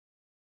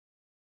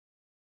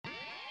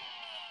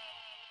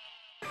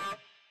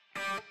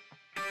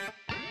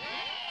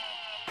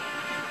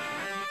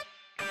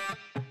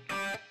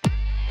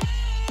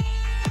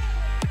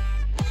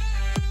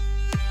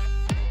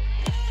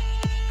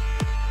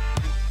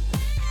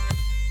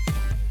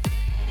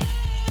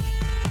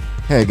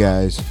Hey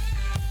guys,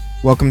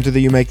 welcome to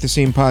the You Make the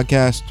Scene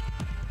podcast.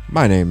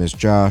 My name is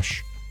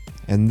Josh,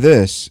 and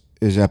this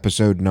is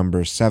episode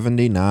number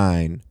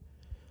 79.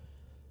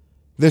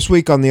 This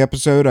week on the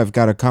episode, I've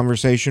got a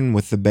conversation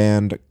with the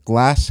band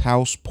Glass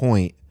House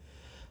Point.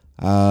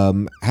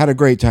 Had a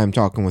great time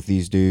talking with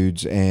these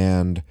dudes,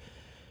 and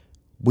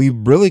we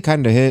really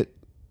kind of hit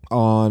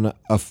on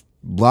a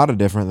lot of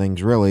different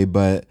things, really,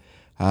 but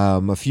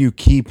a few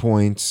key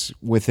points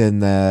within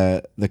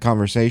the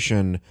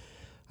conversation.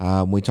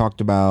 We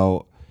talked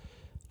about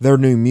their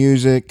new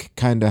music,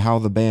 kind of how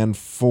the band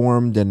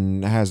formed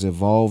and has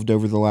evolved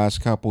over the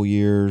last couple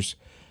years.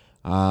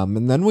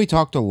 And then we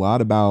talked a lot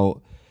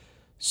about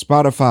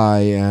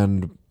Spotify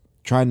and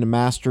trying to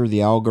master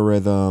the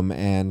algorithm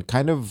and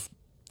kind of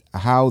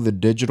how the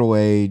digital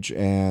age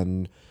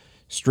and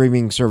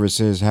streaming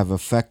services have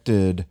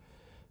affected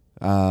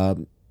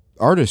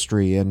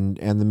artistry and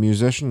the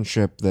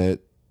musicianship that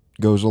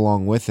goes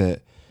along with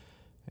it.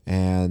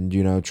 And,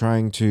 you know,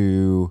 trying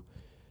to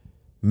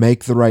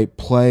make the right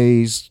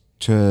plays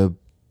to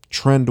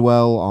trend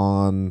well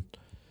on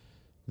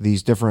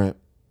these different,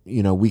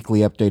 weekly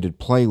updated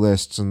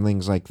playlists and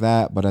things like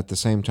that, but at the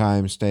same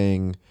time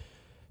staying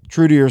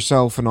true to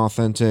yourself and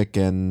authentic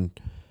and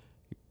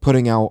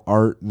putting out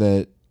art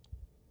that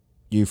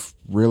you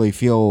really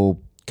feel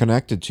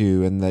connected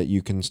to and that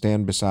you can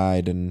stand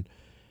beside and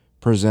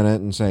present it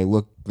and say,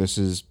 look, this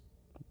is,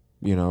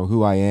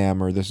 who I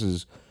am, or this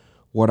is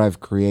what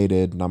I've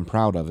created and I'm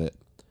proud of it.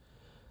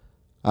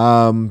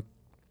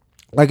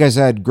 Like I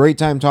said, great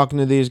time talking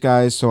to these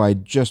guys, so I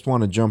just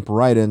want to jump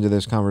right into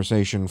this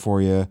conversation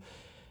for you.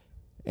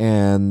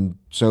 And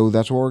so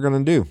that's what we're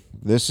going to do.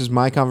 This is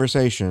my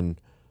conversation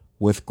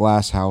with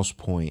Glass House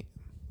Point.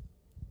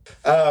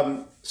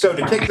 So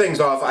to kick things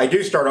off, I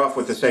do start off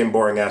with the same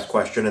boring-ass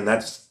question, and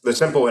that's the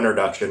simple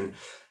introduction.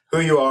 Who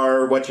you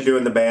are, what you do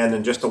in the band,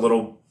 and just a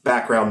little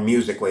background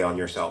musically on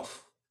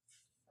yourself.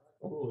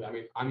 Oh,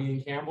 I'm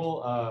Ian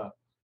Campbell.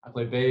 I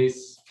play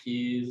bass,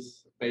 keys,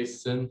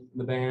 bass synth in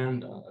the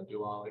band. I do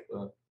a lot like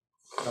the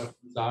production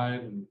side,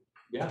 and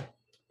yeah.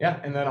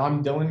 And then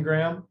I'm Dylan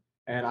Graham,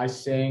 and I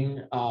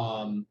sing.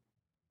 I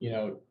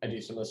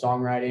do some of the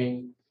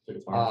songwriting,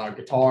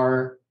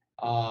 guitar.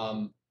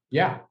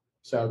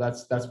 So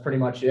that's pretty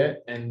much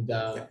it, and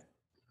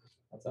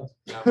that's us.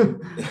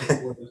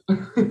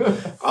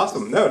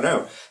 Awesome.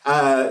 No.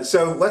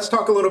 So let's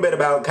talk a little bit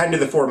about kind of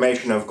the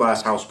formation of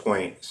Glass House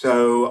Point.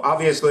 So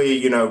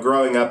obviously,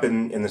 growing up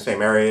in the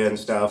same area and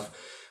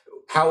stuff,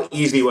 how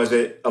easy was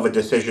it of a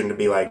decision to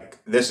be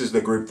like, this is the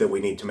group that we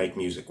need to make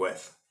music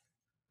with?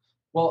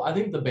 Well, I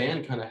think the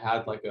band kind of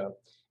had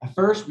at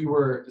first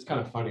it's kind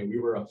of funny. We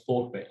were a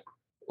folk band,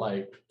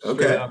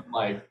 straight up,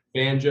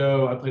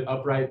 banjo. I played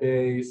upright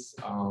bass,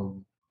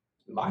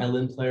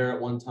 violin player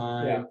at one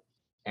time. Yeah.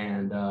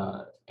 And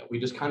we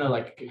just kind of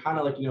it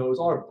was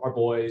all our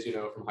boys,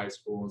 from high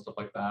school and stuff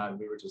like that. And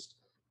we were just,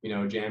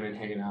 jamming,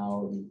 hanging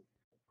out, and,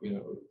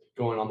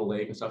 going on the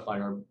lake and stuff,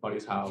 like our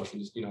buddy's house,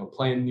 and just,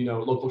 playing,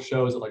 local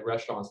shows at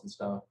restaurants and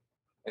stuff.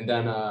 And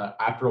then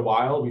after a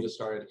while, we just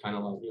started to kind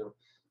of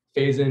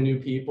phase in new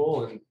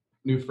people and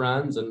new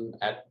friends, and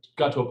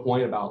got to a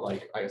point about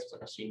I guess it's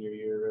our senior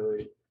year,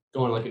 really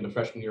going into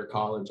freshman year of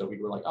college, that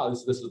we were like, oh,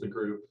 this is the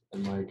group,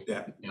 and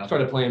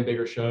started playing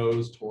bigger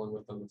shows, touring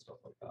with them and stuff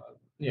like that.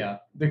 Yeah,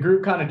 the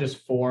group kind of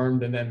just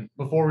formed, and then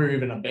before we were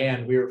even a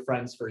band, we were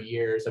friends for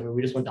years. I mean,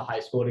 we just went to high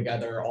school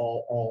together,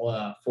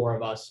 all four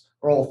of us,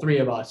 or all three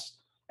of us,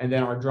 and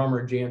then our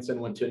drummer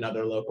Jansen went to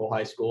another local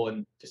high school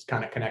and just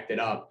kind of connected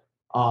up.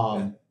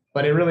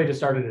 But it really just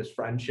started as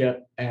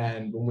friendship,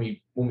 and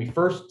when we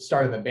first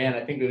started the band,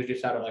 I think it was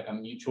just out of a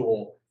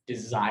mutual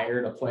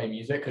desire to play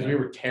music, because we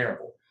were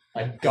terrible,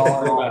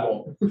 god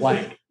awful,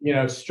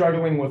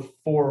 struggling with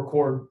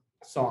 4-chord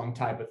song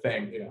type of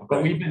thing.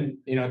 But we've been,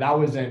 that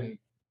was in,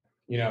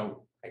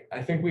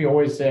 I think we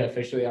always say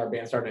officially our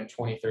band started in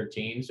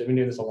 2013. So we've been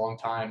doing this a long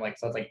time.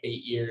 So that's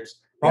 8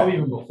 years. Probably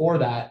even before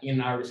that, Ian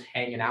and I were just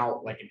hanging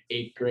out in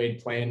 8th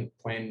grade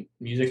playing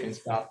music and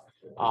stuff.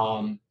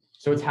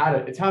 So it's had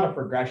a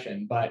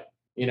progression, but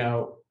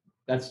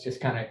that's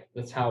just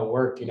that's how it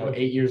worked.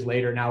 8 years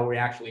later, now we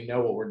actually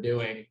know what we're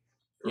doing.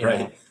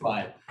 Right.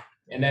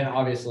 And then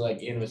obviously,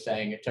 like Ian was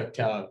saying, it took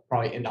to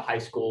probably into high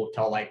school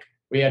till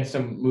we had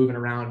some moving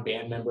around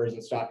band members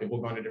and stuff, people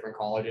going to different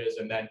colleges,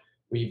 and then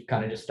we've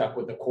kind of just stuck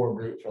with the core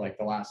group for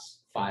the last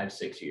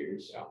 5-6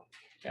 years. So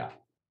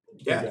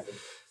yeah.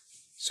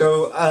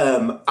 So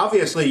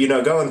obviously,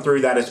 going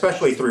through that,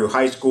 especially through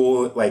high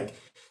school,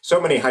 so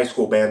many high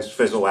school bands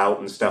fizzle out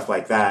and stuff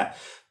like that.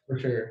 For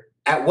sure.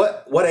 At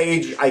what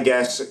age, I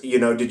guess,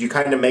 did you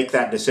kind of make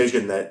that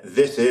decision that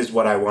this is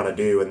what I want to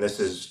do and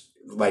this is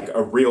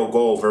a real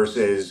goal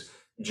versus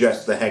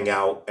just the hang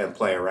out and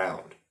play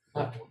around?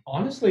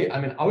 Honestly,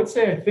 I would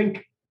say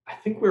I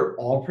think we're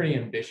all pretty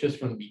ambitious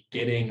from the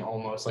beginning,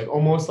 almost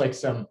like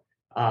some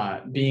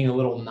being a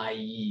little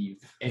naive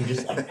and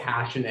just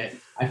passionate.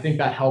 I think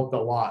that helped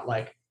a lot.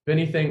 If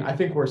anything, I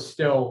think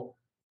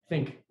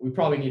we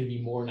probably need to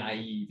be more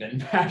naive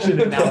and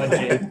passionate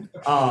nowadays.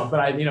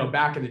 But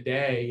back in the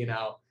day,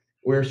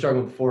 we were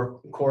struggling with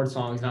 4 chord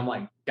songs, and I'm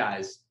like,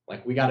 guys,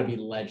 like we got to be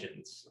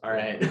legends, all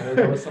right?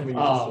 That was something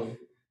interesting.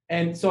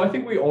 And so I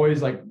think we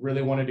always like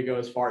really wanted to go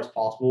as far as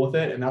possible with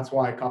it, and that's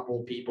why a couple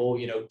of people,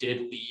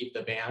 did leave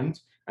the band.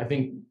 I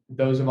think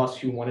those of us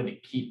who wanted to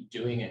keep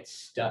doing it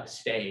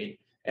stayed.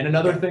 And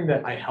another thing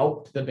that I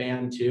helped the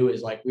band too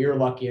is like we were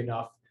lucky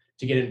enough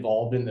to get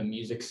involved in the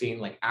music scene,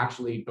 like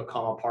actually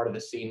become a part of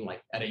the scene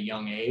like at a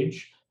young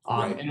age.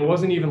 And it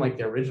wasn't even like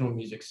the original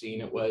music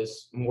scene. It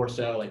was more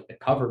so like the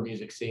cover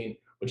music scene,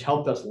 which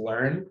helped us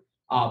learn.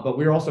 But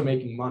we were also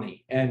making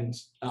money, and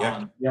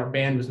our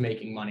band was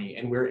making money,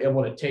 and we were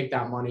able to take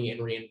that money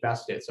and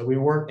reinvest it. So we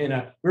were in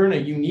a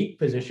unique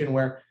position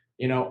where,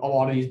 a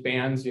lot of these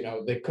bands,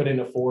 they couldn't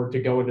afford to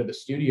go into the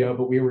studio,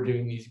 but we were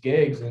doing these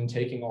gigs and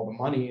taking all the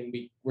money, and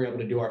we were able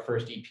to do our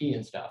first EP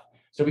and stuff.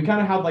 So we kind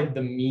of had like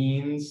the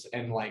means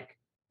and like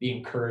the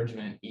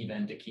encouragement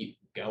even to keep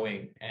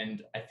going.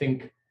 And I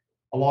think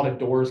a lot of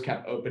doors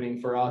kept opening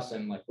for us,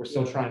 and like we're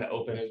still trying to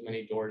open as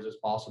many doors as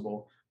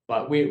possible.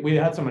 But we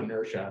had some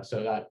inertia,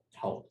 so that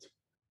helped.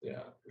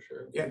 Yeah, for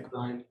sure.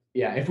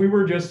 Yeah, if we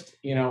were just,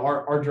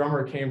 our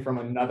drummer came from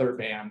another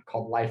band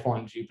called Life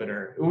on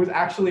Jupiter. It was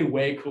actually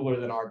way cooler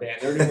than our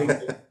band. They were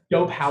doing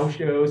dope house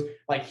shows.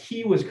 Like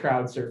he was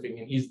crowd surfing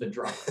and he's the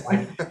drummer.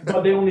 Like,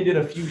 but they only did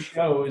a few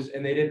shows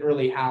and they didn't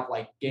really have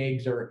like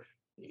gigs or,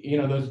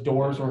 those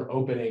doors weren't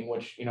opening,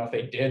 which, if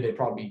they did, they'd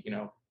probably be,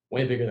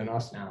 way bigger than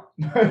us now.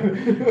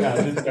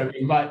 Yeah, just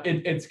joking. But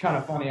it's kind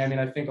of funny. I mean,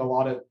 I think a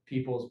lot of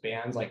people's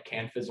bands like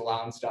can fizzle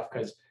out and stuff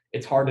because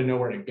it's hard to know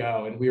where to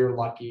go. And we were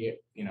lucky,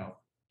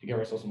 to give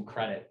ourselves some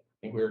credit. I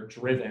think we were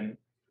driven,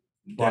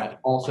 but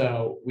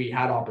also we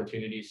had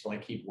opportunities to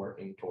like keep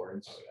working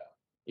towards.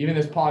 Even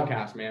this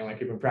podcast, man, like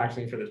we've been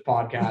practicing for this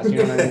podcast,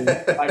 you know what I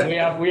mean?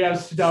 Like we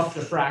have stuff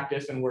to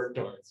practice and work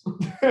towards.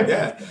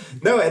 Yeah.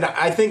 No, and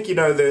I think,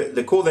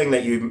 the cool thing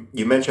that you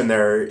mentioned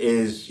there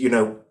is,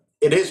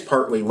 it is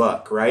partly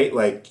luck, right?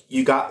 Like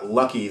you got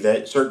lucky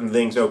that certain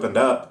things opened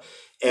up.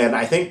 And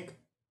I think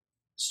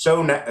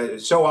so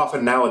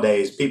often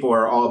nowadays, people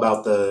are all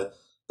about the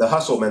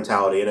hustle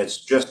mentality, and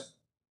it's just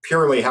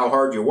purely how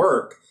hard you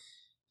work.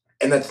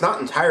 And that's not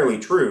entirely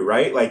true,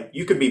 right? Like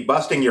you could be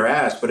busting your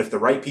ass, but if the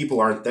right people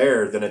aren't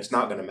there, then it's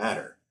not going to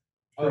matter.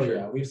 Oh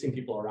yeah. We've seen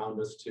people around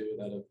us too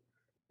that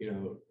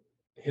have,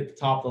 hit the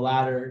top of the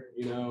ladder,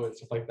 and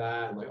stuff like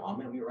that. And like, oh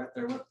man, we were right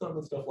there with them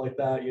and stuff like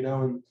that,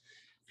 and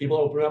people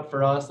open up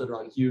for us that are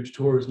on huge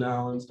tours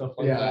now and stuff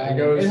like that.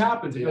 It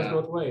happens. It goes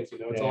both ways.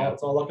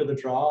 It's all luck of the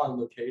draw and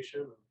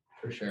location.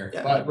 For sure.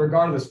 Yeah. But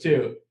regardless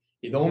too,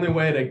 the only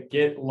way to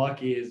get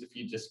lucky is if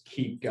you just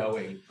keep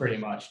going pretty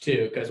much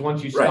too. Because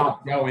once you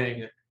stop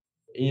going,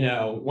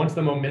 once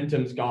the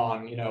momentum's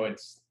gone,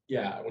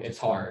 it's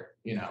hard,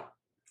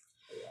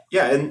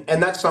 Yeah.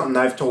 And that's something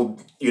I've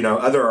told,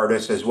 other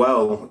artists as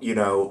well,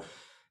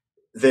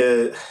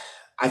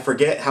 I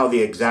forget how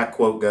the exact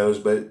quote goes,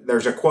 but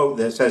there's a quote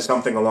that says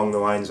something along the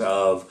lines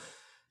of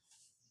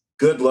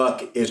good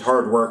luck is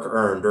hard work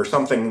earned or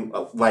something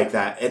like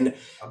that. And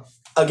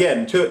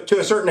again, to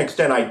a certain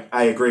extent,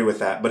 I agree with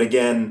that. But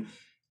again,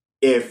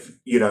 if,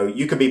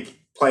 you could be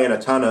playing a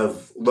ton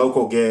of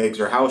local gigs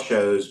or house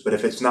shows, but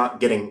if it's not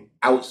getting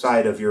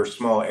outside of your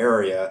small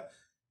area,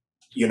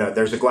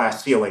 there's a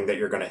glass ceiling that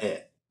you're going to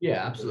hit.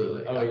 Yeah,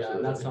 absolutely. Oh yeah.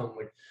 And that's something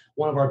like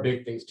one of our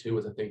big things too,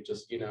 is I think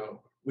just,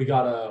 we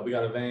got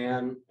a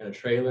van and a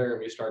trailer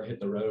and we started hitting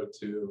the road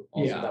too.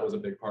 Also, that was a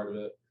big part of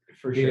it.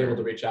 For being sure. able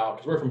to reach out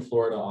because we're from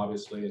Florida,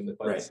 obviously,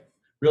 but Right. it's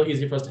real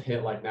easy for us to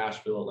hit like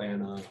Nashville,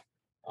 Atlanta,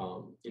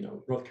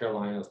 North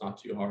Carolina. It's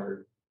not too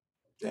hard.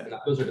 Yeah. And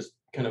those are just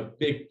kind of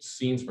big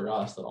scenes for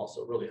us that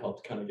also really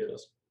helped kind of get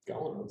us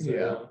going.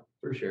 Yeah,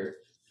 for sure.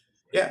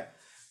 Yeah.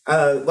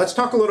 Let's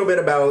talk a little bit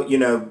about,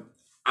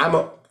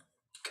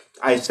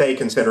 I say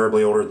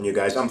considerably older than you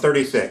guys. I'm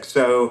 36.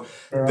 So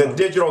the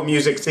digital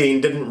music scene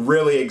didn't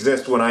really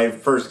exist when I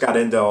first got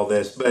into all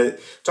this.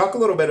 But talk a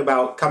little bit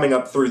about coming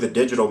up through the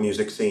digital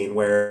music scene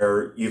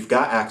where you've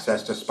got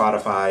access to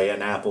Spotify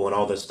and Apple and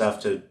all this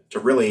stuff to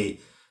really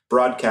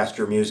broadcast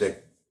your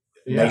music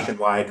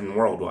nationwide and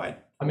worldwide.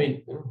 I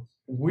mean,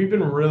 we've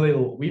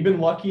been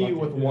lucky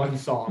with one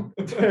song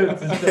to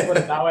put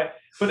it that way.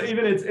 But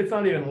even it's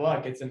not even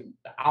luck, it's an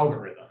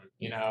algorithm.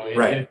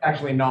 It's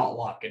actually not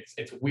luck.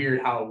 It's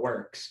weird how it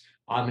works.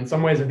 In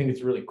some ways, I think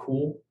it's really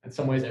cool. In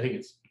some ways, I think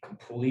it's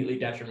completely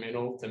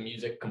detrimental to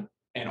music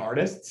and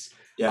artists.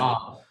 Yeah.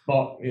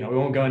 But we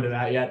won't go into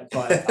that yet.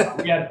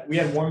 But we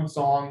had one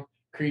song,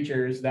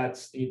 "Creatures." That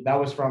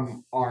was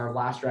from our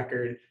last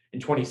record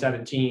in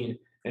 2017.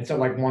 It's at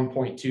like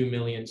 1.2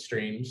 million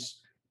streams.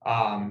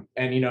 And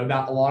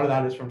that a lot of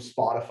that is from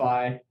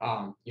Spotify.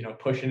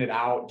 Pushing it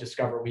out,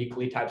 Discover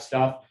Weekly type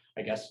stuff.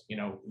 I guess,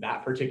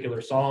 that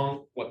particular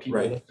song, what people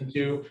listen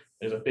to,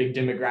 there's a big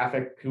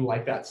demographic who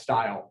like that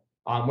style,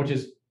 which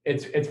is,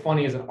 it's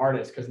funny as an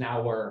artist because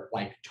now we're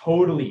like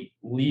totally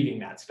leaving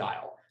that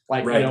style.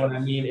 Like, you know what I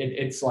mean?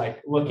 It's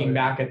like looking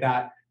back at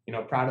that,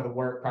 proud of the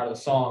work, proud of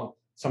the song,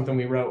 something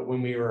we wrote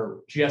when we were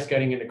just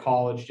getting into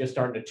college, just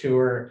starting to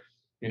tour,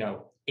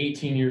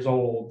 18 years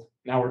old,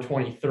 now we're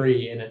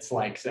 23, and it's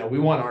like, so we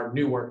want our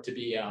new work to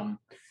be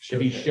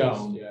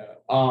shown.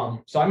 Yeah.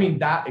 So I mean,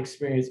 that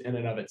experience in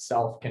and of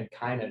itself can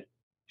kind of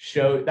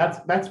show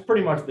that's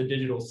pretty much the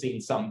digital scene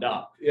summed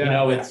up. Yeah, You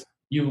know, yeah. it's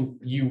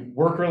you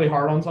work really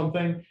hard on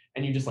something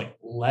and you just like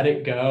let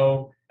it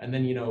go. And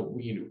then,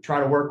 you try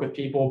to work with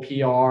people,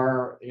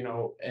 PR,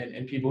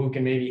 and people who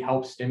can maybe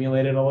help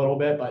stimulate it a little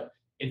bit. But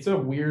it's a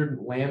weird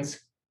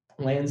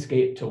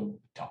landscape to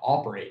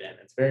operate in.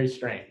 It's very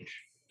strange.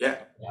 Yeah.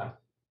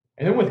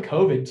 And then with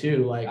COVID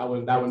too, like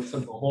That one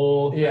sent the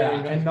whole thing.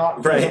 and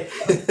not Right.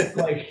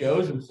 like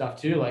shows and stuff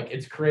too. Like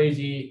it's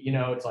crazy,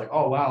 it's like,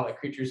 oh wow, like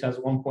Creatures has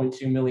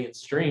 1.2 million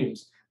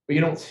streams, but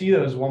you don't see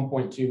those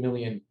 1.2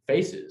 million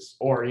faces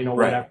or Right.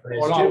 whatever it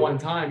is. Or not too. one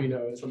time,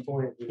 at some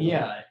point.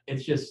 Yeah,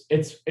 it's just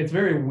it's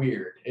very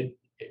weird.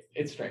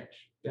 It's strange.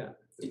 Yeah.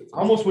 I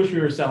almost wish we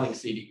were selling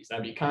CDs.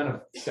 That'd be kind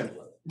of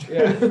simpler.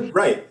 Yeah.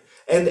 Right.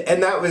 And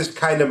that was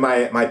kind of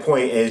my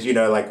point is,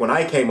 like when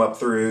I came up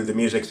through the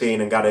music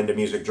scene and got into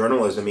music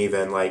journalism,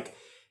 even like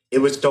it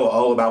was still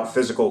all about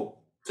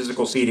physical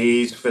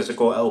CDs,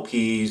 physical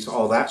LPs,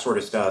 all that sort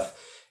of stuff.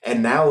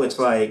 And now it's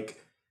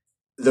like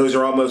those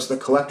are almost the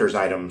collector's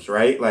items,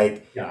 right?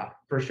 Like Yeah,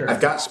 for sure.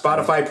 I've got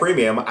Spotify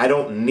Premium. I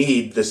don't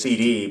need the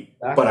CD,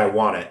 but I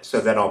want it.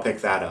 So then I'll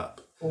pick that up.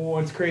 Well,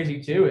 what's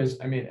crazy too is,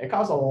 I mean, it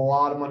costs a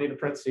lot of money to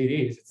print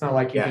CDs. It's not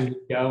like you can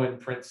go and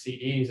print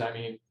CDs. I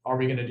mean, are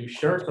we going to do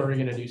shirts? Or are we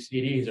going to do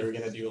CDs? Are we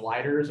going to do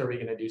lighters? Or are we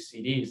going to do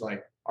CDs?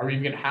 Like, are we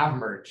even going to have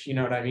merch? You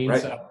know what I mean?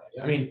 Right. So,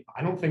 I mean,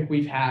 I don't think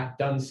we've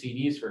done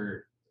CDs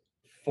for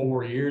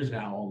 4 years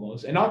now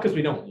almost. And not because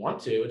we don't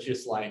want to. It's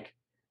just like,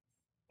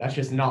 that's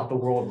just not the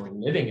world we're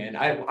living in.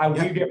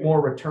 We get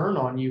more return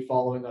on you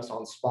following us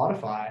on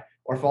Spotify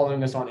or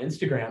following us on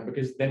Instagram,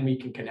 because then we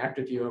can connect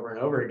with you over and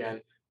over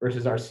again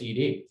versus our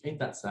CD. Ain't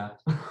that sad?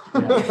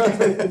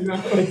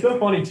 It's so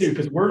funny too,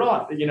 because we're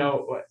not,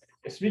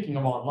 speaking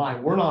of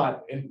online, we're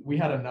not, and we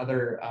had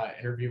another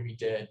interview we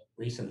did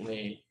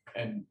recently,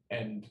 and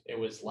it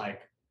was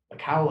like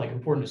how like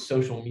important is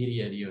social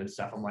media to you and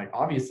stuff. I'm like,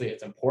 obviously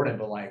it's important,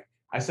 but like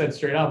I said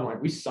straight up, I'm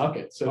like, we suck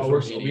at social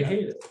media. We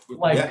hate it.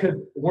 Like, cause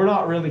we're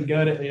not really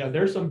good at,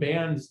 there's some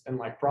bands, and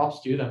like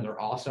props to them. They're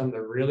awesome.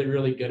 They're really,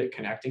 really good at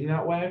connecting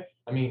that way.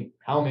 I mean,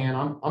 hell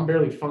man, I'm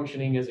barely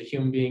functioning as a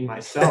human being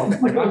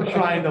myself. Like I'm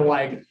trying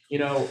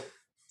to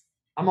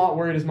I'm not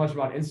worried as much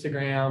about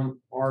Instagram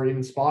or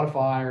even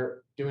Spotify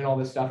or doing all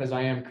this stuff as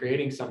I am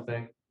creating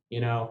something,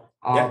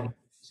 and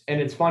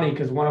it's funny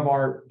because one of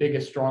our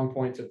biggest strong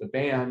points of the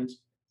band,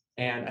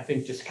 and I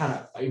think just kind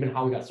of even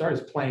how we got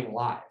started, is playing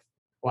live.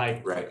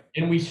 Like, Right.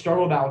 And we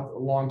struggled out a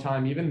long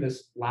time. Even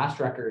this last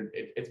record,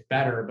 it's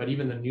better, but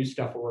even the new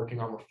stuff we're working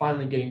on, we're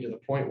finally getting to the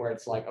point where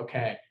it's like,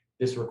 okay,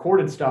 this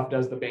recorded stuff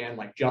does the band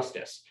like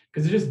justice,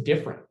 because it's just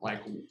different.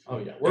 Like, oh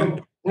yeah,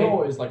 we're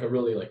always like a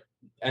really like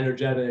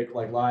energetic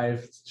like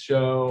live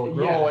show.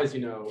 We're always,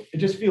 it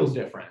just feels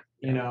different,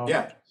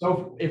 Yeah.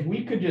 So if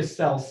we could just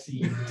sell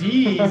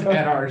CDs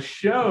at our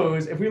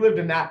shows, if we lived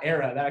in that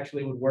era, that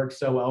actually would work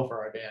so well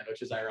for our band,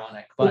 which is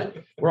ironic. But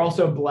we're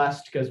also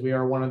blessed because we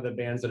are one of the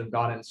bands that have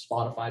gotten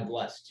Spotify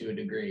blessed to a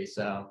degree.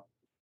 So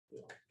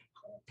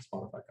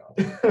Spotify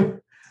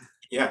God.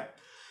 Yeah.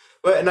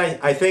 Well, and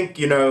I think,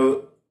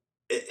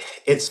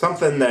 it's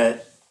something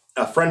that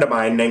a friend of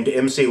mine named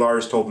MC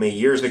Lars told me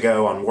years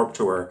ago on Warped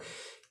Tour.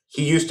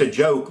 He used to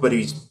joke, but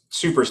he's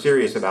super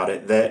serious about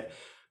it, that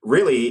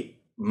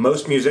really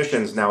most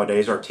musicians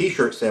nowadays are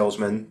t-shirt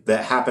salesmen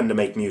that happen to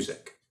make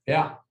music.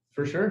 Yeah,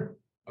 for sure.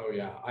 Oh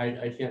yeah,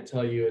 I can't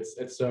tell you.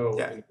 It's so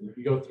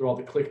you go through all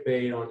the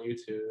clickbait on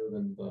YouTube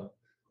and the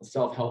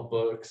self-help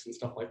books and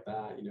stuff like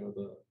that.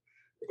 The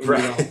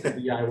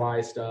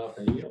DIY stuff,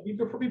 and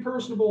be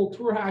personable,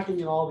 tour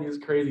hacking, and all these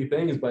crazy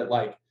things. But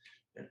like,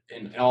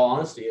 in all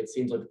honesty, it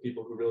seems like the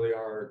people who really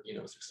are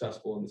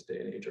successful in this day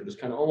and age are just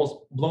kind of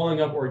almost blowing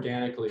up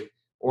organically,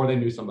 or they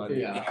knew somebody.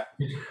 Yeah.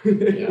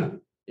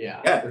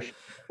 Yeah. For sure.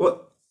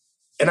 Well,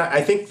 and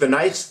I think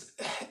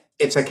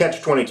it's a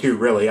catch-22,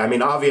 really. I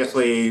mean,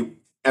 obviously,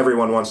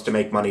 everyone wants to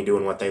make money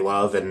doing what they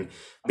love, and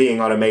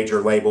being on a major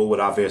label would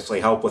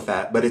obviously help with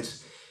that. But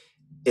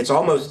it's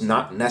almost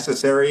not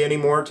necessary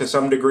anymore to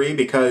some degree,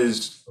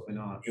 because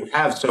you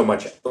have so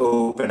much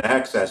open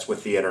access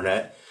with the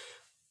internet.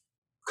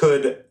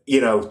 Could,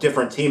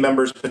 different team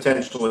members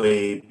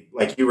potentially,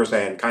 like you were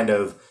saying, kind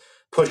of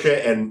push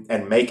it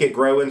and make it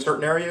grow in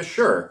certain areas?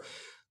 Sure.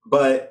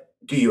 But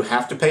do you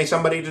have to pay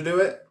somebody to do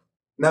it?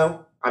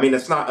 No. I mean,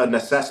 it's not a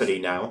necessity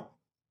now.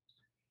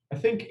 I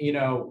think, we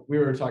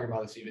were talking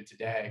about this even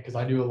today, because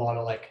I do a lot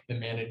of like the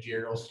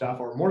managerial stuff,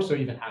 or more so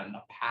even had in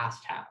the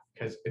past have,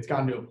 because it's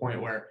gotten to a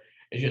point where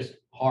it's just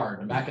hard.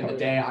 And back in the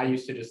day, I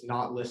used to just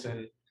not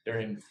listen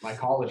during my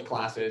college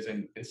classes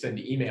and send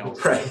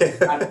emails. Right.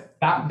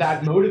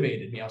 That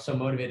motivated me. I was so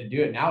motivated to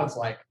do it. Now it's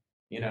like,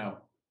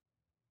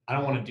 I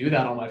don't want to do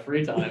that on my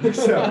free time.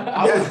 So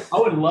I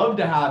would love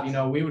to have,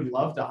 we would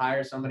love to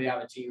hire somebody,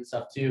 have a team and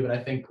stuff too. But I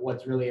think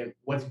what's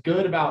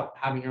good about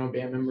having your own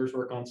band members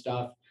work on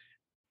stuff,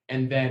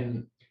 and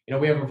then,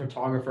 we have a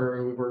photographer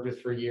who we've worked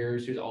with for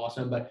years who's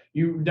awesome, but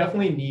you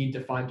definitely need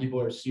to find people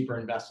who are super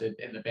invested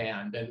in the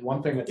band. And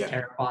one thing that's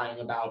terrifying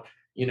about,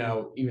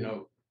 even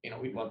though,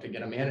 we'd love to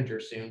get a manager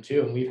soon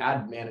too. And we've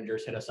had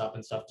managers hit us up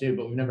and stuff too,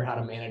 but we've never had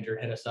a manager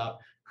hit us up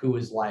who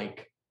is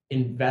like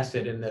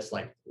invested in this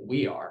like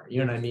we are, you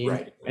know what I mean?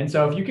 Right. And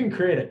so if you can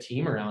create a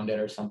team around it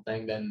or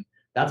something, then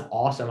that's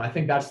awesome. I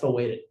think that's the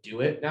way to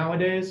do it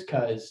nowadays,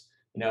 because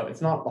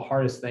it's not the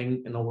hardest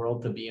thing in the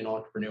world to be an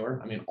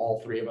entrepreneur. I mean, all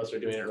three of us are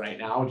doing it right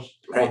now, just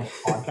on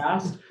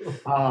the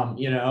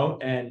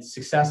podcast. And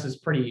success is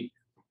pretty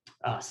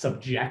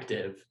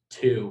subjective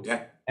too.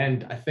 Yeah.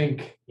 And I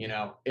think,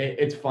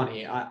 it's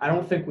funny. I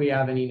don't think we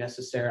have any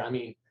necessary, I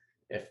mean,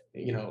 if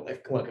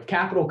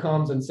capital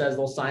comes and says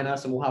they'll sign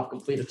us and we'll have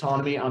complete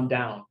autonomy, I'm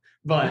down.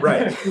 But,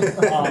 right.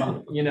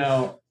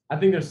 I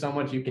think there's so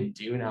much you can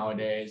do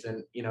nowadays.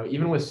 And,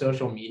 even with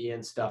social media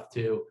and stuff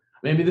too,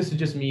 maybe this is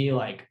just me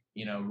like,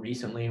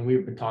 recently, and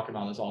we've been talking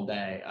about this all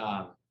day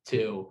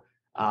too,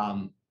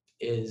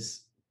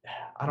 is,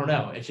 I don't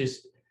know. It's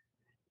just,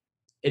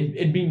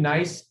 it'd be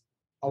nice.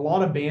 A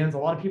lot of bands, a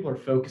lot of people are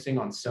focusing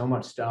on so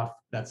much stuff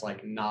that's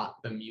like not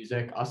the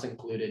music, us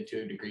included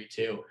to a degree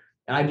too.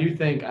 And I do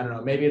think, I don't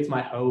know, maybe it's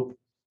my hope,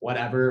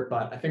 whatever,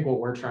 but I think what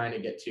we're trying to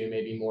get to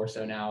maybe more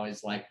so now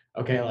is like,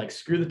 okay, like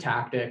screw the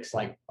tactics.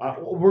 Like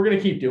we're going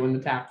to keep doing the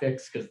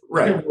tactics because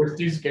we're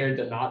too scared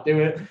to not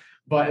do it.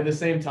 But at the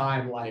same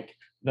time, like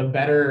the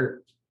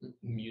better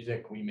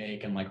music we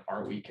make and like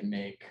art we can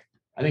make,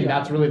 I think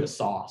that's really the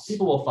sauce.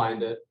 People will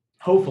find it.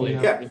 Hopefully.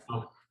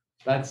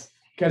 That's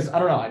because I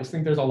don't know. I just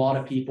think there's a lot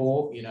of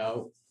people,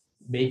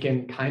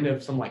 making kind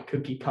of some like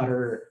cookie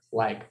cutter,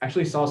 like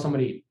actually saw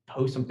somebody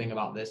post something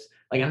about this.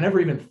 Like I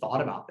never even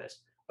thought about this,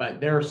 but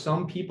there are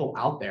some people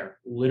out there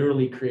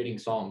literally creating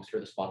songs for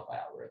the Spotify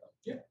algorithm.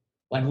 Yeah.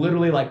 Like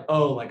literally like,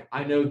 oh, like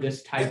I know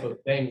this type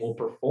of thing will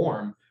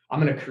perform.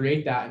 I'm going to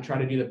create that and try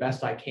to do the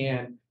best I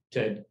can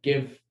to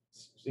give,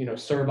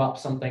 serve up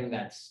something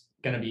that's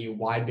going to be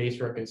wide based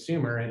for a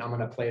consumer. And I'm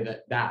going to play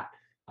that.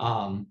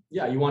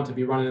 You want to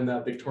be running in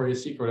that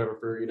Victoria's Secret or whatever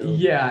for,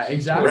 Yeah,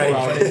 exactly.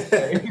 Right.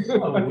 It's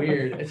so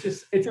weird. It's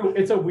just,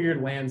 it's a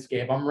weird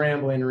landscape. I'm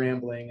rambling,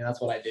 and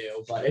that's what I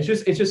do. But it's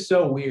just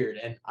so weird.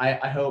 And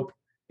I hope,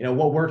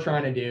 what we're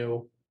trying to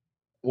do,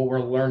 what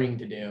we're learning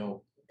to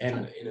do, and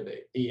trying to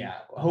innovate. Yeah,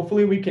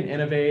 hopefully we can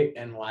innovate.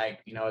 And like,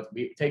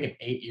 it's taken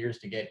 8 years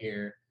to get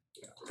here.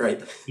 Right.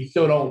 We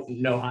still don't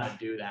know how to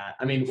do that.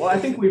 I mean, well, I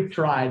think we've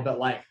tried, but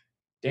like,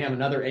 damn,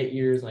 another 8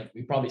 years, like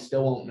we probably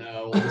still won't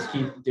know. We'll just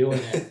keep doing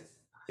it,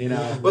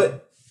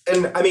 But,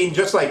 and I mean,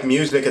 just like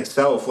music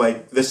itself,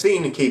 like the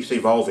scene keeps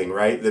evolving,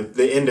 right?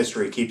 The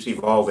industry keeps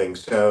evolving.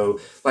 So,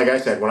 like I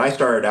said, when I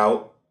started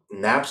out,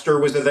 Napster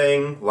was a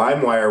thing,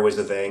 LimeWire was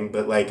a thing,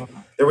 but like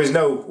there was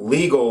no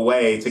legal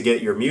way to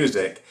get your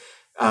music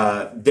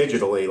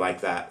digitally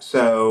like that.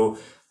 So,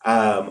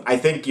 I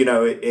think,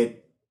 it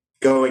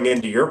going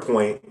into your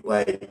point,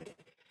 like,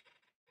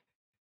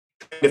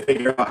 to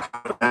figure out how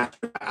to match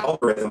the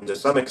algorithm to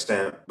some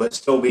extent, but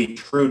still be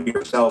true to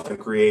yourself and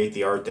create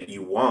the art that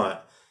you want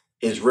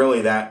is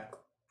really that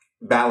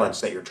balance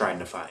that you're trying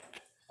to find.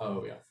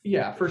 Oh yeah.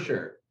 Yeah, for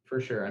sure.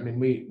 I mean,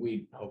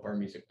 we hope our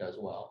music does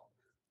well,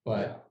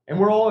 but and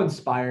we're all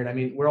inspired. I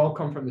mean, we're all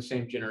come from the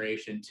same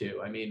generation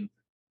too. I mean,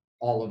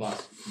 all of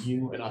us,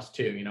 you and us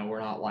too. We're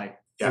not like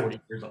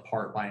 40 years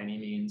apart by any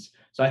means.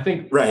 So I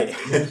think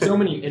there's so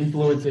many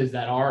influences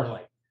that are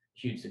like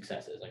huge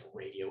successes, like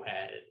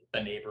Radiohead and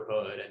The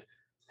Neighborhood, and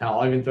hell,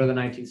 I'll even throw the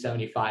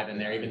 1975 in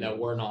there, even though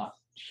we're not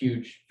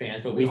huge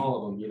fans, but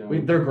all of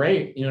them, they're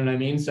great. You know what I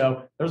mean?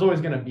 So there's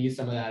always going to be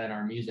some of that in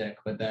our music,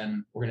 but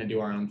then we're going to do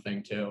our own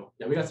thing too.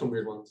 Yeah, we got some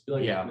weird ones. We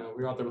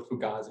were out there with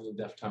Fugazi and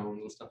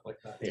Deftones and stuff like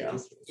that.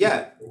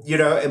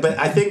 But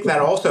I think that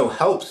also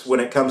helps when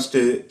it comes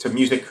to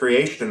music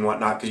creation and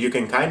whatnot, because you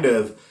can kind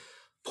of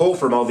pull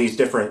from all these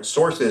different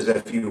sources,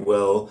 if you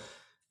will.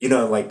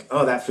 Like,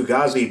 oh, that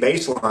Fugazi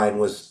bass line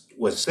was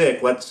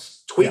sick.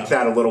 Let's tweak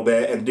that a little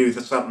bit and do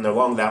something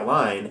along that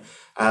line.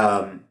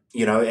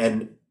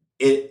 And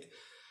it,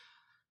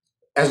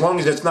 as long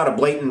as it's not a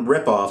blatant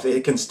ripoff,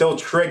 it can still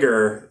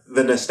trigger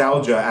the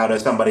nostalgia out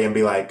of somebody and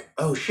be like,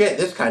 oh shit,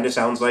 this kind of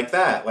sounds like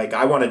that. Like,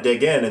 I want to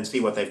dig in and see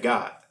what they've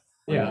got.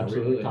 Yeah,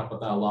 absolutely. We talked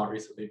about that a lot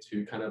recently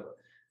too, kind of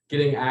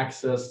getting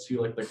access to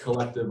like the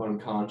collective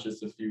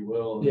unconscious, if you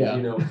will.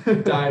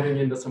 Diving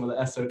into some of the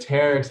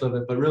esoterics of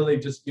it, but really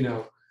just,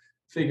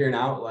 figuring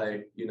out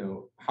like,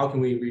 how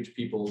can we reach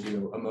people's,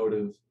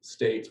 emotive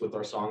states with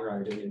our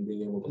songwriting and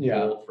being able to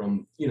pull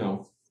from,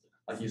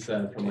 like you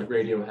said, from like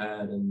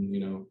Radiohead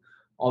and,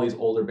 all these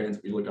older bands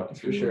we look up to.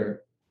 For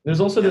sure.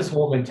 There's also this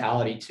whole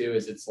mentality too,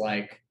 is it's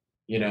like,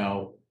 you're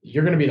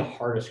going to be the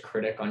hardest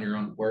critic on your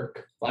own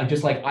work. Like,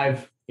 just like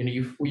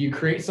you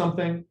create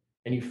something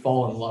and you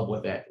fall in love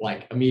with it,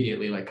 like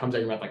immediately, like comes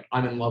out your mouth, like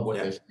I'm in love with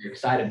this. You're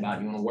excited about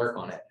it. You want to work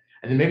on it.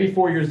 And then maybe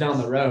 4 years down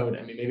the road,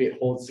 I mean, maybe it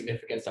holds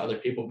significance to other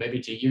people,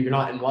 maybe to you, you're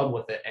not in love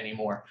with it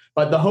anymore.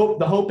 But the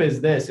hope is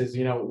this, is,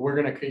 we're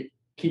going to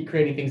keep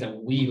creating things that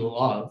we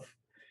love.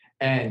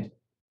 And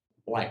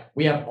like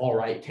we have all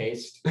right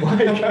taste.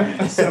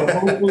 Like, so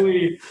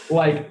hopefully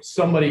like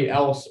somebody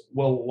else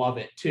will love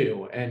it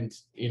too. And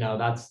you know,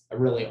 that's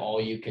really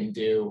all you can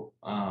do.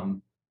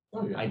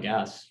 I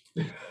guess.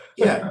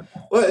 Yeah.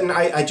 Well, and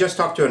I just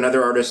talked to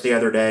another artist the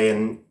other day,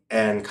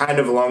 and kind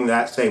of along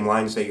that same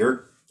lines that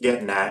you're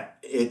getting at.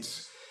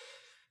 It's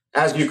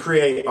as you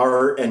create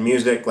art and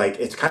music, like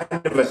it's kind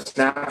of a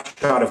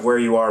snapshot of where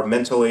you are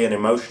mentally and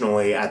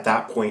emotionally at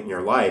that point in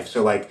your life.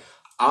 So like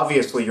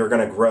obviously you're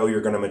going to grow,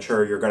 you're going to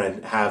mature, you're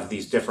going to have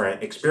these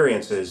different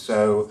experiences.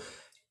 So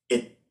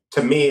it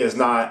to me is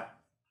not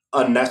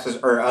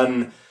unnecessary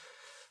or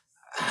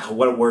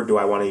what word do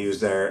I want to use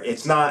there?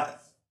 It's not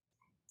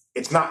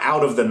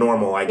out of the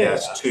normal, I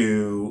guess,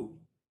 to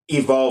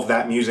evolve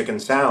that music and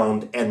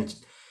sound. And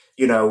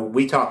you know,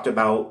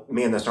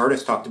 me and this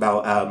artist talked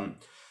about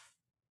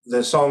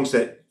the songs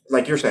that,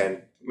 like you're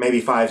saying,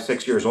 maybe 5,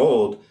 6 years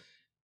old.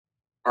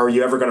 Are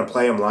you ever going to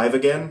play them live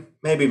again?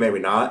 Maybe, maybe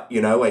not.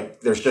 You know, like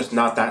there's just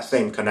not that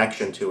same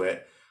connection to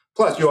it.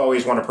 Plus, you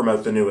always want to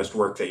promote the newest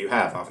work that you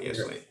have,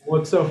 obviously.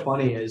 What's so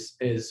funny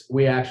is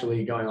we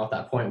actually, going off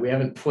that point, we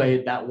haven't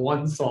played that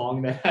one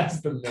song that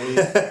has the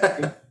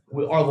main.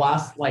 Our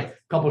last like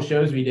couple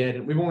shows we did,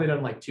 and we've only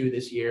done like 2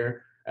 this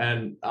year,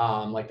 and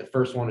like the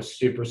first one is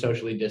super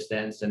socially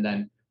distanced, and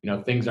then you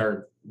know things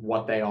are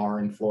what they are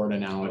in Florida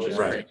now, which is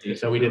crazy.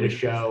 So we did a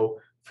show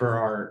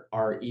for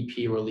our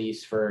EP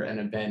release for an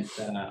event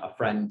that a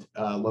friend,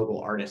 local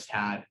artist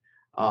had,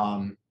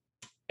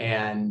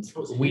 and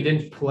we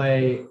didn't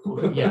play.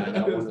 Yeah,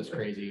 that one was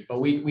crazy, but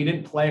we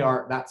didn't play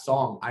that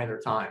song either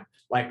time.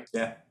 Like,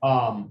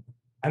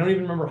 I don't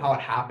even remember how it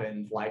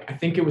happened. Like, I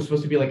think it was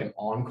supposed to be like an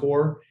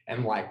encore,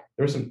 and like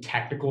there was some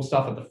technical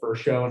stuff at the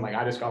first show, and like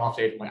I just got off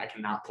stage and like I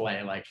cannot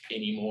play like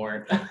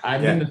anymore.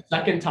 And then the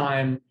second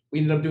time we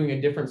ended up doing a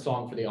different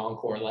song for the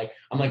encore. Like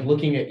I'm like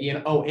looking at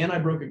Ian. Oh, and I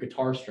broke a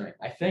guitar string,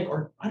 I think,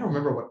 or I don't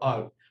remember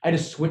what. I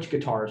just switched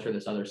guitars for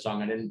this other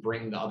song. I didn't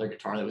bring the other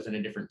guitar that was in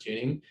a different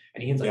tuning.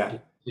 And Ian's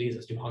like, please,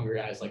 let's do Hungry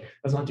Eyes. Like,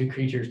 let's not do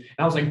Creatures. And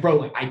I was like, bro,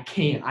 like, I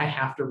can't. I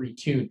have to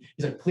retune.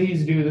 He's like,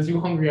 please do. Let's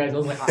do Hungry Eyes. I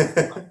was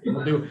like,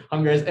 we'll do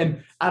Hungry Eyes.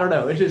 And I don't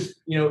know. It's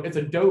just, you know, it's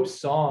a dope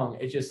song.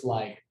 It's just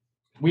like,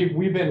 we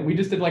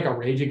just did like a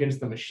Rage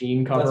Against the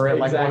Machine cover at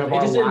like one of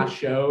our last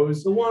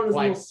shows. The one was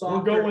like,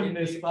 we're going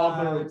this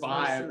other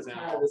vibe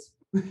now.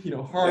 You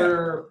know,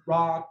 harder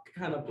rock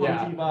kind of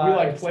punky vibes. We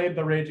like played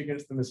the Rage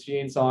Against the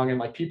Machine song, and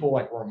like people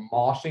like were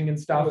moshing and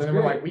stuff, and then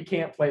we're like, we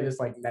can't play this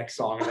like next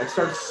song, and like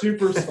starts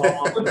super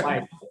soft and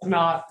like it's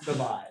not the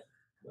vibe.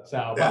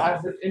 So but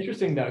it's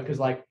interesting though, because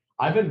like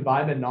I've been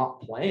vibing not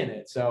playing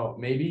it, so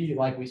maybe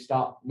like we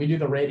do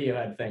the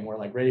Radiohead thing where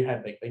like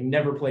Radiohead like they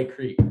never play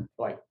Creep,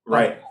 like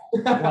right,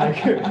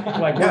 like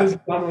what is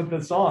done with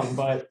the song,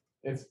 but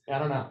it's I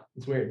don't know,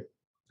 it's weird.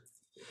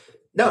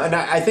 No, and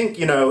I think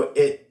you know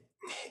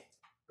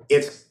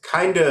it's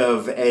kind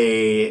of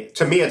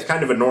to me, it's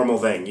kind of a normal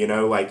thing, you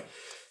know, like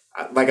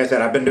I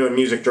said, I've been doing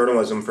music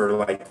journalism for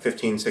like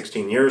 15,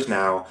 16 years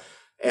now.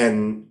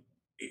 And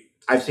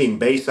I've seen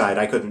Bayside,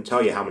 I couldn't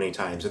tell you how many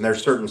times. And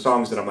there's certain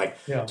songs that I'm like,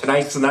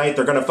 tonight's the night,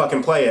 they're going to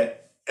fucking play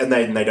it. And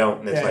then they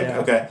don't. And it's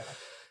okay.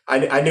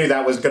 I knew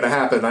that was going to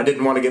happen. I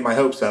didn't want to get my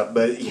hopes up,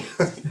 but,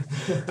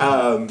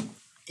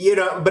 you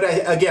know, but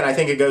I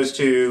think it goes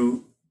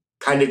to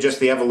kind of just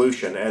the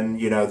evolution, and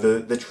you know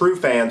the true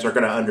fans are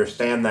going to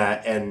understand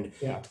that and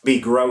be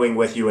growing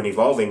with you and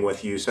evolving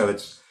with you, so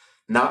it's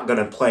not going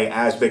to play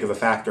as big of a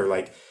factor.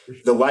 Like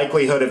the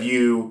likelihood of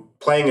you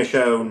playing a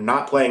show,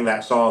 not playing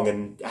that song,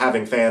 and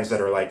having fans that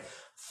are like,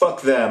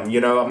 fuck them,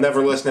 you know, I'm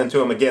never listening to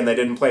them again, they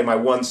didn't play my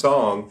one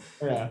song,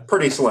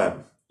 pretty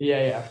slim.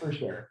 Yeah, for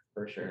sure.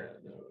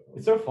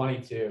 It's so funny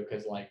too,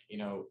 because like, you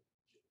know,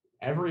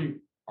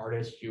 every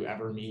artist you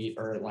ever meet,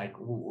 or like,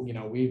 you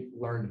know, we've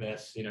learned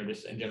this, you know,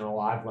 just in general,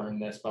 I've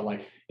learned this, but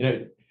like, you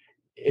know,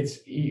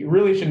 you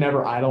really should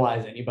never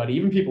idolize anybody,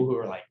 even people who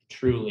are like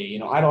truly, you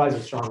know, idolize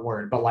is a strong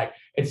word, but like,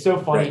 it's so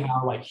funny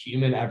how like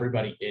human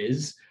everybody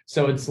is.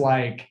 So it's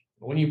like,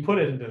 when you put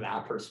it into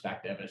that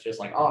perspective, it's just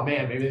like, oh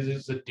man, maybe this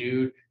is a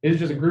dude, it's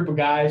just a group of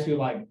guys who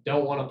like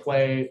don't want to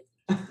play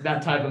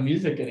that type of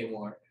music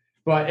anymore.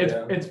 But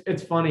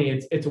it's funny,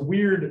 it's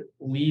weird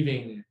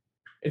leaving.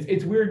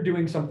 It's weird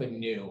doing something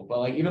new, but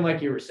like even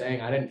like you were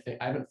saying, I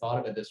haven't thought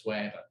of it this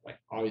way, but like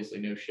obviously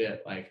no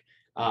shit. Like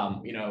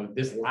you know,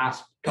 this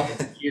last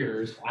couple of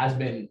years has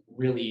been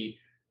really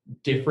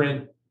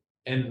different,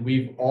 and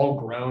we've all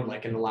grown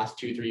like in the last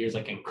 2-3 years,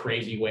 like in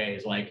crazy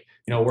ways. Like,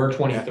 you know, we're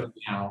 23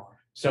 now,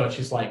 so it's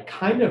just like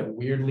kind of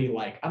weirdly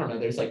like, I don't know,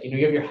 there's like, you know,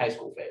 you have your high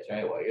school phase,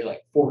 right? Well, you're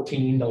like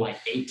 14 to like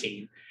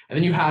 18, and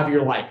then you have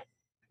your like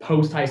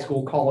post high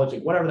school, college,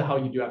 like whatever the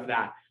hell you do after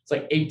that. It's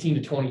like 18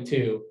 to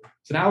 22.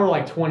 So now we're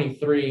like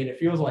 23, and it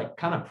feels like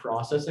kind of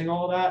processing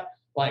all of that.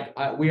 Like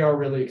we are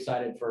really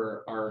excited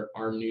for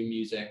our new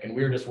music, and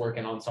we were just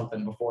working on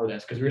something before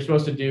this because we were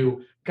supposed to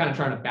do kind of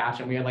trying to batch,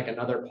 and we had like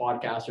another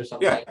podcast or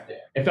something. Like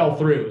it fell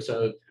through,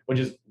 so we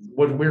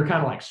were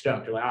kind of like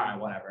stoked. We're like, all right,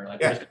 whatever.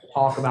 Like we're just gonna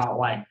talk about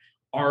like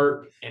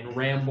art and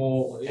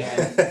ramble,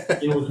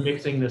 and you know,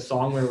 mixing the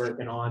song we were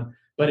working on.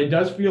 But it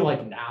does feel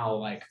like now,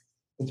 like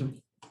it's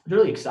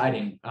really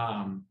exciting.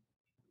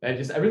 That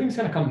just everything's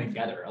kind of coming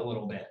together a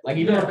little bit. Like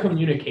even our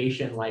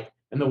communication, like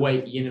and the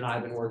way Ian and I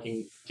have been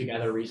working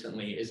together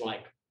recently is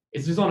like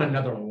it's just on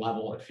another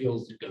level. It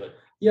feels good.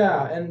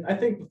 Yeah, and I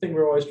think the thing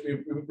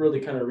we've really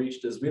kind of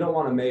reached is we don't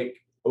want to make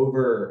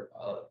over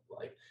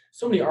like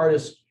so many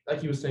artists,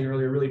 like you was saying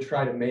earlier, really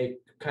try to make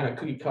kind of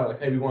cookie cutter,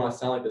 like, hey, we want to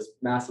sound like this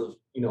massive,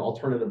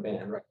 alternative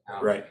band right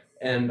now. Right.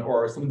 And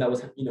or something that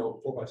was,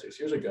 4, 5, 6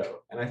 years ago.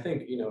 And I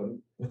think,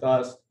 with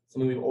us,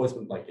 something we've always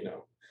been like,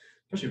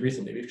 especially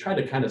recently, we've tried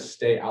to kind of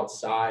stay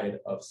outside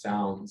of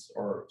sounds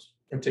or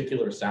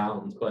particular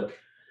sounds, but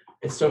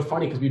it's so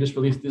funny because we just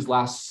released this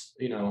last,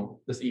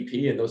 this EP,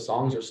 and those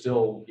songs are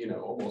still,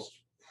 almost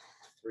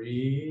 3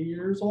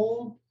 years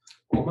old,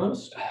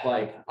 almost.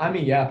 Like, I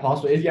mean, yeah,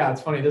 possibly. Yeah,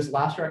 it's funny. This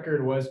last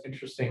record was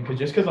interesting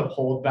because of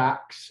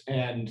holdbacks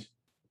and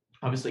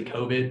obviously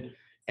COVID,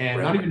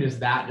 and not even just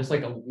that, just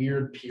like a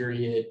weird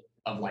period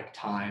of like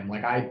time.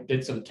 Like I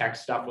did some tech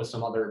stuff with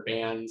some other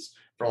bands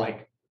for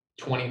like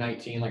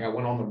 2019. Like I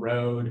went on the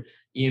road.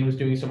 Ian was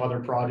doing some other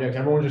projects.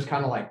 Everyone was just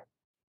kind of like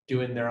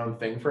doing their own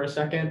thing for a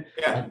second.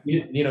 Yeah.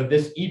 Like,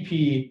 this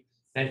EP,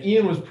 and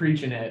Ian was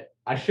preaching it.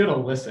 I should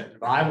have listened,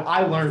 but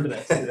I learned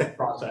this through this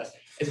process.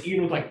 Is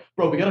Ian was like,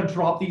 bro, we gotta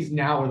drop these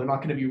now or they're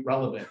not gonna be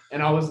relevant.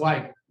 And I was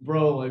like,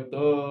 bro, like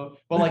but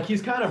like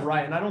he's kind of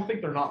right, and I don't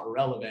think they're not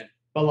relevant.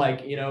 But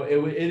like,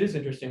 it is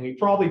interesting. We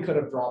probably could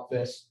have dropped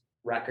this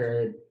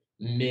record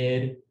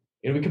mid.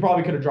 We could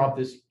have dropped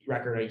this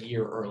record a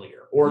year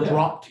earlier, or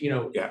dropped,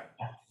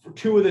 for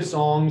 2 of the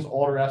songs,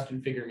 All the Rest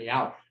and Figure Me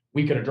Out.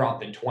 We could have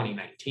dropped in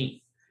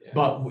 2019. Yeah.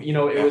 But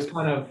it was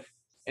kind of,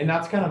 and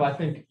that's kind of, I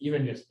think,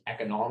 even just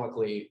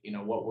economically,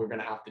 what we're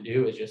gonna have to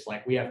do is just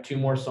like we have 2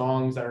 more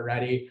songs that are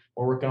ready.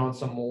 We're working on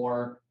some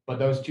more, but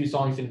those 2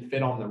 songs didn't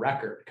fit on the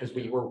record because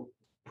we were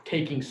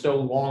taking so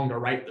long to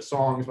write the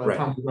songs. By the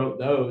time we wrote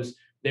those,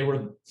 they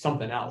were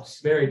something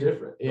else. Very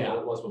different than what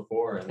it was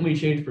before. And we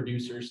changed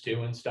producers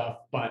too and stuff.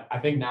 But I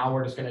think now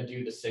we're just gonna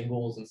do the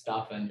singles and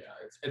stuff. And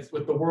it's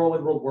with the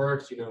world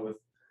works, with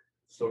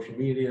social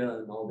media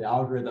and all the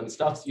algorithm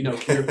stuff,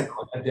 clear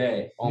a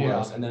day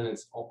almost, and then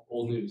it's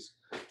old news.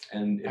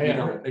 And if you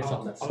don't make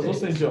something that I was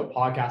listening to a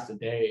podcast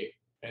today,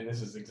 and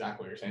this is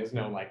exactly what you're saying. It's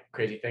no like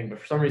crazy thing, but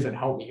for some reason it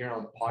helped me hear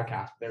on the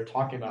podcast. They were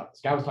talking about,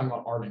 this guy was talking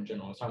about art in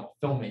general. He was talking about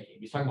filmmaking. He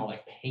was talking about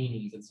like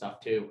paintings and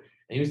stuff too.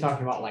 And he was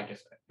talking about like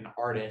an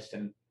artist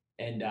and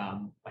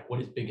like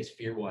what his biggest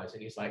fear was.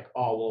 And he's like,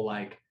 oh, well,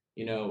 like,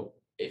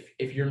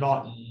 if you're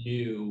not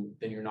new,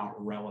 then you're not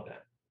relevant.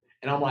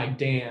 And I'm like,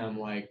 damn,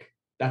 like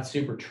that's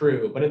super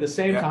true. But at the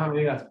same time, I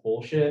think that's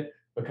bullshit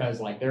because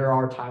like there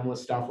are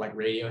timeless stuff like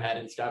Radiohead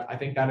and stuff. I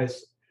think that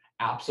is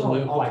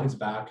absolute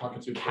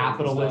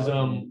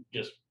capitalism,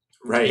 just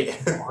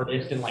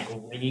artist and like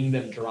wringing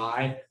them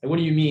dry. And what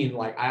do you mean?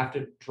 Like I have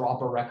to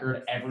drop a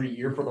record every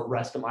year for the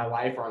rest of my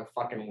life or I'm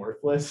fucking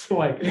worthless?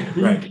 Like, are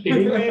you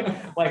kidding me?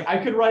 Like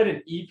I could write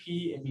an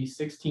EP and be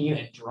 16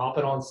 and drop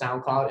it on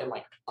SoundCloud and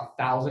like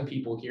 1,000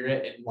 people hear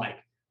it and like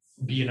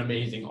be an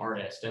amazing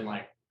artist. And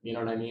like, you know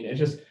what I mean? It's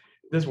just,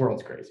 this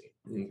world's crazy.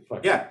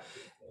 Yeah.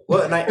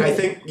 Well, and I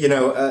think,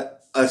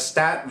 a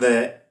stat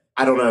that,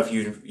 I don't know if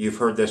you've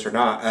heard this or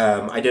not.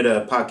 I did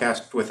a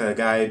podcast with a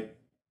guy,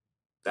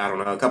 I don't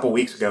know, a couple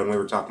weeks ago, and we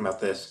were talking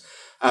about this.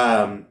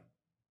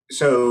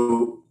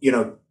 So,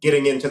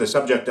 getting into the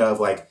subject of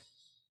like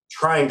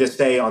trying to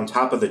stay on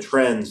top of the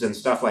trends and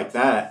stuff like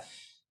that,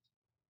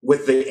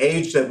 with the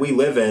age that we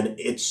live in,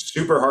 it's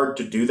super hard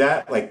to do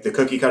that. Like the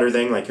cookie cutter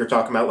thing, like you're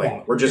talking about,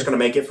 like we're just going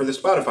to make it for the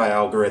Spotify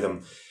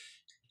algorithm.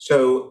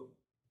 So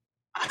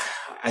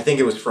I think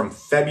it was from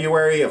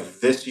February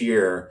of this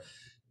year,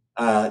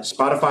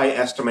 Spotify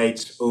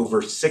estimates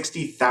over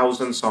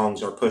 60,000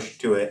 songs are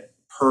pushed to it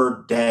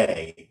per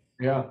day.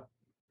 Yeah.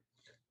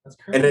 That's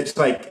crazy. And it's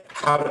like,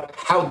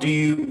 how do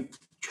you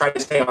try to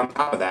stay on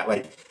top of that?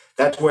 Like,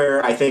 that's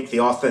where I think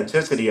the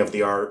authenticity of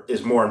the art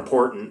is more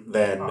important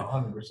than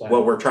 100%.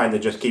 What we're trying to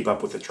just keep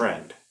up with the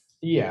trend.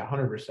 Yeah,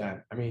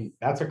 100%. I mean,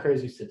 that's a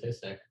crazy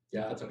statistic.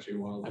 Yeah, that's actually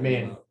wild. I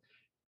mean,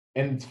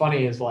 and it's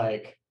funny is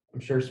like, I'm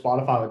sure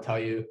Spotify would tell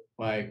you,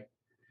 like,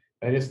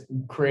 they just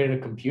created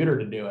a computer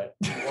to do it.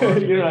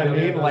 You know what I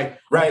mean? Like,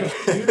 right. A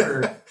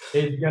computer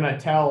is gonna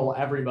tell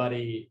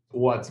everybody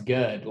what's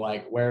good,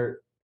 like where.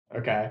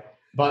 Okay,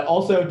 but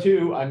also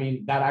too, I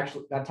mean, that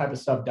type of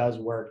stuff does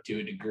work to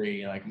a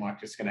degree. Like, I'm not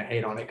just gonna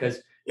hate on it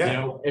because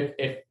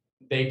if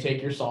they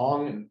take your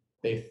song and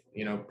they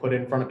put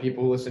it in front of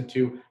people who listen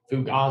to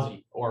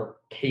Fugazi or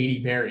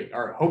Katy Perry,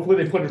 or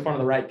hopefully they put it in front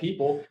of the right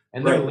people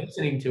and they're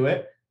listening to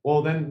it.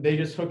 Well, then they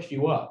just hooked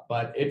you up,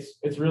 but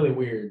it's really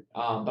weird.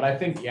 But I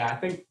think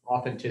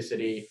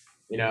authenticity,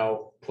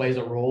 plays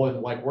a role,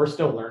 and like we're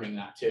still learning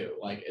that too.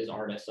 Like as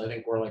artists, I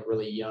think we're like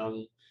really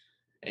young,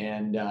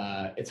 and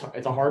it's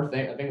a hard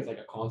thing. I think it's like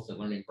a constant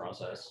learning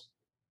process.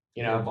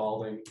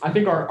 Evolving. I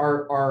think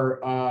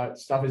our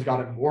stuff has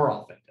gotten more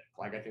authentic.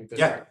 Like I think this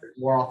record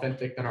is more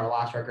authentic than our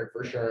last record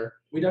for sure.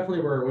 We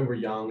definitely were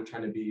young,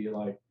 trying to be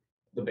like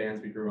the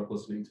bands we grew up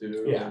listening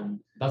to. Yeah. And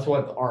That's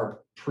what our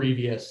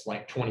previous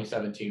like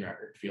 2017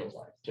 record feels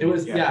like. to it me.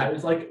 was it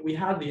was like we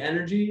had the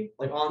energy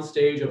like on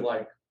stage of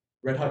like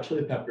Red Hot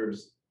Chili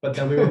Peppers, but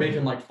then we were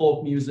making like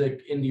folk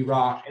music, indie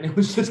rock, and it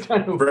was just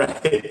kind of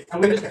Right.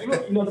 and we just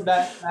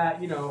that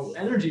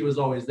energy was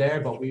always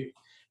there, but we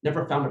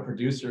never found a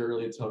producer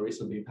really until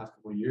recently, the past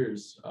couple of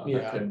years,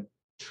 that could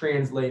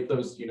translate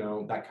those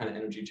that kind of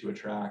energy to a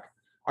track.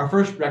 Our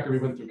first record, we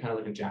went through kind of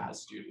like a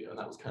jazz studio, and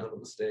that was kind of a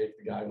mistake.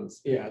 The guy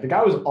was the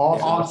guy was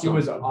awesome. He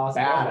was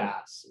awesome.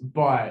 badass,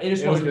 but it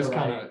just was wasn't just the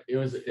kind right of it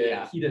was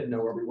fit. He didn't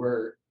know where we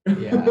were.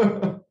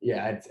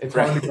 It's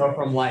hard to go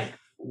from like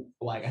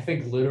I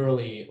think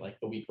literally like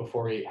the week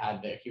before he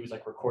was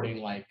like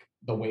recording like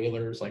the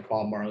Wailers, like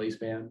Bob Marley's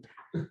band,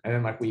 and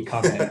then like we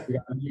come in,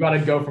 you got to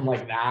go from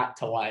like that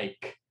to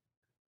like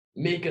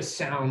make us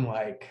sound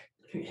like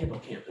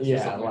Hippocampus,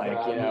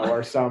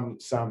 or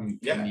some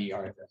Yeah. indie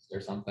artist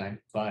or something.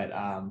 But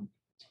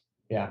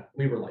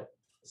we were like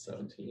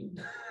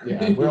 17.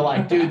 we're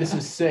like, dude, this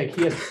is sick.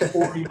 He has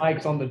 40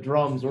 mics on the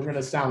drums. We're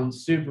gonna sound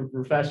super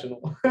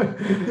professional.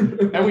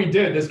 And we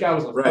did. This guy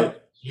was a Right.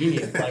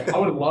 genius. Like, I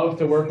would love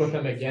to work with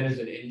him again as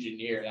an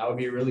engineer. That would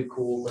be really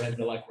cool for him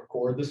to like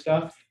record the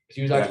stuff, because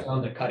he was actually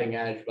on the cutting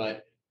edge.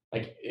 But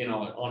like,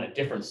 on a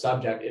different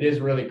subject, it is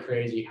really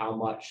crazy how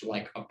much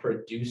like a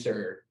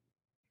producer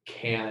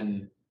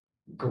can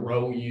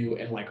grow you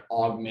and like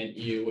augment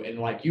you, and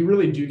like you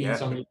really do need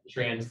somebody to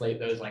translate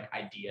those like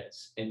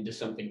ideas into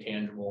something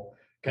tangible.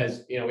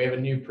 Because we have a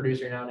new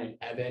producer now named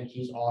Evan.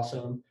 He's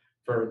awesome.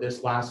 For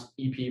this last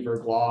EP,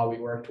 Verglaw, we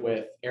worked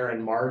with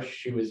Aaron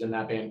Marsh, who was in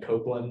that band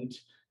Copeland.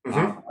 Mhm.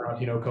 I don't know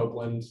if you know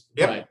Copeland.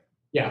 Yep. But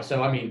yeah,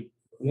 so I mean,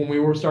 when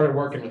we started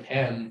working with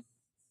him,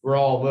 we're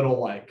all a little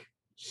like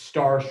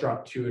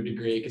starstruck to a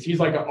degree, because he's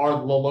like the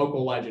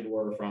local legend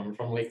we're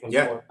from Lakeland,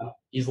 Florida.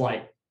 He's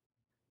like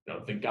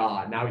the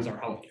god. Now he's our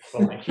homie.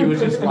 But like he was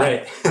just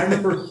like, I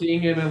remember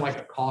seeing him in like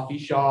a coffee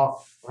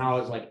shop when I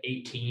was like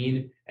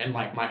 18, and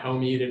like my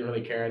homie didn't really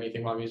care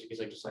anything about music. He's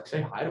like, just like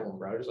say hi to him,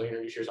 bro. Just like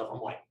introduce yourself.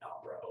 I'm like, no,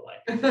 bro.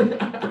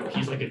 Like bro,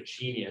 he's like a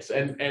genius.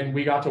 And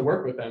we got to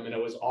work with him, and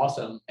it was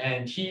awesome.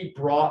 And he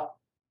brought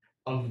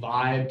a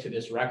vibe to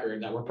this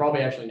record that we're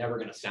probably actually never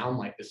gonna sound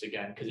like this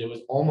again, because it was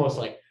almost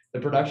like the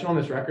production on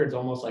this record is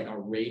almost like a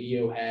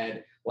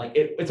Radiohead. Like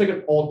it's like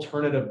an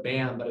alternative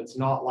band, but it's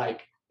not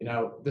like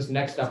this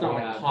next stuff It's not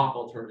we like have. pop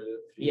alternative.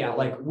 Yeah,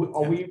 like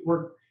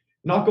we're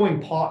not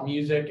going pop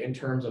music in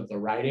terms of the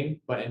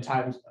writing, but in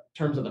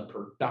terms of the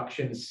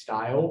production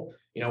style.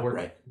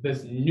 We're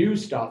this new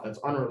stuff that's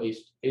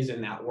unreleased is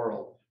in that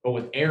world. But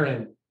with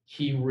Aaron,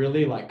 he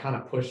really like kind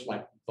of pushed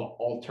like the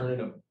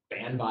alternative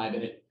band vibe,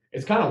 and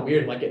it's kind of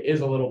weird. Like it is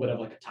a little bit of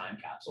like a time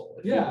capsule.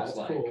 It's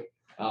like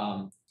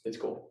cool. It's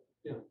cool.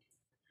 Yeah,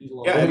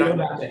 We owe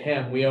that to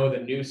him. We owe the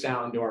new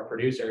sound to our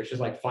producer. It's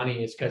just like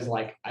funny. It's because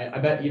like I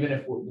bet even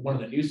if one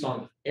of the new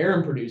songs,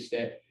 Aaron produced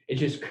it, it's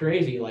just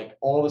crazy. Like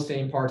all the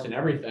same parts and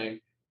everything,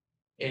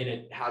 and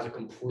it has a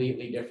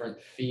completely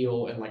different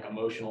feel and like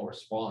emotional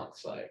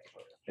response. Like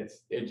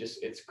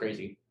it's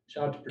crazy.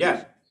 Shout out to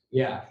producers.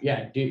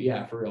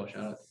 Yeah, for real.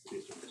 Shout out to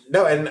producers.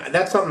 No, and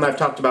that's something I've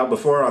talked about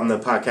before on the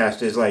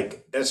podcast, is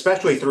like,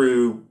 especially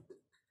through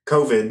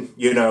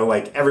COVID,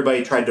 like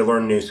everybody tried to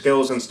learn new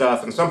skills and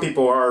stuff. And some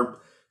people are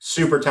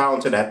super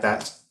talented at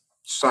that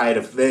side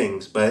of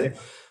things, but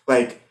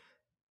like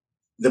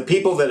the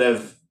people that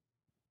have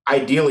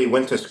ideally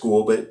went to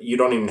school, but you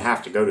don't even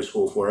have to go to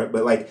school for it,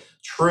 but like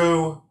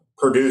true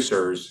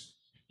producers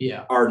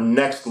are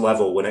next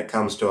level when it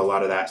comes to a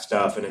lot of that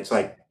stuff. And it's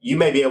like, you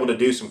may be able to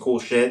do some cool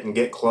shit and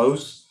get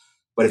close,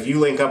 but if you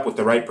link up with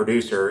the right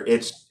producer,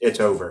 it's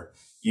over.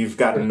 You've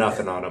got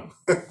nothing on them.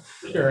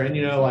 Sure. And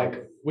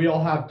like we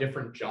all have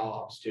different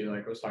jobs too.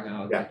 Like I was talking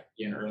about like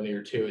Ian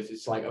earlier too, is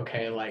it's like,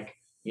 okay, like,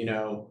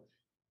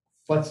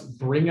 let's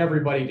bring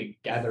everybody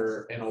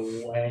together in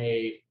a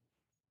way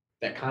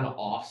that kind of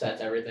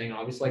offsets everything.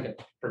 Obviously, like a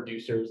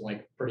producer is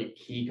like pretty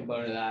key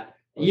component of that.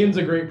 Ian's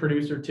a great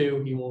producer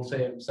too. He won't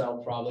say it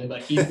himself probably,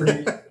 but he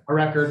produced a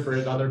record for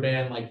his other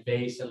band, like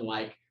Vase, and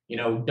like,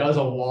 does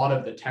a lot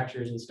of the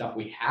textures and stuff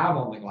we have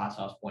on the Glass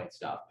House Point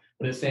stuff.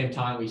 But at the same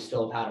time, we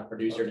still have had a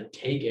producer to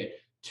take it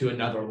to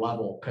another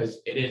level, because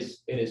it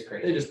is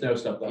crazy. They just know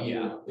stuff that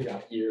we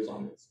got years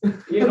on this.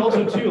 Yeah, and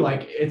also too,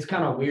 like it's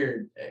kind of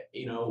weird,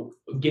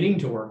 getting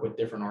to work with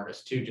different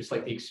artists too, just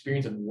like the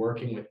experience of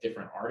working with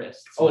different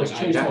artists. Oh, like, it's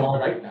changed a lot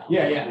right now.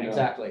 Yeah,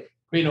 exactly.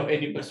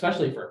 And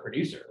especially for a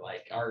producer,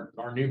 like our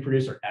new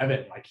producer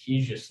Evan, like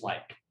he's just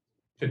like,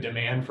 the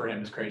demand for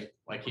him is crazy.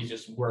 Like he's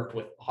just worked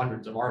with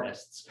hundreds of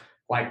artists.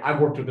 Like I've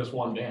worked with this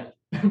one band,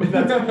 but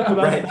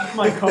that's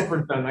my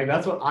comfort zone. Like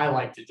that's what I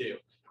like to do.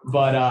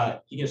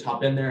 But he can just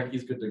hop in there and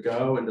he's good to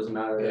go, and doesn't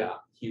matter. Yeah.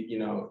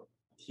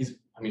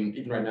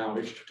 Even right now,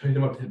 we're trying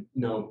him up to,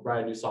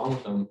 write a new song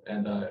with him,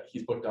 and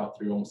he's booked out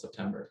through almost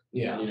September.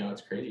 Yeah. And,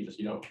 it's crazy.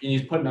 Just,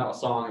 he's putting out a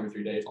song every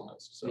 3 days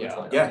almost. So it's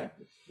like,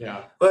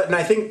 yeah. But, and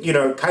I think,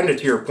 kind of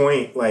to your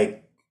point,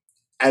 like,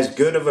 as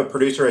good of a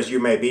producer as you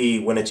may be,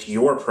 when it's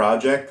your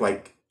project,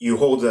 like, you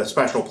hold a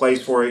special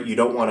place for it. You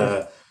don't want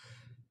to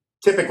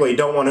typically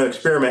don't want to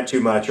experiment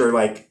too much, or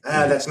like,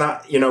 that's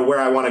not, where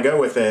I want to go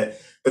with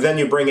it. But then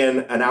you bring in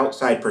an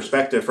outside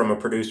perspective from a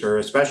producer,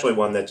 especially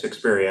one that's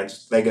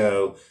experienced. They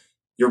go,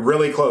 you're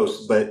really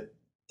close, but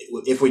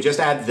if we just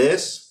add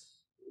this,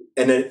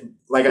 and it,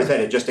 like I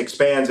said, it just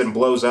expands and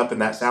blows up in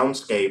that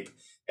soundscape.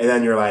 And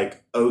then you're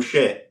like, oh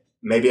shit,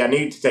 maybe I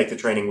need to take the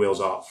training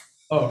wheels off.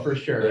 Oh, for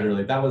sure.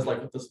 Literally, that was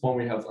like this one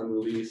we had was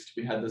unreleased.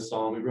 We had this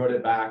song, we wrote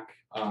it back.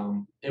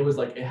 It was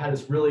like it had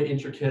this really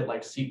intricate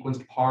like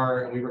sequenced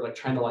part, and we were like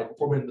trying to like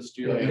before we went to the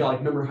studio, we got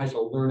like memorize how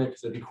to learn it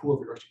because it'd be cool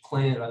if we were actually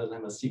playing it rather than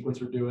have a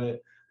sequencer do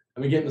it.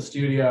 And we get in the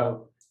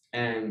studio,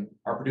 and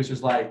our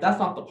producer's like, "That's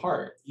not the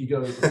part." He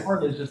goes, "The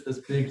part is just this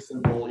big,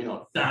 simple,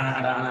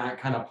 da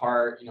kind of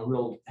part,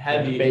 real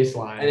heavy bass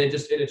line." And it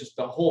just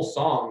the whole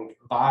song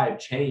vibe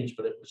changed,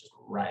 but it was just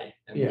right.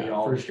 And we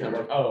all for just sure. kind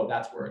of like, oh,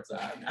 that's where it's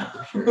at now.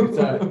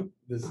 So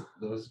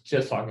I was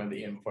just talking about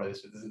the end before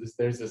this.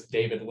 There's this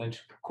David Lynch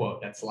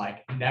quote that's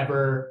like,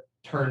 never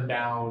turn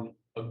down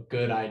a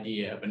good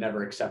idea, but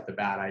never accept a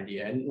bad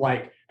idea. And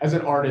like, as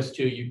an artist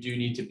too, you do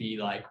need to be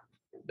like,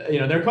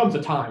 there comes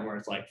a time where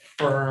it's like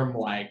firm,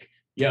 like,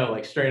 yo,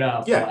 like straight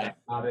up, like,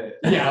 Not it.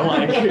 yeah,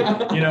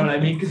 like, you know what I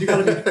mean? Because you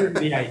got to be true to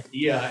the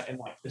idea and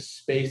like the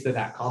space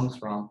that comes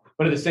from.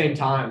 But at the same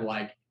time,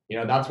 like,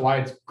 that's why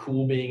it's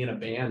cool being in a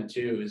band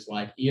too, is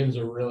like Ian's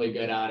are really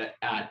good at it,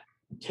 at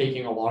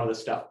taking a lot of the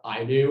stuff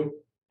I do.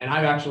 And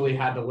I've actually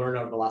had to learn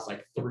over the last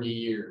like 3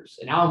 years.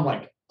 And now I'm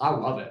like, I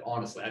love it,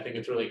 honestly. I think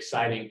it's really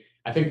exciting.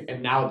 I think,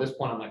 and now at this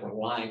point, I'm like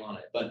relying on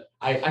it. But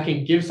I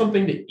can give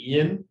something to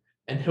Ian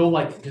and he'll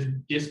like just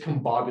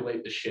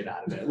discombobulate the shit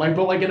out of it. Like,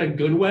 but like in a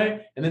good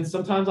way. And then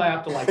sometimes I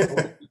have to like I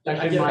get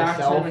back to him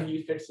myself and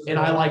he fixes and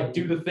it I up like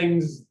do the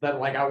things that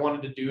like I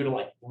wanted to do to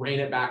like rein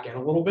it back in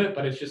a little bit,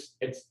 but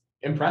it's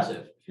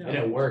impressive and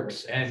it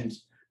works. And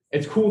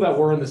it's cool that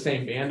we're in the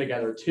same band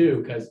together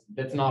too, because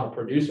it's not a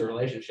producer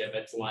relationship.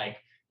 It's like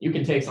you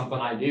can take something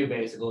I do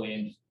basically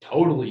and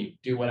totally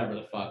do whatever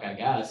the fuck, I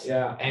guess.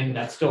 Yeah. And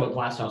that's still a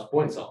Glass House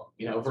Point song,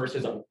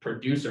 versus a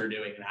producer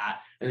doing that.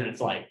 And then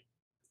it's like,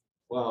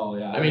 well,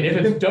 yeah. I mean, if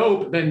it's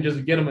dope, then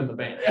just get them in the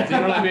band. You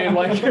know what I mean?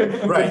 Like,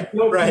 Right.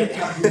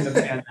 In the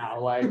band now,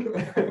 like.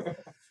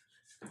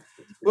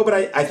 Well, but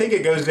I think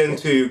it goes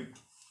into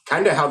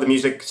kind of how the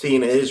music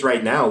scene is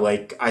right now.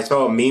 Like, I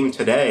saw a meme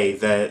today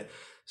that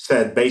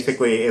said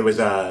basically it was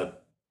the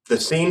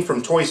scene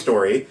from Toy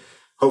Story.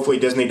 Hopefully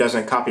Disney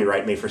doesn't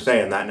copyright me for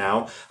saying that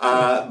now.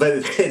 But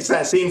it's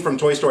that scene from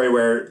Toy Story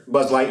where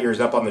Buzz Lightyear's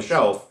up on the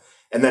shelf,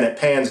 and then it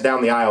pans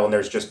down the aisle, and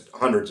there's just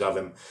hundreds of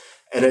him.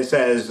 And it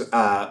says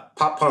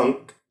pop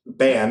punk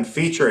band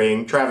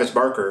featuring Travis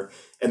Barker,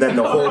 and then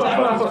the whole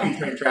album is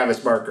featuring Travis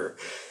Barker.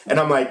 And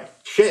I'm like,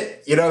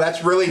 shit,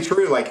 that's really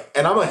true. Like,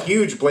 and I'm a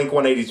huge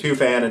Blink-182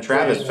 fan and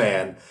Travis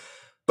fan,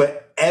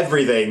 but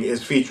everything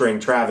is featuring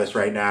Travis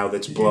right now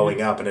that's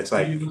blowing up. And it's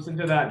like, you listen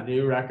to that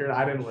new record?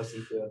 I didn't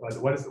listen to it, but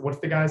what's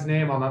the guy's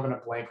name? I'm having a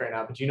blank right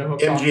now, but you know who?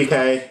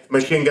 MGK,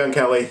 Machine Gun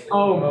Kelly.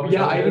 Oh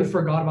yeah, I even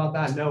forgot about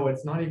that. No,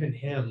 it's not even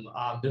him.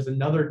 There's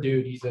another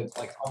dude. He's a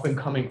like up and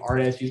coming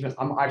artist.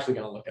 I'm actually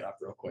gonna look it up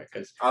real quick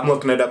because I'm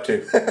looking it up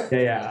too.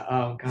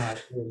 yeah.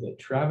 Gosh, what was it?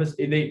 Travis.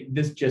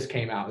 This just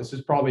came out. This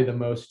is probably the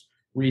most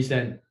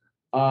recent.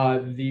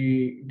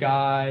 The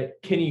guy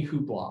Kenny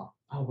Hoopla.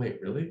 Oh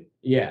wait, really?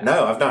 Yeah.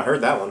 No, I've not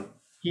heard that one.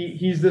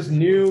 He's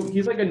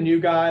like a new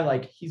guy.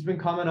 Like he's been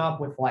coming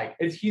up with like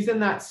he's in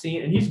that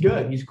scene and he's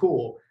good. He's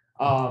cool.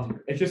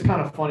 It's just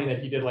kind of funny that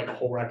he did like a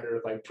whole record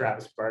with like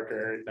Travis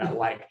Barker that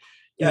like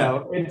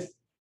it's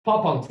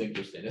pop punk's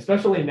interesting,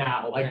 especially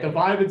now. Like the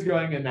vibe it's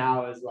going in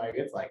now is like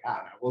it's like I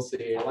don't know. We'll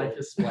see. I like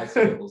his splice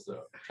samples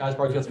though. Travis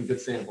Barker's got some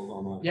good samples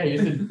on that. Yeah,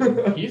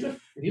 he's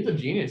a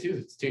genius. He's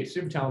a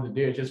super talented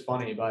dude. It's just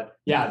funny, but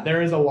yeah,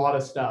 there is a lot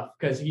of stuff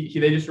because they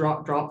just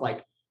dropped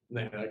like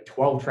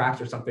 12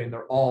 tracks or something.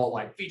 They're all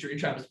like featuring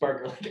Travis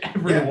Barker, like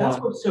everyone. Yeah,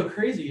 that's what's so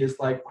crazy is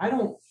like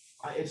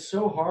it's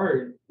so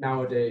hard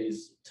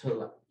nowadays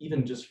to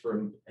even just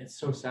it's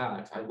so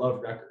sad. I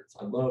love records.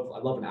 I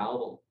love an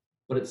album,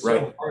 but it's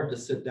so hard to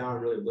sit down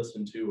and really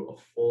listen to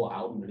a full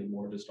album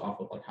anymore just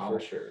off of like how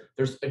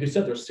there's like you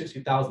said there's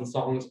 60,000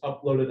 songs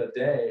uploaded a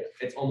day.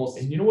 It's almost,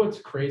 and you know what's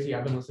crazy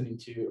I've been listening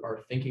to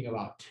or thinking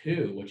about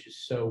too, which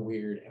is so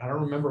weird, and I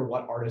don't remember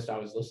what artist I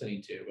was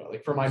listening to, but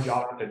like for my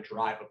job I have to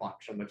drive a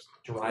bunch. I'm just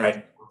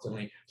driving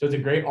constantly, so it's a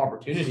great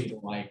opportunity to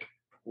like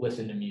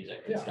listen to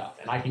music and stuff,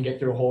 and I can get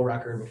through a whole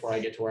record before I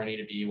get to where I need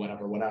to be,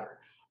 whatever.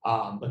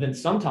 But then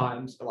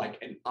sometimes like,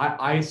 and I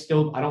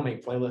don't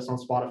make playlists on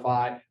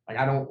Spotify. Like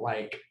I don't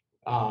like,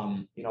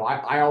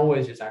 I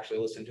always just actually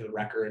listen to the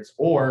records,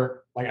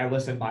 or like I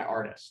listen by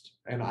artist,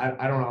 and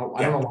I don't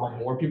know why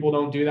more people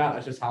don't do that.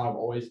 That's just how I've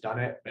always done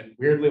it. And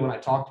weirdly, when I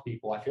talk to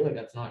people, I feel like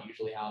that's not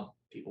usually how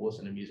people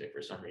listen to music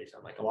for some reason.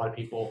 Like a lot of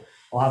people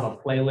will have a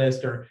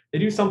playlist or they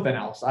do something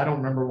else. I don't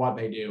remember what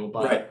they do,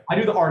 but I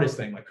do the artist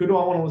thing. Like who do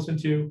I want to listen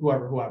to?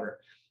 Whoever.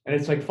 And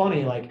it's like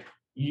funny, like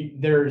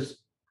there's,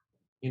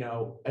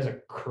 as a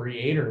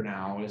creator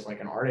now, as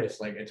like an artist,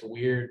 like it's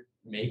weird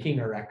making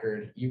a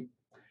record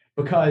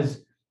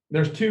because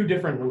there's two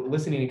different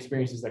listening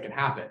experiences that can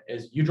happen.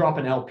 Is you drop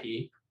an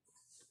LP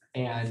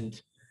and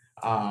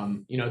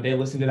they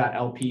listen to that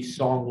LP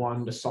song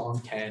 1 to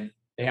song 10,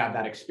 they have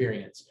that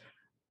experience.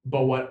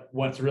 But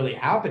what's really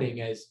happening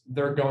is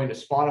they're going to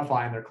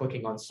Spotify and they're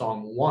clicking on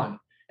song 1,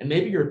 and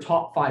maybe your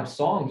top 5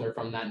 songs are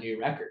from that new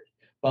record.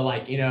 But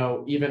like,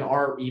 even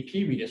our EP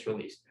we just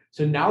released.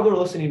 So now they're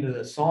listening to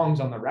the songs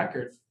on the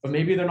record, but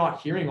maybe they're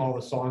not hearing all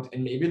the songs,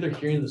 and maybe they're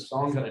hearing the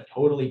songs in a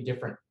totally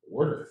different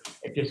order.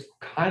 It's just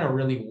kind of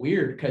really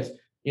weird because,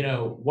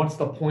 what's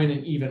the point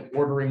in even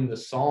ordering the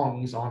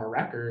songs on a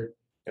record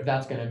if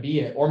that's going to be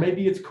it? Or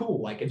maybe it's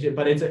cool,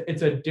 but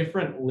it's a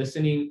different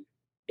listening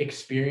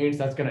experience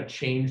that's going to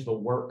change the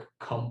work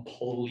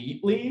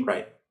completely.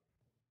 Right.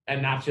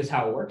 And that's just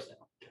how it works now.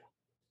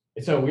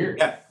 It's so weird.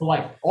 Yeah.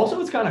 But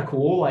also it's kind of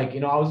cool. I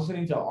was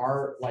listening to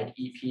our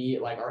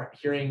EP, our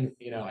hearing,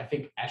 I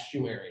think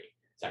Estuary.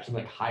 It's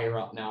actually higher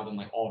up now than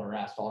All the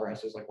Rest. All the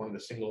Rest is one of the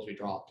singles we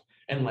dropped.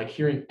 And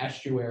hearing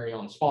Estuary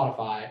on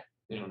Spotify,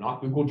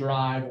 not Google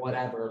Drive,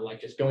 whatever,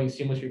 just going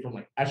seamlessly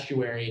from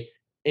Estuary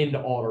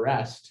into All the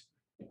Rest.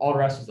 All the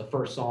Rest is the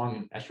first song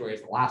and Estuary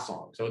is the last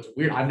song. So it's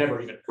weird. I've never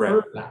even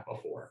heard that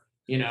before,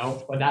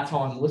 but that's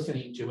how I'm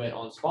listening to it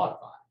on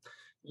Spotify.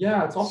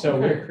 Yeah, it's also So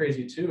kind of weird.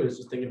 crazy too, is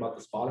just thinking about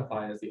the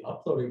Spotify as the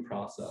uploading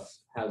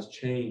process has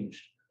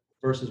changed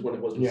versus when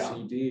it was with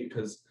CD.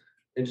 Because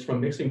and just from a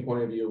mixing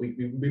point of view,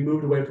 we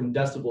moved away from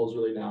decibels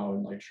really now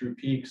and true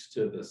peaks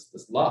to this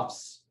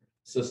LUFS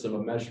system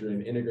of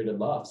measuring integrated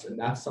LUFS. And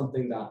that's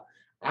something that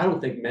I don't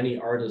think many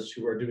artists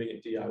who are doing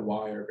it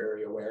DIY are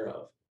very aware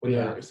of when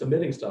they're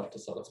submitting stuff to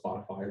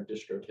Spotify or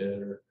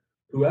DistroKid or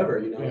whoever,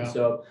 And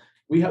so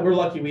we're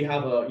lucky we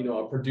have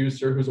a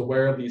producer who's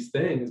aware of these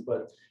things,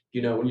 but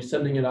when you're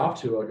sending it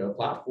off to a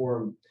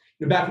platform,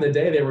 back in the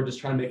day they were just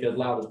trying to make it as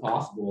loud as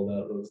possible.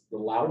 The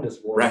loudness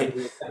war. Right.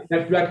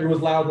 Next record was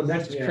loud, the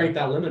next just crank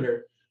that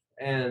limiter,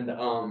 and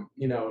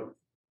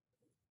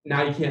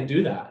now you can't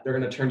do that. They're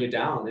going to turn you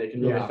down. It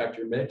can really affect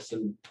your mix,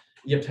 and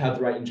you have to have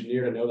the right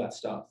engineer to know that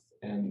stuff.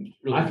 And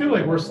really I feel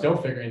like we're still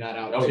figuring that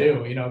out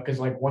too, yeah. Because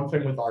one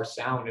thing with our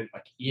sound is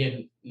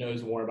Ian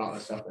knows more about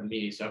this stuff than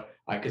me. So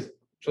because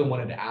actually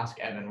wanted to ask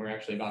Evan, we're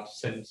actually about to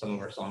send some of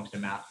our songs to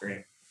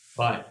mastering.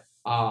 But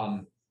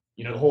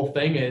the whole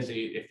thing is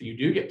if you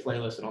do get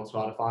playlisted on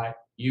Spotify,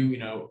 you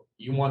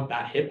want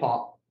that hip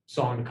hop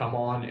song to come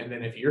on, and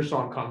then if your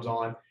song comes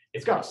on,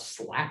 it's got to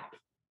slap.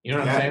 You know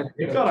what I'm saying?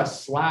 It's got to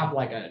slap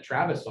like a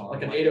Travis song.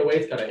 Like an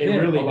 808's got to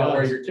hit really about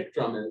where does. your kick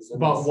drum is.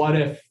 But what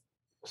if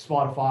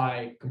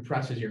Spotify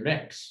compresses your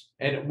mix?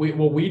 And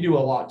we do a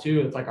lot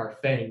too. It's our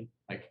thing.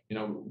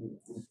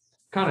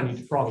 Kind of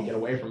need to probably get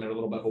away from it a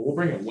little bit, but we'll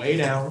bring it way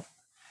down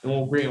and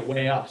we'll bring it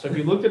way up. So if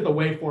you looked at the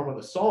waveform of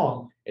the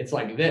song, it's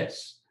like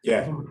this.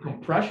 Yeah. From a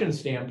compression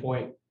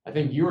standpoint, I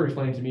think you were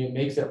explaining to me, it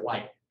makes it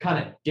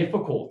kind of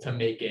difficult to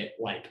make it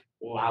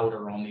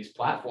louder on these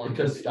platforms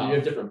because you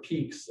have different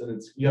peaks,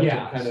 and you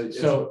have to kind of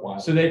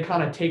so they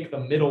kind of take the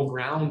middle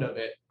ground of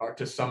it or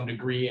to some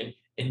degree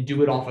and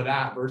do it off of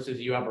that versus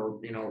you have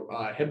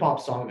a hip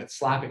hop song that's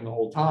slapping the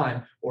whole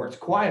time or it's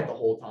quiet the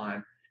whole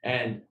time,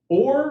 and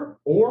or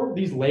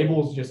these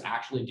labels just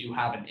actually do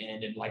have an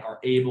end and are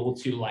able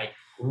to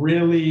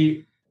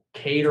really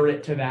cater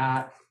it to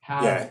that,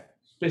 have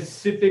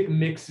specific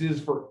mixes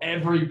for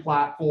every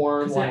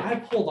platform. I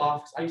pulled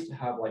off, cause I used to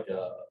have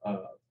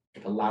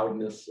a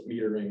loudness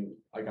metering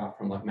I got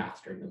from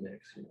mastering the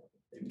mix.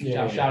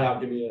 Shout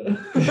out, give me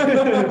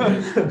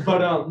a.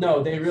 But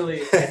no, they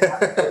really.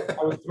 I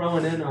was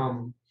throwing in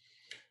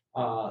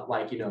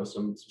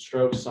some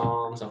stroke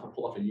songs. I can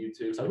pull off of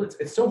YouTube. So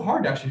it's so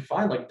hard to actually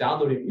find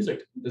downloading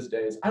music these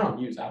days. I don't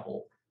use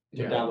Apple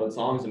to download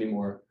songs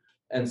anymore,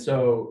 and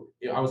so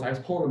I was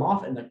pulling them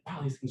off, and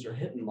wow, these things are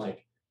hitting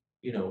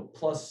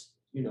plus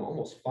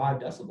almost 5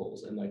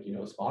 decibels, and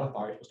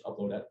Spotify is supposed to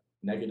upload at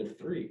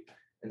 -3.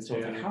 And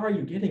so how are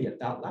you getting it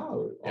that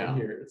loud on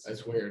here?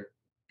 It's weird.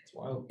 It's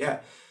wild.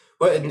 Yeah.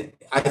 Well, and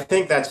I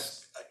think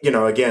that's,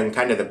 again,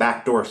 kind of the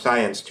backdoor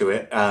science to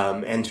it.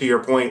 And to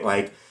your point,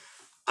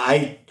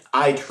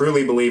 I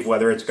truly believe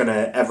whether it's going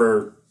to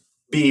ever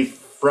be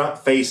front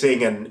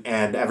facing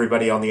and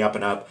everybody on the up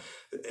and up,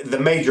 the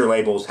major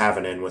labels have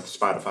an in with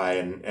Spotify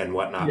and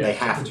whatnot. They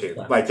have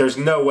to. There's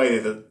no way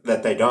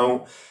that they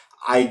don't.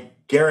 I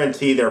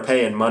guarantee they're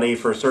paying money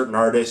for certain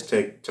artists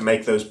to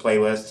make those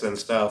playlists and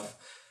stuff.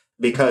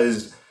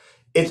 Because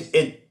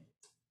it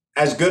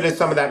as good as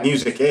some of that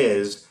music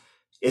is,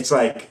 it's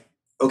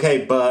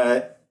okay,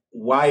 but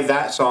why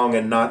that song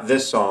and not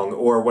this song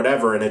or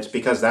whatever? And it's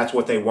because that's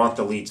what they want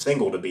the lead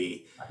single to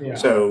be. Yeah.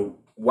 So,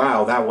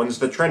 wow, that one's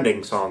the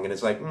trending song. And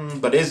it's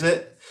but is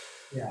it?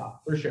 Yeah,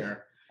 for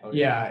sure.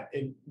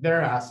 Okay.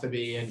 There has to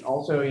be. And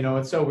also,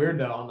 it's so weird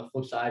though, on the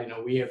flip side,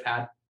 we have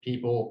had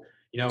people,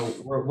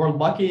 we're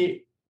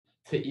lucky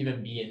to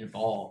even be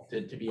involved,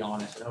 to be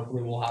honest, and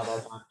hopefully we'll have our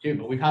time too.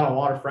 But we've had a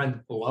lot of friends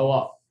blow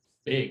up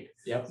big.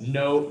 Yep.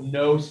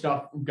 No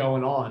stuff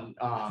going on.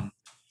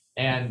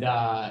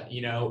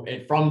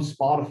 It from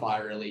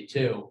Spotify really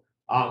too.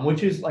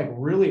 Which is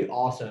really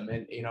awesome.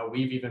 And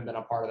we've even been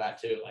a part of that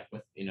too,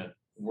 with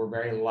we're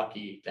very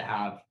lucky to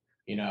have,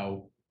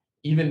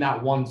 even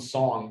that one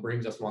song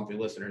brings us monthly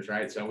listeners,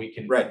 right? So we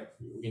can, Right.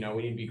 we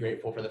need to be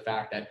grateful for the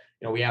fact that,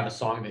 we have a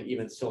song that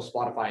even still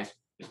Spotify is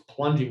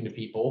plunging to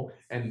people,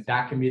 and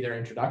that can be their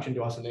introduction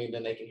to us, and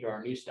then they can hear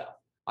our new stuff.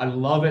 I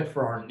love it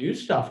for our new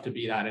stuff to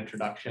be that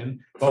introduction,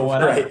 but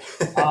whatever.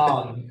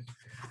 Right.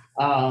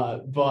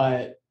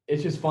 But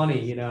it's just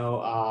funny,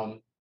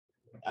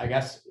 I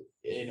guess,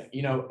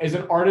 as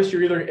an artist,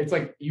 it's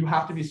like you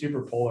have to be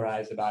super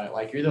polarized about it.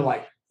 Like you're either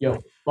like, yo,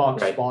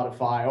 fuck Right.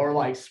 Spotify, or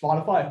like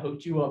Spotify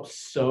hooked you up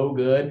so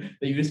good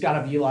that you just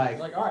gotta be like,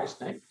 all right,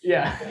 snake.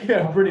 yeah,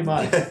 pretty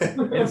much.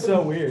 It's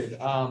so weird.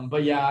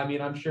 But yeah, I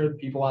mean, I'm sure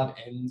people have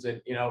ends,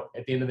 and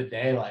at the end of the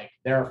day, like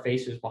there are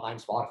faces behind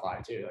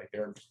Spotify too. Like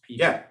there are just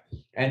people, Yeah.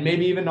 and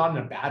maybe even not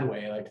in a bad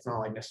way. Like it's not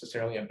like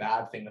necessarily a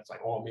bad thing. That's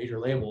like, oh, major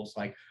labels.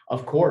 Like,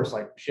 of course,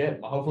 like shit.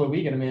 Hopefully,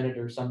 we get a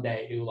manager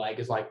someday who like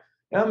is like,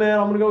 yeah, man,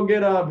 I'm gonna go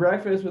get a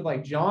breakfast with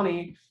like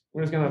Johnny.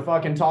 We're just gonna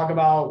fucking talk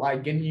about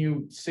like getting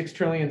you 6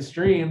 trillion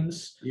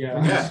streams.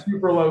 Yeah. Yeah.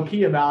 Super low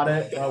key about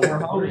it. We're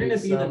gonna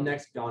be the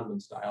next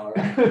Gangnam Style.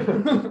 Right?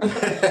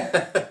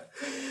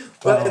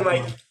 Well, and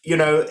like,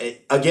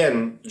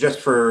 again,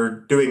 just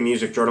for doing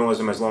music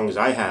journalism as long as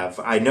I have,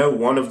 I know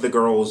one of the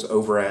girls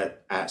over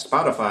at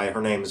Spotify.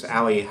 Her name's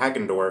Allie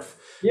Hagendorf.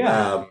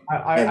 Yeah,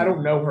 I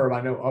don't know her, but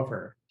I know of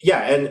her.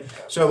 Yeah, and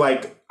so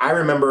like I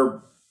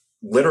remember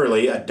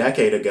literally a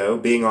decade ago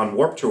being on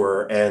Warped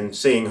Tour and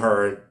seeing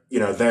her,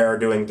 there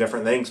doing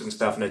different things and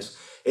stuff, and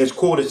it's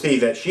cool to see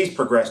that she's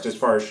progressed as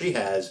far as she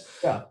has.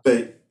 Yeah.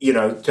 But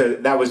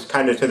that was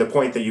kind of to the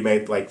point that you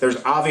made. Like, there's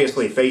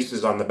obviously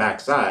faces on the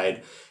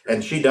backside,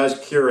 and she does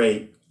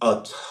curate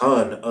a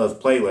ton of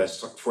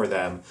playlists for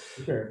them.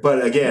 Sure.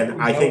 But again,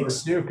 I think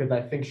too, because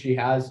I think she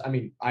has. I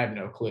mean, I have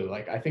no clue.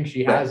 Like, I think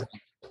she has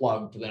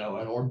plugged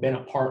or been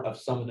a part of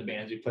some of the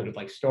bands we played with,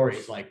 like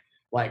Stories, like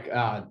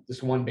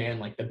this one band,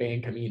 like the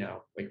band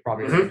Camino, like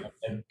probably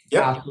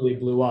absolutely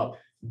blew up.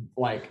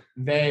 Like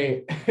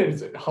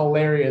it's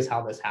hilarious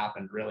how this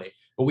happened, really.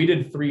 But we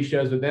did 3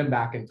 shows with them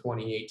back in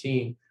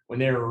 2018 when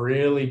they were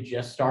really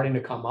just starting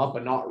to come up,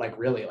 but not like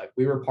really. Like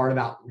we were part of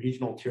that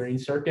regional touring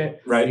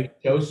circuit. Right. We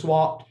show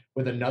swapped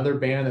with another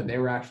band that they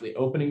were actually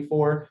opening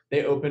for.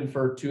 They opened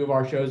for 2 of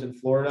our shows in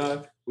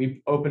Florida.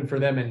 We opened for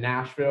them in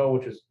Nashville,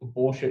 which is a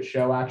bullshit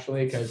show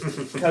actually,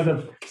 because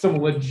of some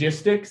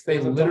logistics. They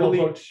literally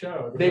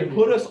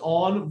put us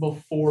on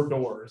before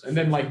doors, and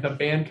then like the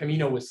band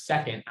Camino was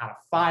second out of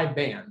 5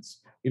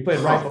 bands. We played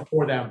right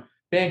before them.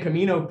 Band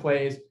Camino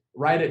plays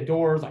right at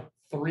doors, like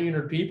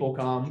 300 people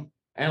come,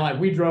 and like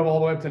we drove all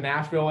the way up to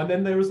Nashville, and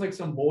then there was like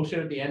some bullshit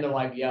at the end of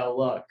like, yo,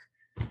 look,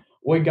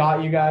 we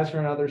got you guys for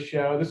another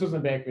show. This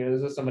wasn't Band Camino,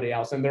 this is somebody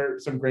else, and they're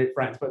some great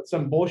friends, but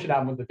some bullshit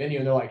happened with the venue,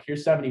 and they're like,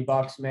 here's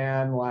 $70,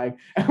 man. Like,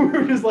 and we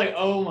were just like,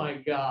 oh my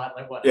God,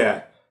 like what?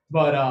 Yeah.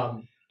 But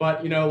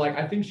like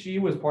I think she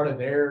was part of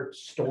their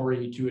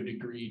story to a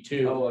degree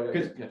too.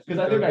 Because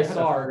I think I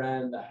saw a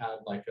friend that had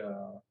like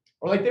a,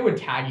 or like they would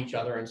tag each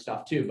other and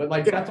stuff too. But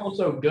like that's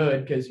also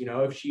good because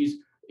if she's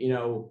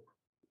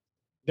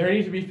there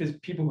needs to be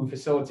people who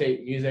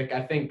facilitate music.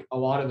 I think a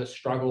lot of the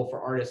struggle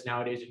for artists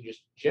nowadays in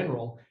just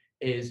general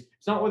is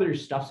it's not whether your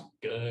stuff's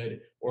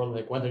good or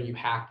like whether you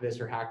hacked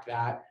this or hacked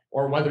that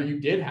or whether you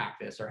did hack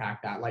this or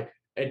hack that. Like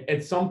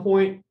at some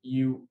point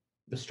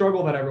the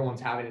struggle that everyone's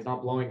having is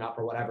not blowing up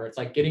or whatever. It's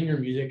like getting your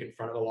music in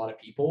front of a lot of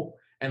people.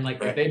 And like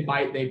if they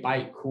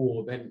bite,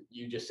 cool, then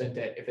you just sent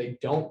it. If they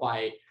don't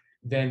bite,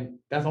 then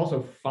that's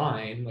also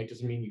fine. Like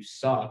doesn't mean you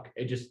suck.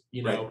 It just,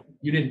 you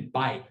didn't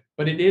bite.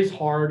 But it is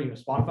hard.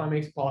 Spotify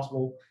makes it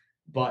possible,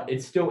 but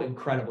it's still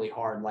incredibly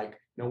hard. Like,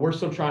 we're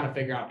still trying to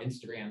figure out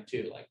Instagram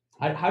too. Like,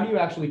 how do you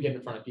actually get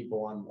in front of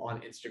people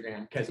on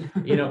Instagram? Because,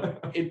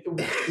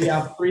 we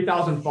have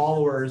 3,000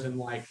 followers and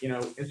like,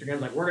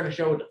 Instagram's like, we're going to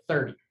show it to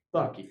 30.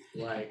 Fuck you.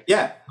 Like,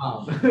 yeah.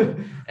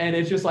 And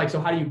it's just like, so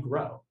how do you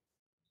grow?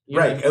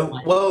 Right.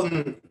 Well,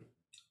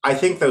 I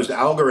think those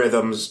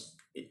algorithms,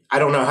 I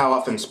don't know how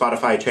often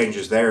Spotify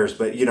changes theirs,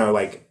 but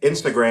like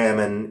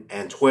Instagram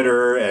and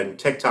Twitter and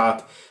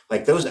TikTok,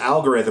 like those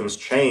algorithms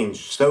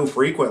change so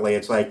frequently.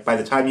 It's like by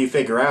the time you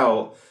figure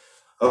out,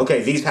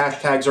 okay, these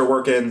hashtags are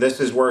working, this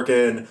is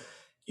working,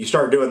 you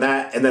start doing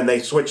that, and then they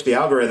switch the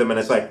algorithm, and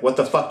it's like, what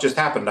the fuck just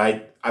happened?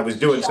 I was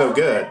doing so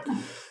good.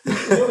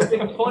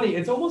 It's funny.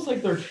 It's almost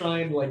like they're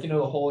trying to, like, the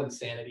whole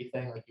insanity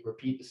thing. Like you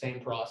repeat the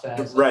same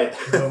process, right?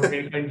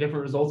 Getting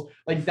different results.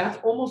 Like that's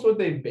almost what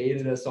they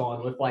baited us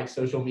on with like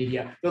social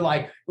media. They're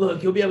like,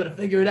 look, you'll be able to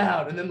figure it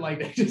out, and then like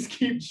they just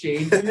keep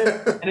changing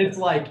it. And it's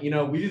like, we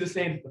do the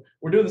same.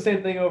 We're doing the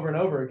same thing over and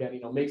over again.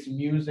 Make some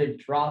music,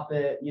 drop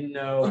it.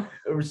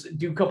 Or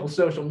do a couple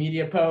social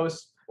media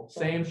posts.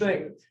 Same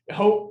thing.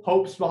 Hope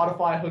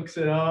Spotify hooks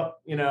it up,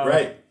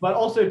 Right. But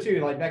also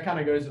too, like that kind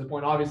of goes to the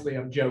point. Obviously,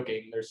 I'm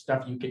joking. There's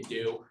stuff you could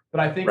do, but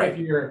I think if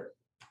you're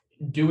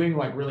doing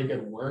like really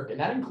good work, and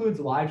that includes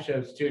live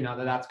shows too. Now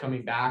that that's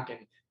coming back, and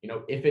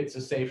if it's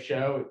a safe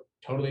show, it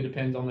totally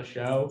depends on the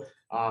show.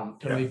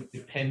 Totally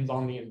depends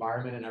on the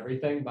environment and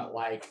everything. But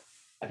like,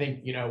 I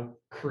think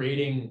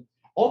creating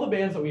all the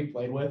bands that we've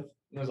played with,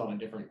 was on a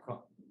different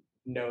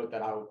note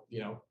that I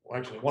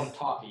actually want to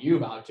talk to you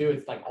about too.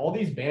 It's like all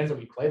these bands that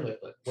we played with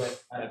that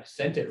have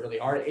sent it really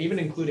hard, even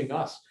including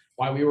us.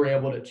 Why we were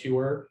able to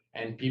tour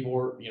and people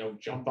were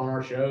jumped on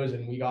our shows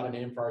and we got a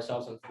name for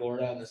ourselves in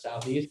Florida and the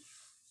Southeast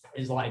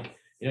is like,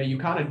 you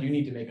kind of do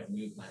need to make a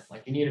movement.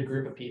 Like you need a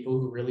group of people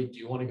who really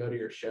do want to go to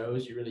your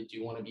shows. You really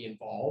do want to be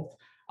involved.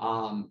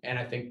 And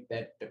I think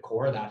that the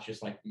core of that's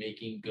just like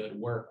making good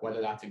work, whether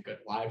that's a good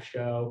live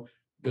show,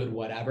 good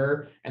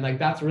whatever. And like,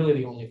 that's really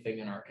the only thing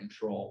in our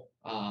control.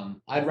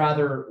 I'd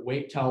rather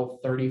wait till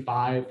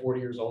 35, 40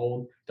 years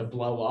old to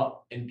blow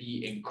up and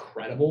be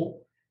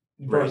incredible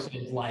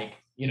versus like,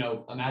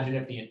 imagine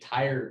if the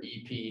entire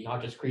EP,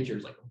 not just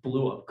Creatures, like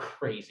blew up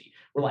crazy.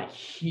 We're like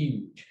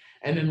huge.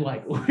 And then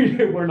like,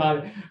 we're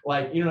not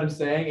like, you know what I'm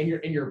saying?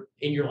 And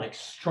you're like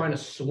trying to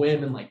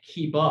swim and like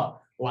keep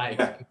up.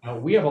 Like,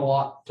 we have a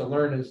lot to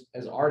learn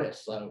as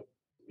artists. So,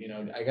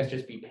 I guess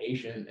just be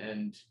patient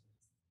and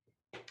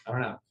I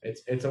don't know.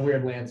 It's a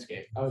weird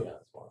landscape. Oh yeah,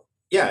 that's fun.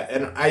 Yeah,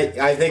 and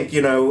I think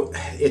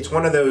it's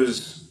one of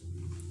those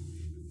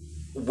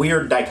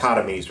weird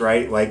dichotomies,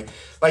 right? Like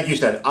you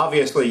said,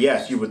 obviously,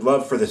 yes, you would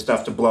love for this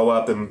stuff to blow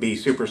up and be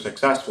super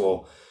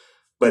successful,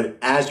 but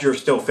as you're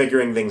still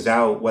figuring things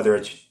out, whether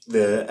it's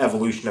the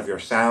evolution of your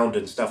sound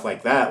and stuff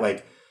like that,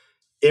 like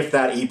if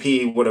that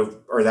EP would have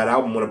or that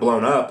album would have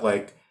blown up,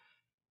 like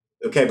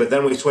okay, but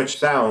then we switched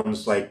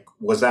sounds, like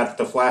was that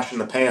the flash in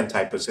the pan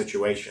type of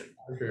situation?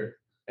 For sure.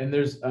 And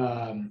there's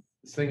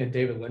this thing that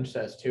David Lynch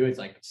says too. It's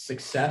like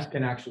success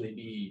can actually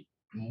be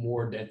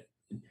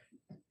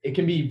it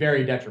can be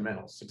very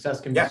detrimental. Success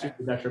can be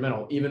super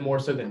detrimental, even more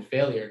so than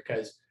failure,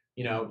 because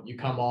you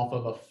come off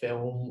of a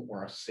film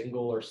or a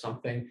single or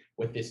something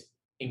with this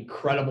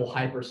incredible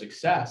hyper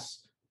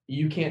success.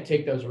 You can't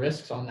take those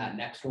risks on that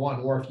next one,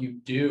 or if you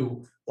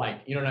do,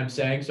 like, you know what I'm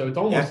saying? So it's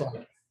almost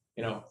like,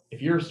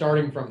 if you're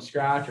starting from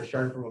scratch or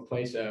starting from a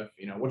place of,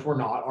 which we're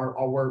not,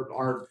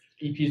 our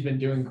EP's been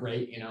doing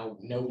great,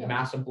 no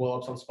massive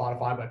blowups on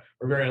Spotify, but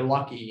we're very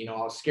lucky. I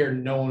was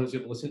scared no one was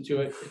going to listen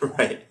to it.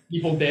 Right.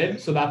 People did,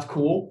 so that's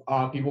cool.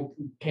 People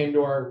came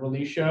to our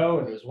release show,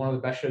 and it was one of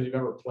the best shows we've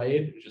ever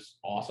played. It was just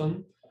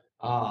awesome.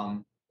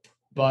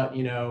 But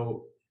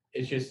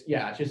it's just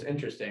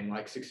interesting.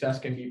 Like success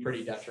can be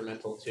pretty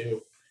detrimental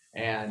too,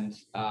 and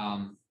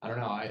I don't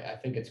know. I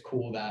think it's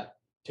cool that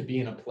to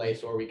be in a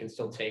place where we can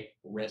still take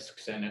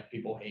risks, and if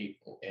people hate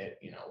it,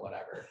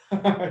 whatever.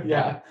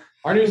 Yeah.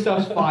 Our new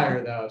stuff's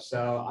fire though,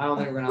 so I don't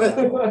think we're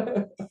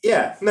gonna.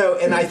 Yeah, no,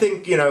 and I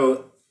think,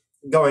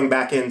 going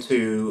back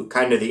into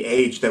kind of the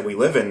age that we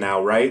live in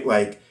now, right?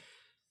 Like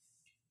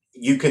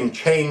you can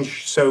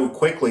change so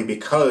quickly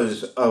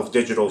because of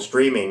digital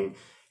streaming.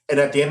 And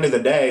at the end of the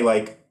day,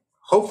 like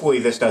hopefully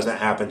this doesn't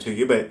happen to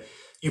you, but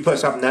you put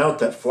something out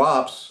that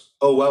flops,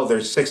 oh well,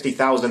 there's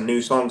 60,000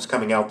 new songs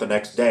coming out the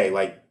next day.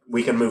 Like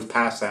we can move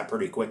past that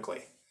pretty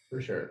quickly. For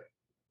sure.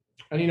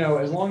 And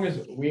as long as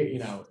as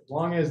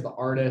long as the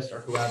artist or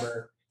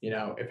whoever,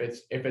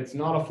 if it's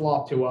not a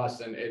flop to us,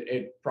 then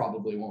it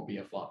probably won't be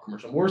a flop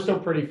commercial. We're still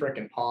pretty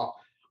freaking pop.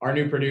 Our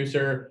new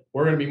producer,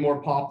 we're gonna be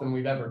more pop than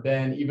we've ever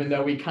been, even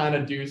though we kind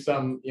of do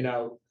some,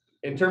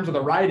 in terms of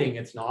the writing,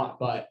 it's not,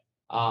 but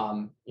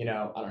I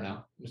don't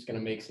know. I'm just gonna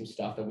make some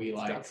stuff that we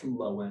like. It's got some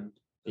low end.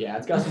 Yeah,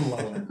 it's got some low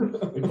end.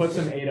 We put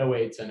some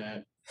 808s in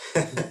it.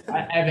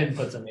 Evan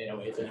put some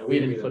 808s in it. We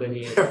didn't put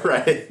any.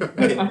 Right.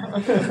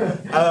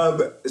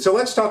 So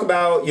let's talk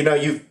about,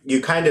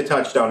 you kind of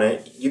touched on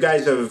it. You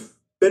guys have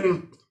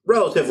been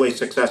relatively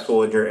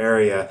successful in your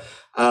area,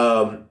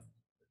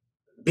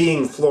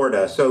 being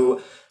Florida.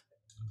 So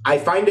I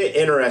find it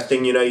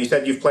interesting. You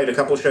said you've played a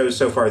couple shows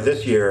so far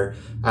this year.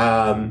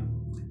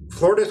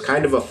 Florida's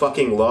kind of a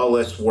fucking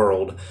lawless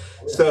world.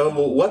 So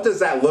what does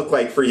that look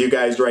like for you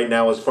guys right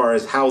now as far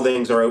as how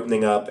things are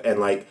opening up? And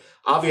like,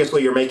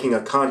 obviously you're making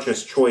a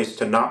conscious choice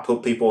to not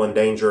put people in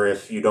danger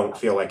if you don't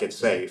feel like it's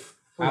safe.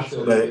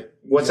 Absolutely. But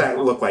what's that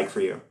look like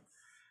for you?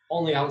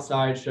 Only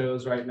outside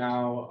shows right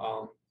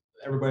now.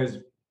 Everybody's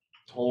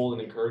told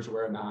and encouraged to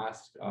wear a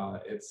mask.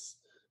 It's,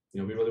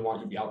 we really want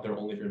you to be out there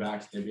only if you're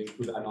vaccinated. We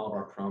include that in all of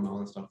our promo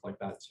and stuff like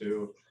that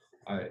too.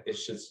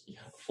 It's just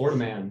Florida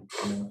man.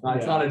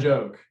 It's not a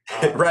joke.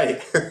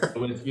 Right.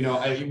 We're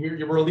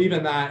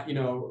leaving that.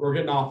 We're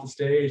getting off the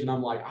stage, and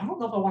I'm like, I don't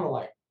know if I want to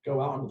like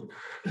go out into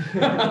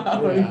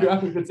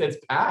the. It's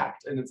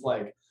packed, and it's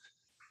like,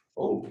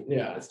 oh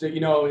yeah,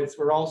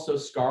 we're all so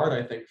scarred.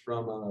 I think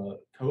from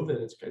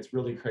COVID, it's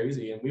really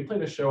crazy. And we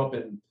played a show up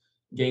in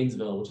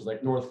Gainesville, which is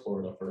like North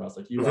Florida for us,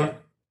 like you.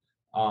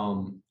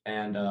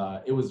 And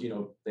it was,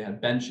 they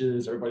had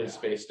benches, everybody's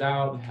spaced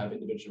out, they have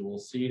individual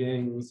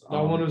seatings.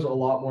 That one was a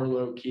lot more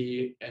low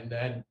key, and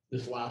then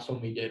this last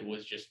one we did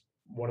was just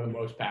one of the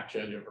most packed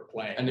shows you ever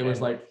played. And it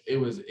was like, it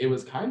was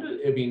kind of,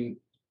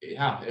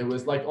 it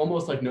was like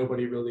almost like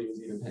nobody really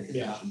was even paying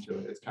attention to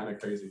it. It's kind of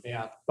crazy.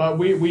 Yeah, but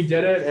we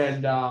did it,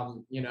 and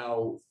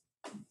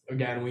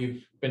again,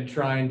 we've been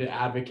trying to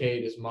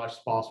advocate as much as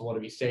possible to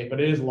be safe, but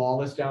it is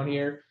lawless down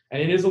here,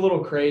 and it is a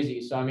little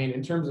crazy. So, I mean,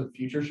 in terms of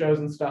future shows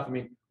and stuff, I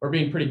mean, we're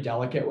being pretty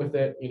delicate with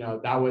it.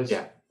 That was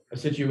a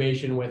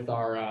situation with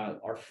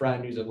our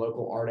friend who's a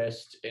local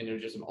artist, and it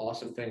was just an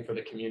awesome thing for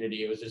the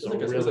community. It was just It was,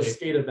 a like it was a really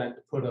skate event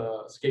to put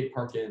a skate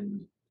park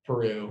in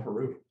Peru.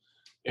 Peru.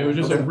 It was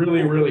just Okay. a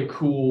really, really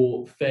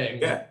cool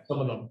thing. Yeah. With some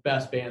of the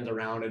best bands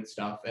around and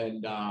stuff.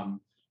 And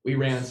we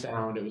ran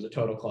sound. It was a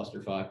total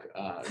clusterfuck.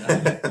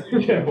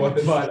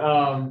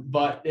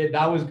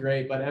 That was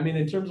great. But I mean,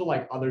 in terms of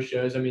like other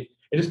shows, I mean,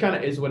 it just kind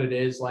of is what it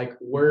is. Like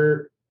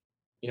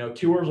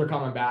tours are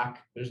coming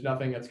back. There's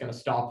nothing that's going to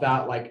stop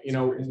that. Like,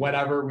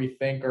 whatever we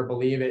think or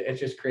believe it's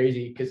just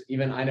crazy. Because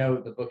even I know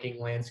the booking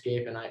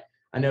landscape, and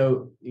I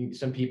know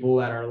some people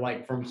that are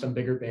like from some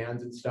bigger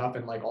bands and stuff,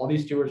 and like all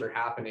these tours are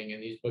happening,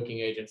 and these booking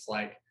agents,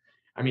 like,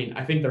 I mean,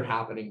 I think they're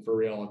happening for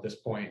real at this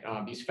point.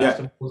 These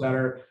festivals that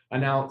are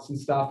announced and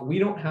stuff, we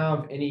don't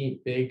have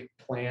any big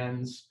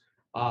plans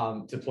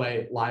to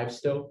play live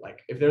still.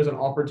 Like, if there's an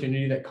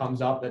opportunity that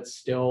comes up that's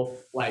still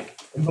like,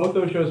 and both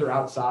those shows are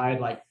outside,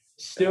 like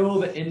still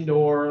the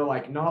indoor,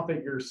 like, not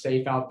that you're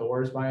safe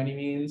outdoors by any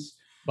means,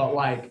 but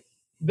like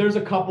there's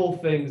a couple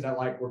things that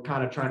like we're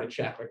kind of trying to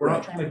check. Like,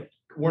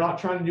 we're not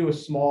trying to do a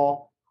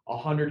small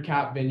 100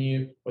 cap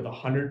venue with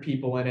 100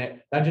 people in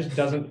it. That just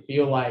doesn't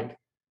feel like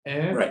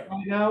right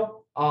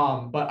now.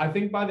 But I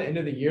think by the end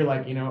of the year,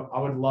 like, I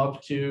would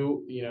love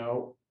to,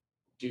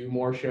 do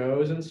more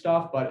shows and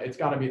stuff, but it's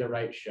got to be the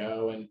right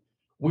show. And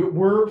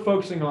we're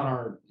focusing on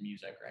our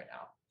music right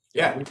now.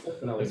 Yeah, we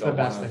definitely it's the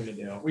best thing to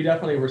do. We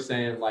definitely were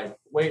saying like,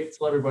 wait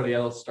till everybody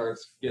else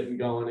starts getting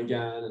going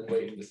again, and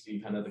waiting to see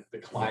kind of the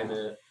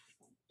climate,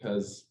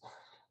 because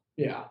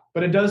yeah,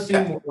 but it does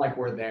seem like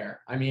we're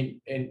there. I mean,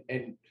 and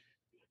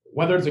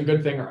whether it's a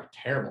good thing or a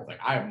terrible thing,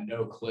 I have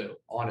no clue,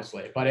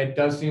 honestly. But it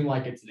does seem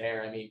like it's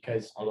there. I mean,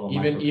 because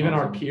even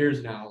our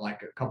peers now,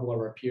 like a couple of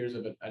our peers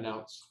have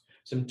announced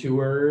some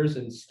tours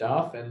and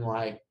stuff, and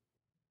like,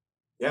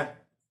 yeah,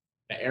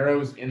 the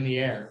arrow's in the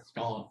air. It's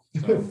gone.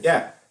 So.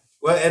 Yeah.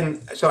 Well,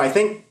 and so I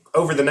think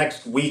over the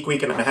next week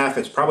and a half,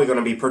 it's probably going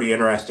to be pretty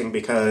interesting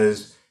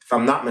because, if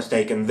I'm not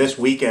mistaken, this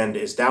weekend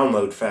is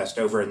Download Fest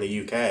over in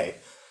the UK.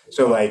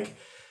 So like,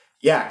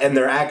 yeah, and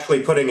they're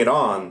actually putting it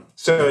on.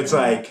 So it's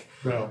like,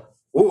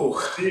 ooh,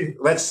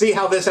 let's see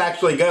how this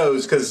actually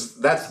goes, because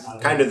that's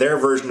kind of their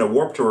version of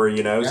Warped Tour,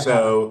 Yeah.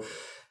 So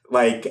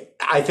like,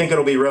 I think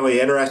it'll be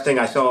really interesting.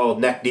 I saw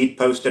Neck Deep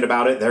posted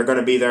about it. They're going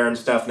to be there and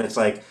stuff. And it's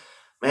like,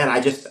 man,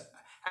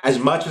 as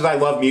much as I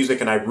love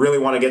music and I really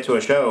want to get to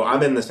a show,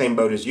 I'm in the same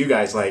boat as you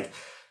guys. Like,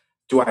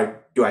 do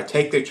I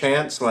take the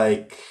chance?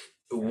 Like,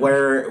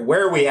 where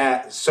are we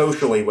at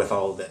socially with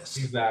all of this?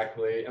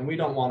 Exactly. And we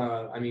don't want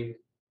to,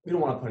 we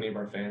don't want to put any of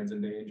our fans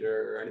in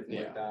danger or anything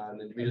like that.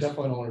 And then we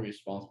definitely don't want to be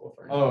responsible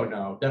for anything. Oh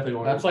no, definitely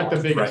don't. That's like the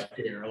biggest Right.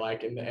 fear.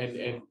 Like, and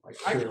like,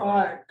 I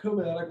caught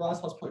COVID at a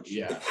glass house punch.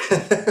 Yeah.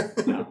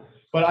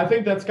 But I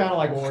think that's kind of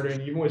like what we're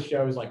doing, even with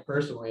shows. Like,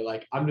 personally,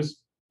 like, I'm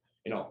just,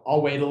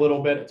 I'll wait a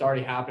little bit. It's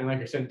already happening.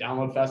 Like I said,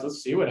 Download Fest.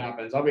 Let's see what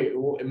happens.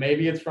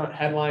 Maybe it's front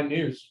headline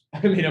news.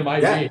 I mean, it might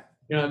be.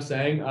 You know what I'm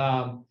saying?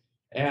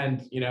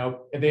 And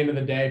at the end of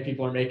the day,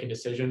 people are making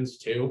decisions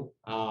too.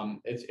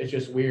 It's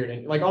just weird.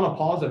 And like, on a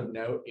positive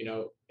note,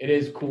 it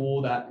is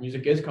cool that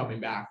music is coming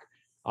back.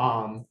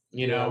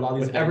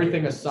 With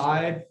everything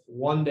aside,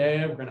 one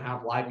day we're gonna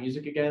have live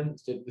music again.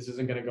 This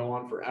isn't gonna go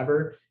on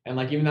forever. And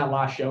like, even that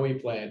last show we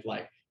played,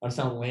 like, I don't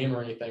sound lame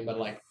or anything, but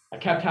like, I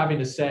kept having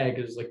to say,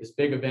 because like this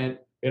big event,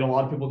 we had a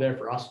lot of people there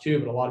for us too,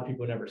 but a lot of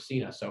people had never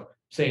seen us. So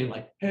saying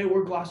like, hey,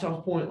 we're Glass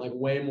House Point, like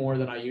way more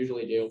than I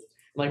usually do.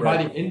 Like,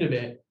 by the end of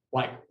it,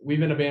 like, we've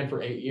been a band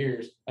for 8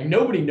 years. Like,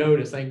 nobody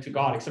noticed, thank to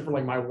God, except for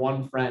like my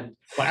one friend.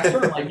 But I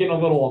started like getting a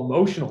little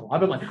emotional.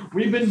 I've been like,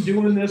 we've been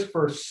doing this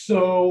for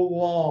so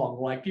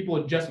long. Like, people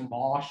had just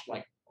moshed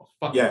like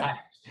fucking times.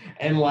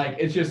 And like,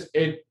 it's just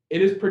it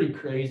is pretty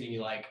crazy.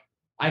 Like,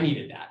 I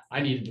needed that.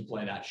 I needed to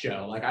play that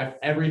show. Like,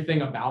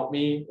 everything about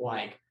me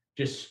like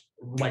just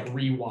like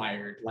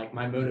rewired, like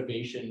my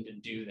motivation to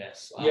do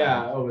this. It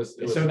was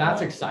so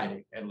that's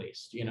exciting, at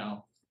least,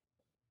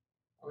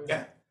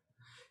 Yeah.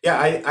 Yeah,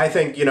 I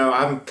think,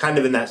 I'm kind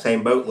of in that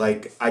same boat.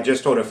 Like, I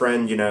just told a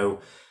friend,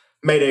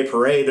 Mayday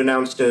Parade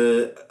announced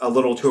a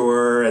little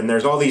tour, and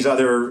there's all these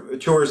other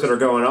tours that are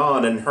going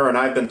on, and her and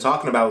I have been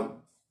talking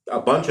about a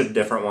bunch of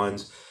different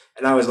ones.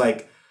 And I was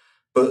like,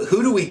 but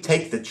who do we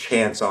take the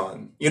chance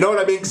on? You know what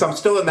I mean? Because I'm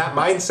still in that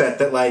mindset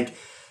that, like,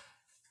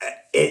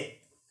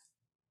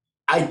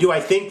 I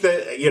think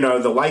that,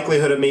 the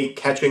likelihood of me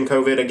catching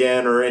COVID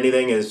again or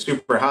anything is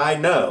super high?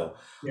 No.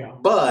 Yeah.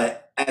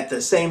 But at the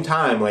same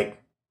time, like,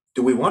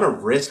 do we want to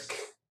risk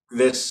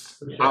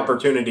this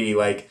opportunity?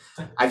 Like,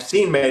 I've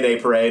seen Mayday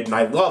Parade and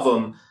I love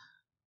them,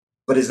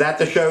 but is that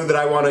the show that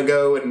I want to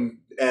go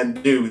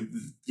and do,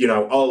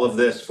 all of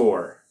this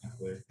for?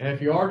 And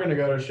if you are going to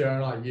go to a show,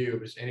 not you,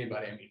 just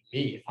anybody, I mean,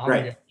 me, if I'm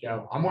going to go to a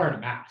show, I'm wearing a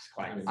mask.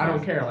 Like, I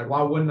don't care. Like,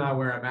 why wouldn't I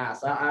wear a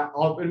mask?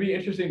 It'd be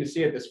interesting to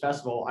see at this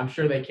festival. I'm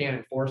sure they can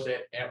enforce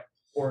it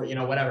or,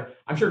 whatever.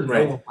 I'm sure no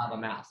one will have a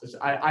mask.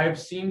 I have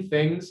seen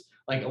things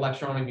like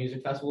electronic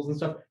music festivals and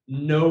stuff.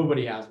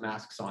 Nobody has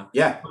masks on.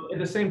 Yeah. But at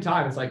the same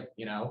time, it's like,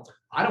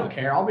 I don't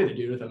care. I'll be the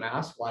dude with a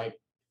mask. Like,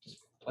 just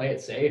play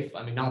it safe.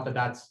 I mean, not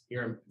that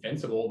you're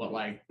invincible, but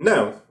like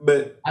No,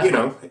 but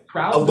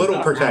crowds a little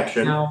that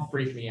protection. now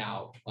freak me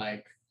out.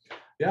 Like,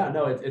 Yeah,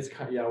 no, it's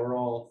kind of, yeah, we're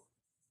all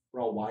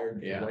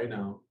wired Yeah. way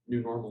now.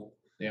 New normal.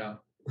 yeah,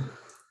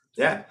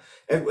 Yeah.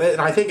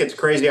 And I think it's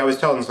crazy. I was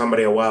telling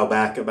somebody a while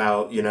back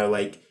about,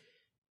 like,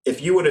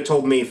 if you would have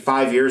told me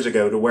 5 years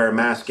ago to wear a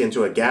mask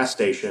into a gas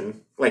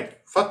station,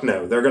 like, fuck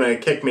no, they're going to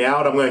kick me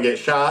out. I'm going to get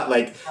shot.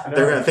 Like,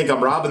 they're going to think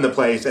I'm robbing the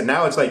place. And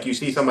now it's like you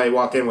see somebody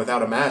walk in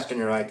without a mask and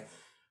you're like,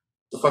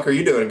 the fuck are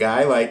you doing,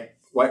 guy? Like,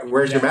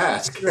 where's your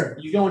mask? Sure.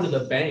 You go into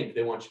the bank,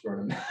 they want you to wear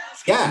a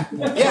mask. Yeah.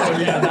 Oh, Yeah.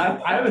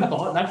 yeah. I haven't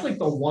thought. That's like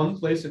the one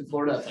place in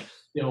Florida that's like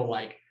still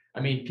like. I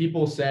mean,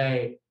 people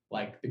say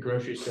like the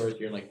grocery stores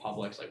here, like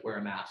Publix, like wear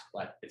a mask,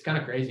 but it's kind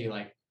of crazy.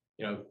 Like,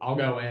 I'll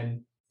go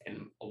in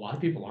and a lot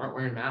of people aren't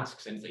wearing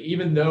masks, and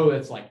even though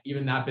it's like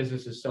even that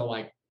business is still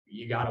like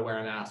you got to wear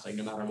a mask, like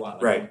no matter what.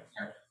 Like, Right.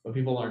 But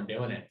people aren't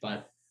doing it.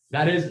 But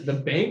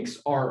the banks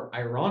are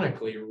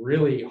ironically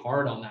really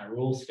hard on that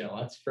rule still.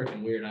 That's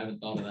freaking weird. I haven't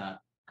thought of that.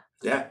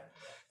 Yeah.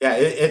 Yeah.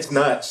 It's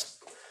nuts.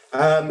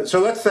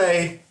 So let's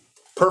say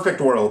perfect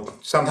world,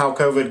 somehow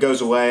COVID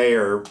goes away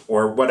or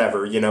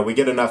whatever, we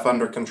get enough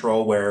under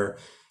control where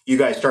you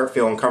guys start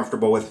feeling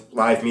comfortable with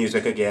live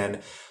music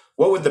again.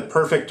 What would the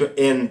perfect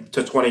end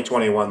to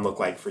 2021 look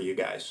like for you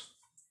guys?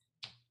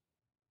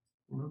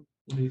 What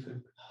do you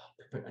think?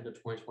 Perfect end of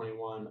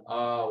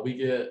 2021. We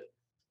get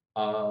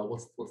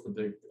what's the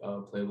big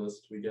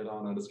playlist we get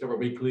on Discover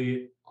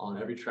Weekly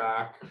on every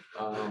track.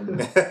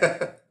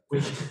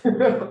 We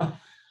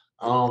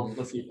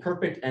let's see,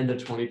 perfect end of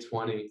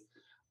 2020.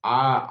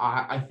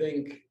 I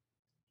think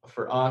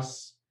for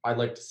us, I'd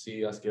like to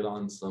see us get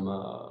on some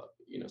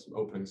some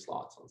opening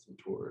slots on some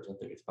tours. I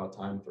think it's about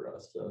time for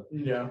us to.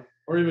 Yeah,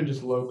 or even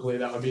just locally,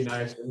 that would be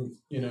nice. And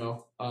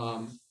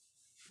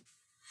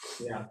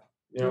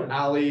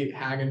Allie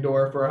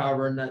Hagendorf, or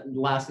however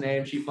last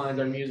name, she finds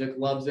our music,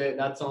 loves it.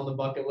 That's on the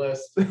bucket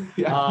list.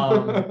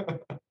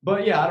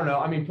 But yeah, I don't know.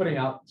 I mean, putting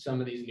out some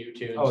of these new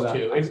tunes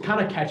too. It's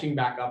kind of catching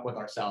back up with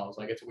ourselves.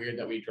 Like, it's weird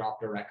that we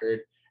dropped a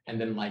record and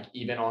then like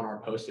even on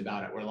our post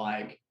about it, we're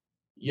like,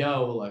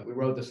 yo, like we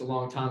wrote this a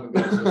long time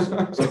ago.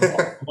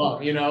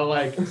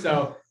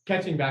 So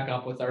catching back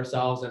up with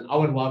ourselves. And I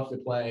would love to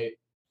play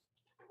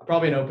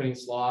probably an opening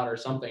slot or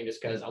something,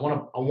 just because I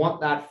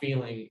want that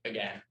feeling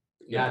again.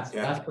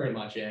 That's pretty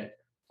much it.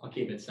 I'll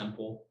keep it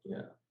simple.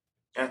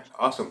 Yeah,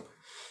 awesome.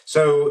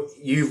 So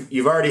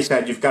you've already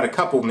said you've got a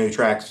couple new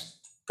tracks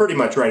pretty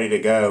much ready to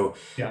go.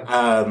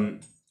 Yeah.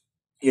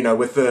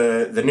 With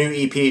the new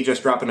EP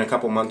just dropping a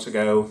couple months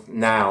ago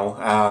now,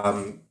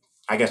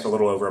 I guess a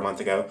little over a month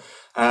ago,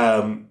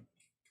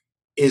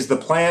 is the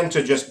plan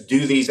to just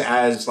do these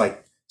as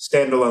like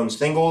standalone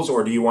singles,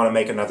 or do you want to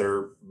make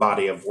another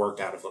body of work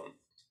out of them?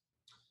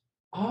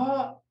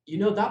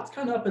 That's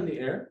kind of up in the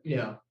air.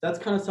 Yeah. That's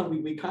kind of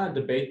something we kind of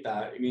debate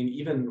that. I mean,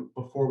 even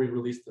before we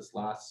released this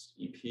last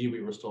EP,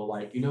 we were still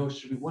like,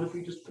 what if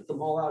we just put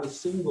them all out as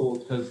singles?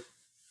 Because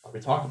like we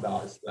talked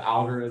about, it's the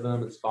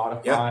algorithm and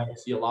Spotify. Yeah. I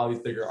see a lot of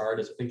these bigger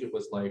artists. I think it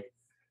was like,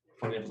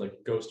 funny, it was like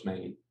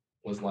Ghostmane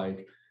was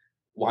like,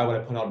 why would I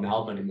put out an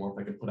album anymore if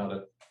I could put out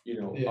a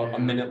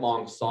minute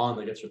long song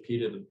that gets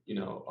repeated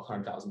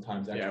 100,000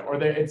 times extra. Yeah,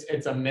 or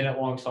it's a minute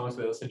long song, so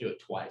they listen to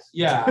it twice.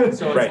 Yeah,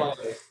 so Right.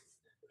 it's like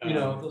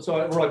so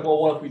we're like,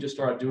 well, what if we just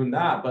started doing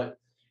that? But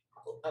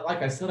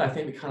like I said, I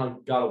think we kind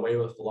of got away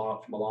with a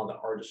lot of the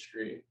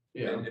artistry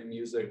in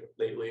music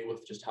lately,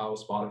 with just how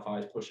Spotify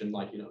is pushing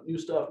like new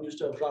stuff,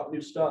 drop new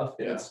stuff.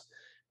 Yeah.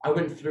 I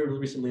went through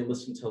recently and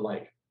listened to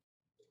like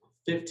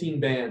 15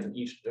 bands in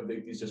each of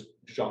these just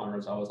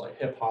genres. I was like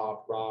hip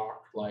hop,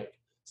 rock, like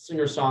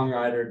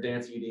singer-songwriter,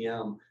 dance,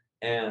 EDM,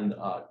 and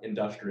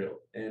industrial,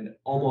 and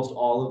almost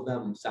all of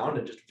them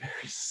sounded just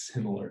very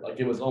similar. Like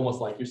it was almost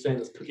like you're saying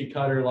this cookie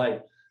cutter.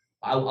 Like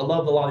I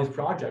love a lot of these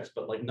projects,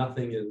 but like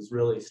nothing is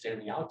really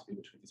standing out to me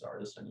between these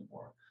artists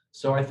anymore.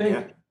 So I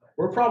think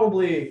we're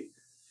probably,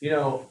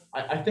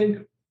 I think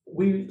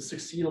we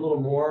succeed a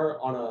little more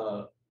on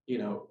a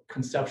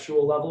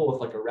conceptual level with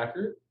like a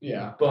record.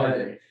 Yeah,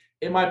 but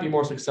it might be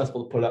more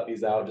successful to put up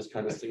these out just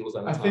kind of singles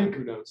at a time. I think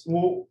who knows?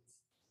 Well,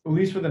 at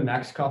least for the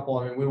next couple,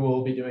 I mean, we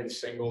will be doing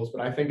singles,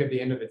 but I think at the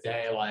end of the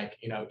day, like,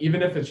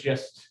 even if it's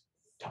just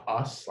to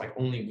us, like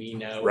only we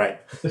know,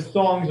 Right. The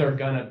songs are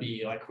gonna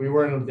be like, we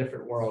were in a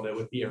different world, it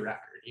would be a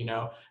record, and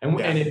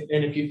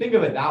if you think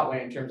of it that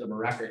way in terms of a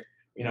record,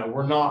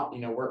 we're not,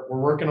 we're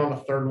working on a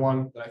third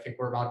one that I think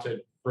we're about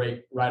to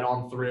break right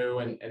on through,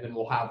 and then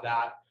we'll have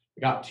that.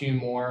 We got 2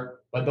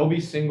 more, but they'll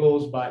be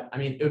singles. But I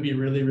mean, it would be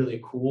really,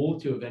 really cool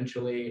to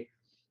eventually.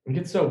 It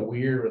gets so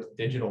weird with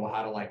digital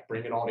how to like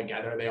bring it all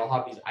together. They all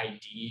have these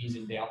IDs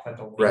and they all have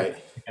to link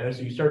together.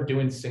 So you start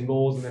doing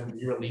singles and then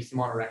you release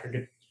them on a record.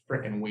 It's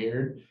freaking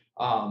weird.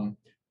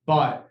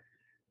 But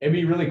it'd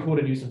be really cool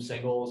to do some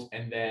singles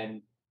and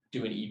then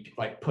do an EP,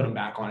 like put them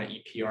back on an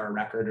EP or a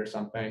record or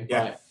something.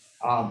 Yeah.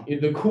 But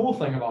the cool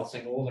thing about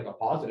singles, like a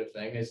positive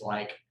thing, is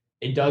like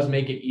it does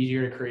make it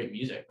easier to create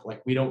music.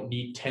 Like we don't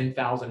need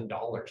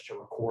 $10,000 to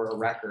record a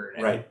record.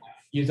 And Right.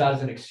 use that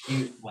as an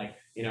excuse. Like,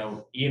 you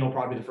know, Ian will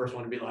probably be the first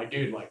one to be like,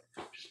 dude, like,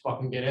 just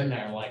fucking get in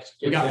there. Like,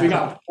 we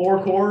got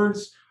 4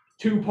 chords,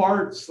 2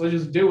 parts. Let's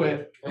just do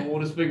it, and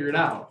we'll just figure it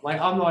out. Like,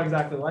 I'm not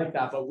exactly like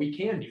that, but we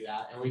can do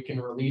that, and we can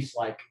release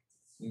like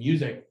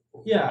music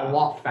a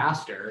lot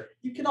faster.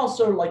 You can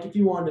also, like, if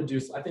you wanted to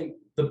do, I think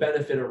the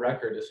benefit of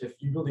record is if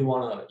you really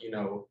want to, you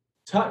know,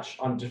 touch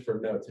on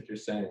different notes. If you're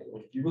saying,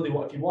 like, if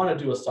you want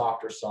to do a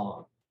softer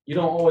song, you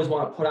don't always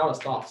want to put out a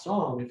soft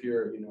song if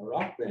you're, you know, a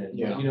rock band.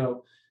 Yeah. But, you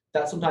know,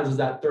 that sometimes is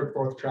that 3rd,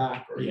 4th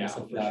track, or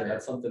something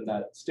that's something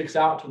that sticks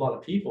out to a lot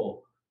of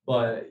people.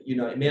 But, you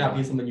know, it may not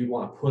be something you'd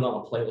want to put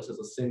on a playlist as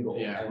a single.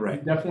 Yeah, right.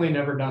 We've definitely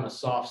never done a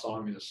soft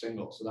song as a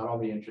single, so that'll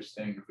be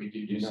interesting if we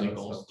do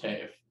singles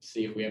to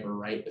see if we ever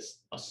write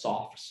a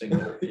soft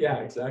single. Yeah,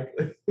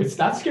 exactly.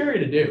 That's scary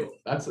to do.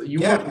 That's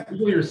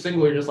usually your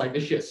single, you're just like,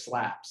 this shit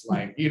slaps.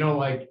 Like, you don't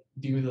like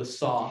do the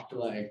soft,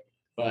 like,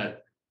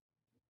 but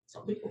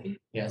some people.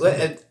 Yeah.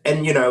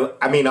 And you know,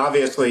 I mean,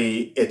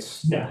 obviously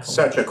it's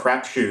such a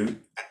crapshoot.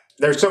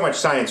 There's so much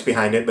science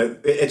behind it,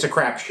 but it's a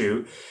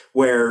crapshoot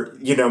where,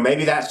 you know,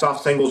 maybe that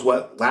soft single's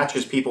what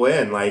latches people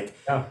in. Like,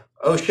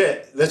 oh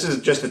shit, this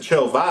is just a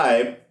chill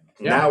vibe.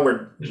 Yeah,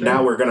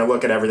 now we're going to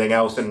look at everything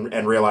else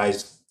and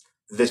realize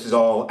this is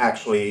all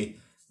actually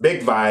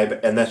big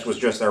vibe, and this was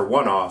just their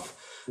one-off.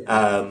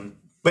 Yeah.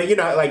 But you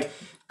know, like,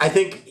 I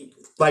think,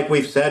 like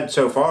we've said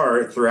so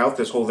far throughout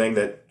this whole thing,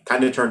 that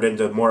kind of turned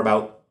into more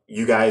about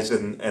you guys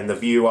and the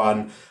view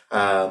on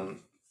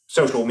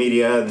social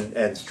media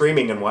and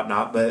streaming and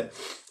whatnot. But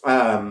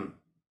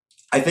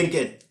I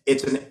think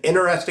it's an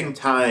interesting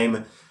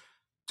time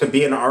to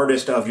be an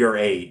artist of your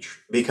age,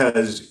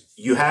 because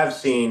you have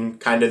seen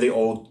kind of the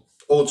old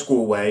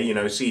school way, you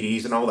know,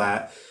 CDs and all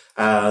that.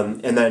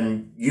 And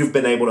then you've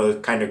been able to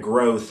kind of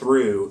grow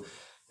through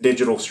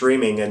digital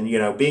streaming, and, you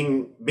know,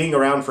 being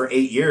around for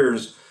 8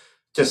 years,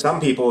 to some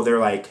people, they're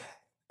like,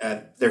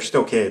 they're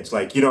still kids.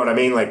 Like, you know what I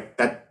mean? Like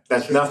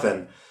that's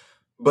nothing.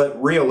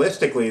 But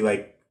realistically,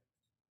 like,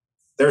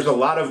 there's a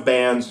lot of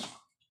bands,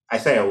 I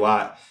say a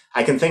lot,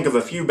 I can think of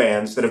a few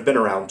bands that have been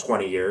around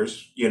 20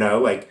 years, you know,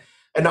 like,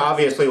 and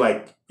obviously,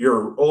 like,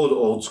 your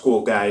old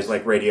school guys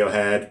like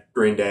Radiohead,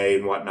 Green Day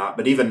and whatnot.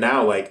 But even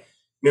now, like,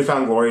 New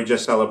Found Glory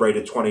just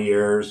celebrated 20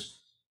 years,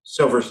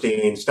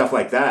 Silverstein, stuff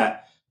like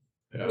that.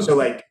 Yeah. So,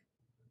 like,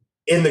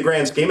 in the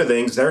grand scheme of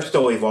things, they're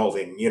still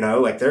evolving, you know,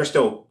 like, they're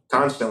still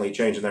constantly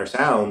changing their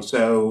sound.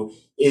 So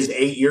is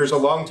 8 years a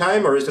long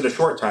time, or is it a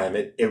short time?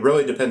 It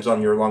really depends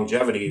on your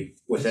longevity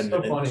within the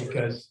industry. It's so funny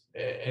because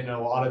in a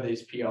lot of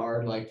these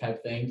PR like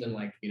type things, and,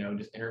 like, you know,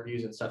 just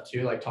interviews and stuff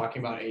too, like,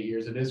 talking about 8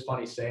 years, it is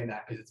funny saying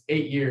that, because it's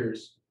 8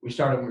 years. We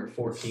started when we were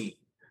 14.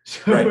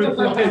 So right. It's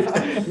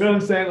like, you know what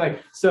I'm saying?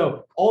 Like,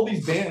 so all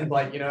these bands,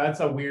 like, you know, that's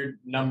a weird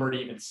number to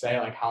even say,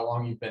 like, how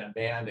long you've been a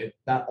band.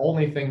 That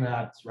only thing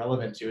that's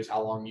relevant to is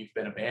how long you've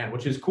been a band,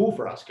 which is cool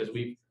for us, because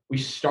we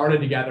started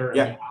together and we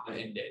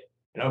haven't ended.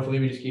 And hopefully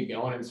we just keep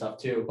going and stuff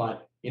too.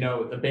 But, you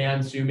know, the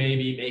bands who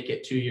maybe make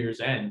it 2 years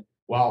in,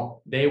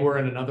 well, they were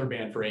in another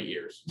band for 8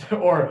 years,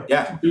 or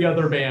the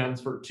other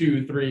bands for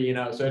 2, 3, you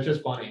know, so it's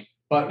just funny.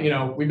 But, you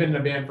know, we've been in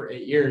a band for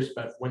 8 years,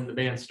 but when the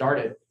band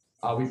started,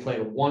 we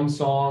played 1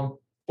 song,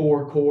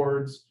 4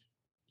 chords,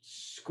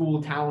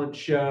 school talent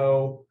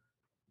show.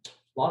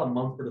 A lot of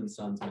Mumford and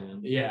Sons, man.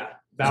 Yeah.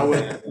 That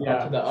was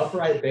the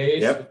upright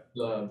bass,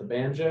 the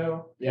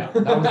banjo. Yeah,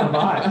 that was the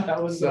vibe.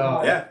 That was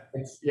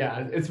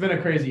it's been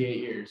a crazy 8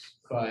 years,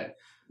 but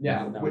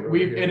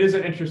it is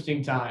an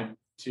interesting time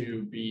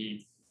to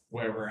be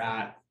where we're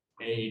at,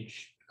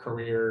 age,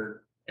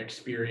 career,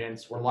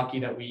 experience. We're lucky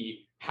that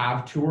we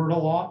have toured a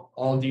lot,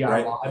 all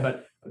DIY,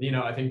 but, you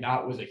know, I think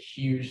that was a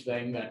huge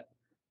thing that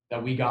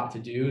we got to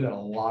do that a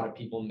lot of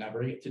people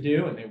never get to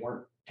do, and they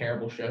weren't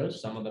terrible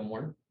shows. Some of them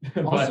weren't.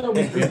 Also,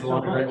 we had a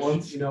lot of great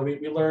ones. You know,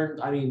 we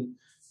learned, I mean,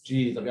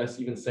 geez, I guess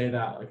even say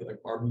that, like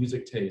our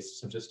music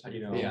tastes of just,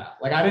 you know. Yeah,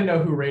 like, I didn't know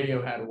who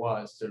Radiohead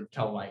was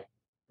until, like,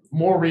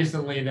 more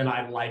recently than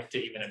I'd like to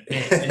even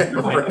admit.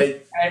 And,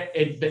 like,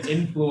 the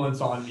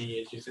influence on me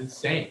is just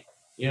insane.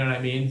 You know what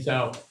I mean?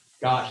 So,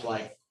 gosh,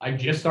 like, I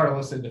just started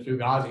listening to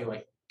Fugazi,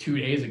 like, 2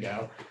 days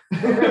ago.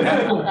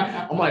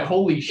 I'm like,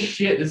 holy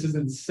shit, this is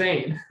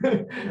insane.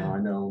 No, I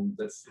know.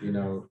 That's, you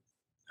know,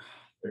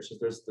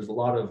 there's a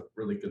lot of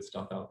really good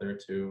stuff out there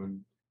too, and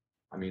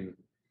I mean,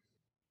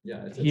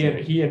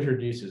 he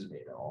introduces me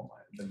to all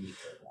the music.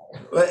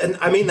 And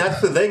I mean,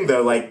 that's the thing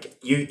though. Like,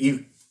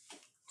 you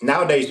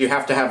nowadays you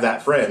have to have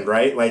that friend,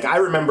 right? Like, I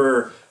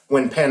remember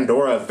when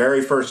Pandora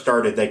very first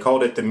started, they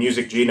called it the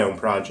Music Genome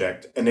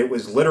Project, and it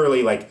was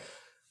literally like,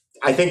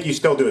 I think you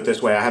still do it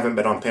this way. I haven't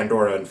been on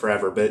Pandora in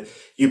forever, but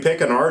you pick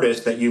an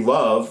artist that you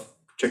love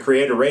to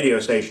create a radio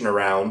station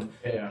around,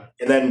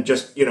 and then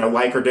just, you know,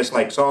 like or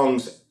dislike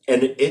songs,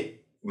 and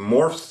it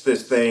morphs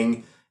this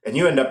thing, and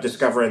you end up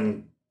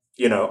discovering,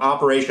 you know,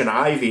 Operation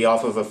Ivy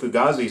off of a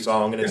Fugazi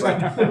song, and it's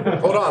like,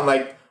 hold on,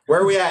 like,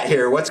 where are we at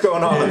here? What's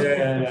going on?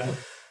 Yeah.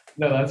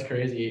 No, that's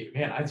crazy,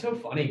 man. It's so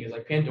funny because,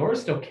 like,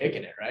 Pandora's still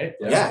kicking it, right?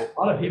 Yeah. A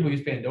lot of people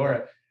use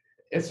Pandora.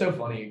 It's so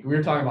funny. We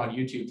were talking about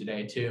YouTube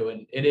today too,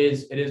 and it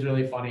is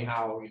really funny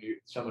how we do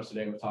so much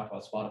today. We talked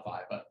about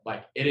Spotify, but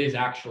like it is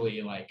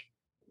actually like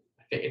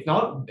it's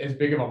not as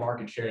big of a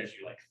market share as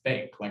you like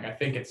think. Like I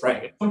think it's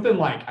like it's something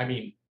like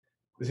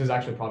this is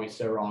actually probably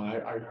so wrong.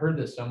 I heard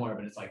this somewhere,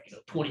 but it's like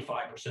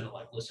 25% of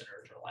like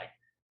listeners are like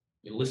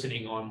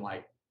listening on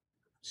like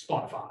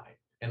Spotify,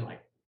 and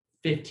like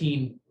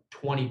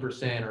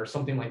 15-20% or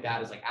something like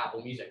that is like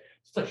Apple Music.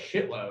 It's a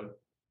shitload,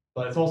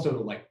 but it's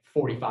also like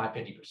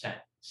 45-50%.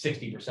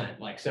 60%.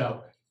 Like,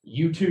 so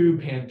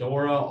YouTube,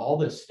 Pandora, all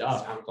this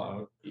stuff.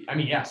 SoundCloud.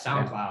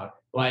 SoundCloud.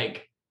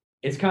 Like,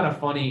 it's kind of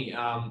funny,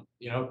 a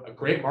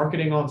great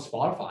marketing on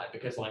Spotify,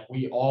 because like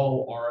we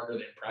all are under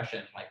the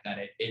impression like that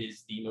it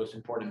is the most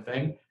important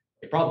thing.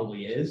 It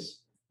probably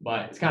is,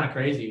 but it's kind of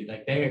crazy.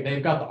 Like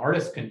they've got the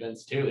artists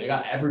convinced too. They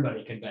got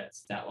everybody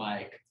convinced that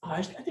like.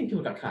 I think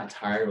people got kind of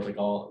tired with like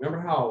all. Remember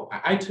how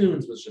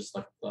iTunes was just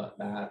like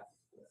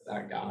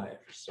that guy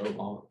for so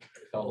long.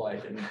 It felt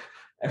like, and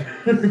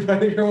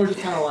everybody was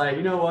just kind of like,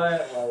 you know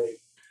what, like.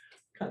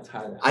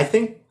 I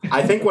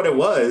think what it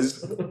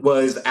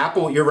was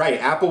Apple. You're right.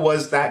 Apple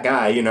was that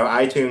guy.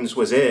 iTunes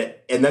was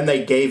it, and then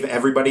they gave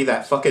everybody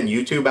that fucking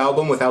YouTube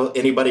album without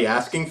anybody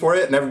asking for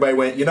it, and everybody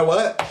went, you know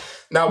what?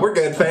 No, we're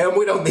good, fam.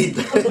 We don't need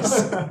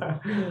this.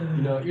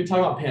 You're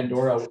talking about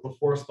Pandora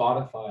before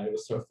Spotify. It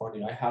was so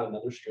funny. I had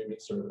another streaming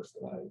service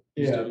that I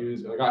used to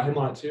use. I got him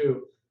on it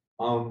too.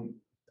 And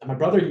my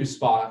brother used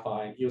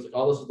Spotify, and he was like,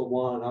 "Oh, this is the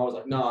one." And I was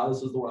like, "No,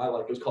 this is the one I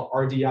like." It was called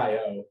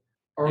RDIO.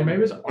 Or maybe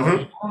it was RDO.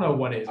 I don't know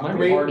what it is. It might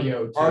be RDO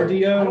too.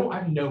 RDO?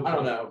 I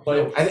don't know.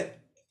 But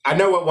I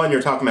know what one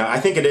you're talking about. I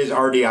think it is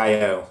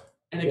RDIO.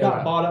 And it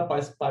got bought up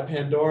by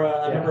Pandora.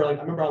 I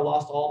remember I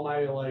lost all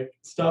my like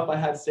stuff I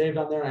had saved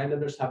on there. I ended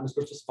up just having to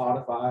switch to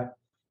Spotify.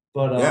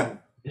 But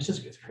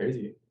it's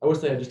crazy. I wish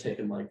they had just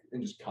taken like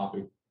and just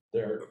copied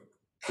their.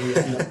 We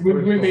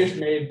just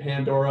made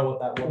Pandora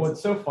what that was. Well,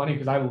 it's so funny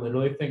because I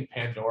literally think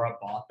Pandora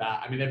bought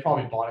that. I mean, they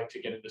probably bought it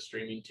to get into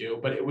streaming too,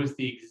 but it was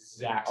the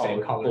exact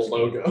same color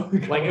logo.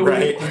 Like it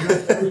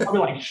was probably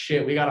like,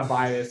 shit, we gotta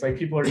buy this. Like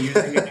people are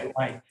using it, and,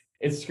 like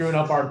it's screwing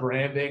up our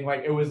branding.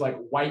 Like it was like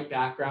white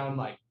background,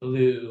 like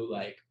blue,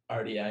 like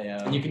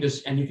RDIO.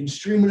 And you can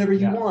stream whatever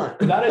you want.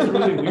 But that is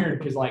really weird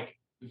because like.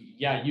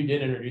 Yeah, you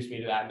did introduce me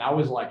to that, and that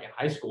was like in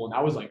high school, and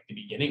that was like the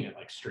beginning of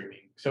like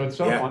streaming. So it's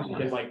so funny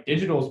because like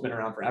digital's been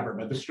around forever,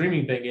 but the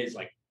streaming thing is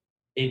like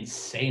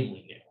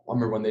insanely new. I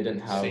remember when they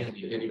didn't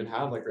even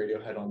have like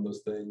Radiohead on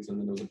those things, and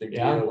then it was a big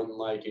deal when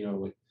like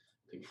like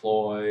Pink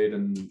Floyd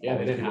and they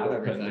didn't have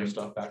everything their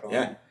stuff back on.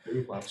 Yeah.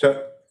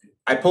 So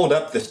I pulled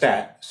up the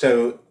stat.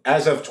 So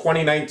as of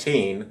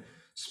 2019,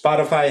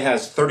 Spotify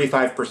has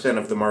 35%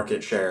 of the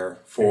market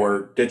share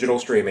for digital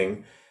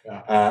streaming.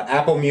 Yeah.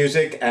 Apple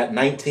Music at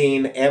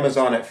 19,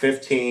 Amazon at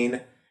 15,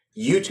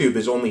 YouTube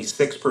is only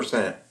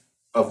 6%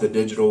 of the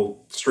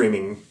digital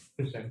streaming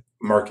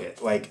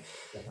market. Like,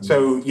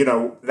 so,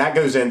 that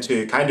goes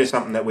into kind of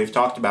something that we've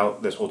talked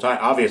about this whole time,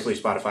 obviously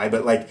Spotify,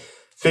 but like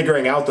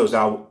figuring out those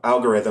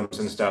algorithms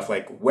and stuff,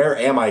 like where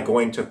am I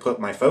going to put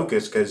my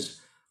focus? Because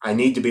I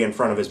need to be in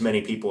front of as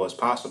many people as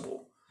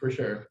possible. For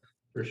sure.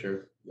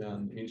 Yeah. I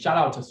mean, shout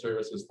out to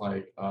services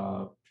like,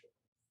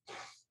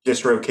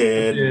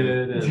 DistroKid,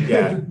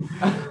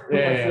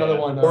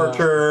 another one,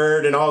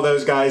 Orchard, and all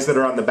those guys that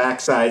are on the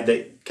backside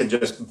that can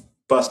just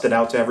bust it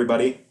out to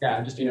everybody.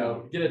 Yeah, just get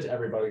it to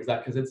everybody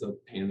because it's a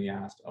pain in the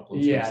ass to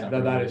upload. Yeah,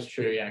 that is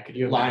true. Yeah, could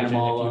you line them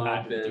all if you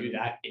up had to do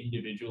that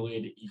individually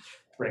to each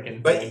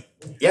freaking thing?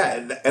 Yeah,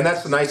 and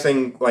that's the nice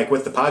thing. Like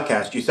with the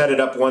podcast, you set it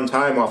up one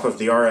time off of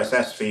the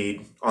RSS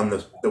feed on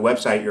the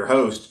website your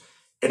host.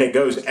 And it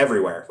goes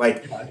everywhere.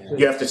 Like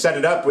you have to set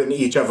it up in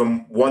each of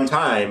them one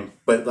time.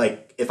 But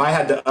like if I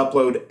had to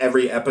upload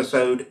every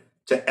episode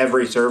to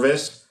every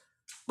service,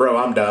 bro,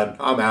 I'm done.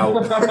 I'm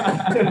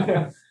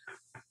out.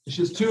 It's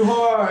just too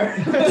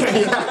hard.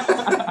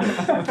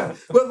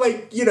 But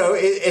like,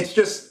 it's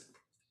just,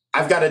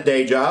 I've got a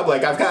day job.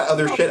 Like I've got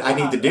other shit I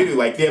need to do.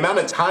 Like the amount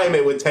of time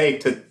it would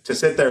take to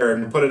sit there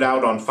and put it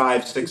out on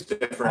 5-6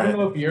 different I don't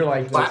know if you're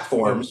like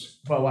platforms.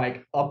 But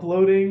like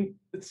uploading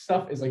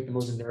stuff is like the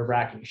most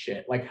nerve-wracking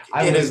shit. Like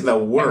it is the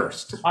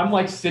worst. I'm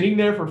like sitting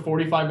there for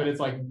 45 minutes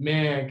like,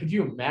 man, could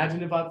you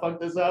imagine if I fucked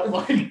this up?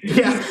 Like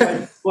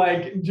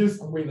like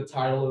just reading the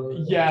title.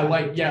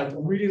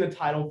 Reading the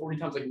title 40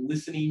 times, like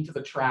listening to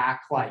the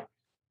track, like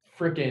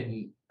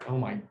freaking oh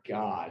my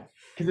god.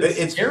 Because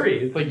it's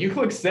scary. It's like you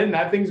click send,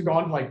 that thing's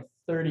gone to like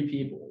 30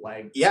 people.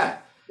 Like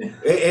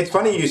it's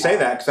funny you say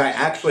that because I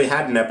actually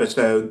had an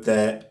episode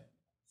that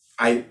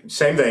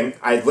same thing.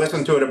 I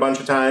listened to it a bunch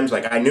of times.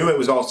 Like I knew it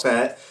was all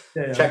set,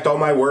 checked all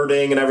my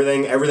wording and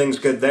everything. Everything's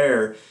good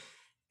there,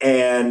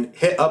 and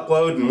hit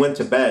upload and went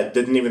to bed.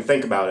 Didn't even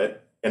think about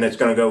it, and it's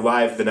going to go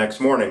live the next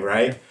morning,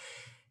 right?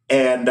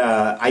 And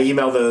I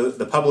emailed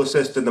the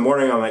publicist in the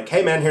morning. I'm like,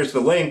 hey man, here's the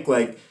link.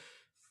 Like,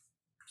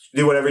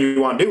 do whatever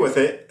you want to do with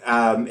it.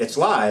 It's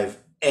live,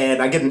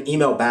 and I get an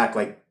email back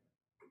like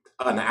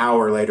an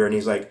hour later, and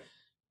he's like,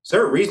 is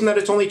there a reason that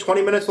it's only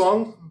 20 minutes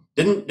long?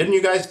 didn't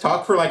you guys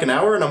talk for like an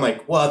hour? And I'm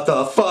like, what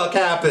the fuck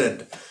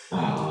happened?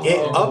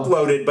 It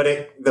uploaded,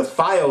 but the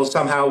file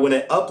somehow, when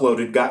it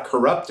uploaded, got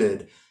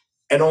corrupted.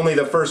 And only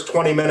the first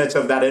 20 minutes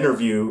of that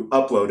interview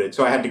uploaded.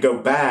 So I had to go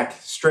back,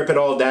 strip it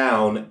all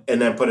down, and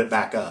then put it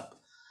back up.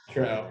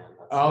 True.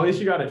 At least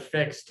you got it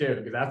fixed too,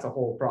 because that's a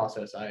whole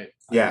process.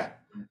 Yeah.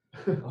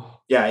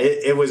 Yeah,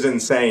 it was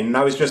insane. And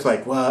I was just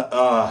like, what?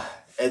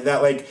 And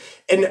that, like,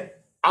 and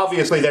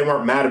obviously they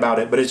weren't mad about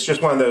it, but it's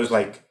just one of those,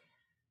 like,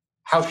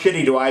 how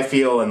shitty do I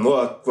feel and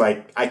look?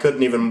 Like, I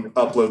couldn't even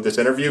upload this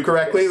interview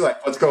correctly?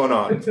 Like, what's going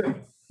on?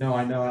 No,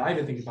 I know. I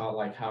even think about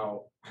like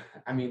how,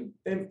 I mean,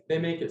 they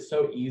make it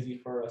so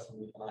easy for us,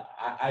 and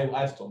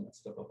I still mess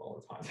stuff up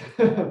all the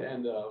time.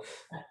 And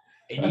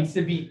It needs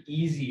to be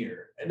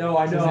easier. no,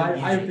 I know. Isn't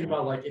it I easy? think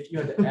about like if you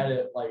had to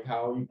edit like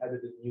how you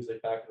edited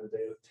music back in the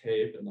day with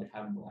tape and like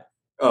having to like.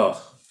 Oh,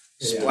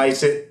 Yeah.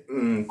 splice it.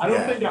 I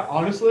don't think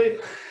honestly,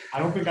 I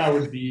don't think I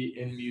would be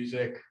in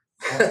music.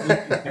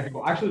 I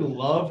actually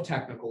love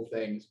technical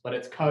things, but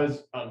it's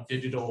because of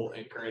digital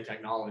and current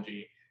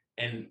technology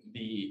and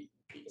the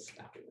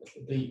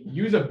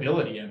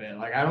usability of it.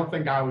 Like, I don't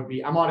think I would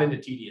be. I'm not into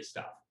tedious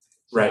stuff.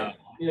 So, Right.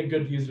 In a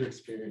good user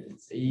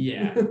experience.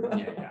 Yeah.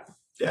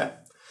 Yeah.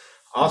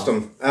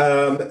 Awesome.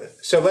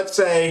 So let's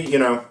say,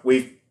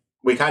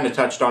 we kind of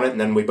touched on it and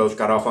then we both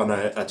got off on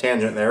a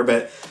tangent there,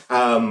 but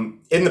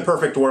in the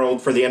perfect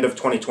world for the end of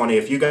 2020,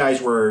 if you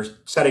guys were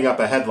setting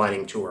up a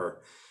headlining tour,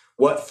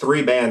 what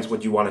 3 bands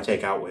would you want to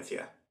take out with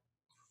you?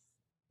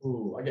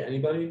 Ooh, I get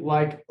anybody?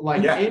 Like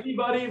Yeah.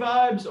 anybody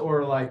vibes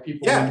or like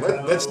people. Yeah,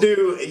 let's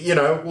do,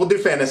 we'll do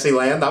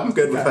Fantasyland. I'm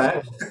good with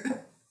that.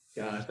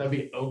 Gosh, that'd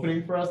be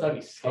opening for us. That'd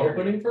be scary.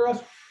 Opening for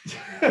us?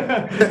 We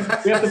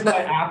have to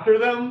play after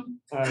them.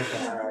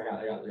 Okay. All right,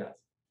 I got it.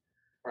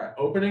 All right,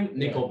 opening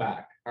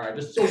Nickelback. All right,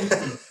 just so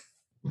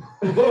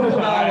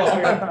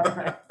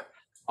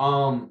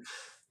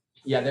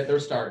yeah, they're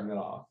starting it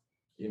off.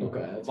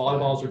 Okay,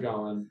 volleyballs are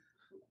going.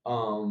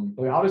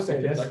 I'll just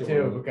say this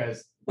too,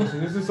 because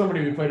this is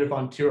somebody we played with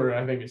on tour, and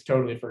I think it's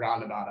totally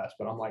forgotten about us,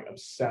 but I'm like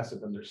obsessed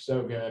with them. They're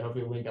so good.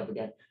 Hopefully we link up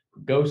again.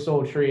 Ghost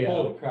Soul Trio.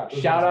 Holy crap.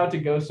 Shout out to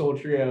Ghost Soul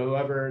Trio,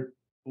 whoever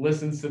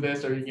listens to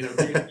this or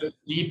gets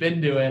deep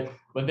into it,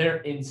 but they're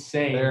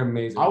insane. They're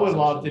amazing. I would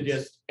love to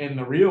just in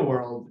the real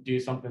world do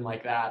something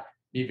like that.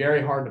 Be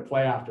very hard to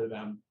play after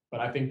them,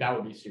 but I think that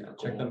would be super cool.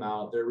 Check them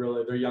out.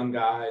 They're young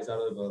guys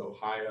out of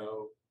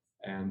Ohio,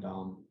 and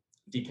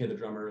DK the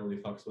drummer really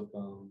fucks with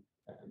them,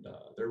 and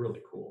they're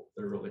really cool.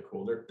 Their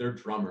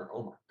drummer,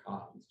 oh my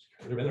god,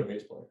 they're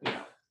bass player.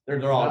 Yeah,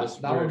 they're all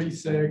just that would be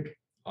sick.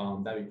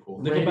 That'd be cool.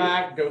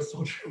 Nickelback, Ghost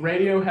Soul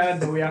Trio. Radiohead,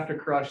 but we have to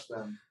crush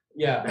them.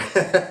 Yeah,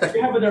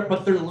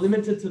 but they're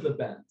limited to the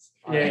bends.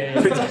 Yeah.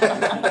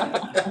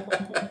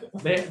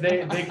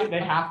 They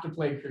have to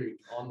play Creep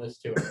on this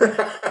tour.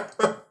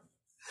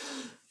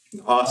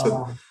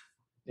 Awesome.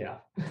 Yeah.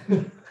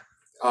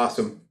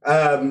 Awesome.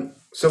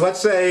 So let's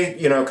say,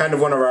 kind of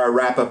one of our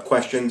wrap-up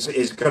questions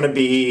is going to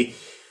be,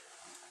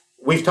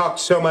 we've talked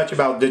so much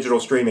about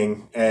digital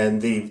streaming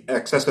and the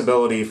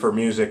accessibility for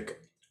music.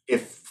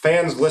 If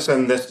fans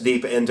listen this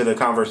deep into the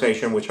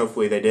conversation, which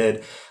hopefully they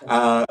did,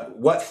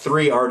 what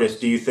 3 artists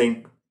do you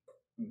think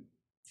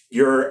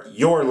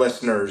your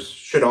listeners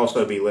should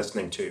also be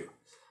listening to?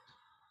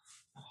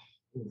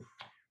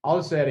 I'll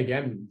just say it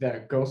again.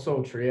 The Ghost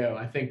Soul Trio.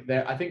 I think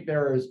they're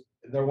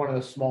one of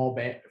the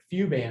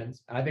few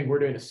bands, and I think we're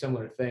doing a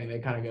similar thing. They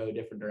kind of go a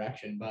different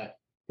direction, but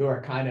who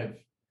are kind of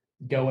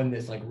going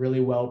this like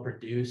really well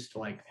produced,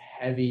 like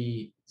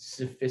heavy,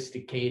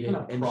 sophisticated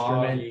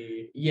instrument.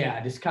 Yeah,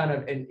 just kind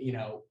of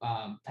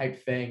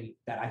type thing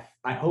that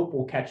I hope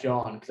will catch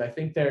on, because I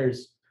think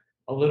there's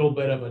a little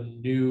bit of a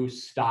new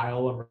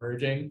style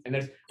emerging, and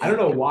I don't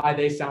know why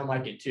they sound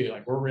like it too.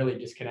 Like, we're really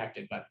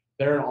disconnected, but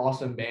they're an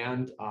awesome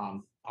band.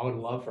 I would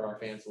love for our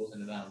fans to listen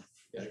to them.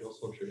 Yeah,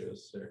 Ghost Soul Trio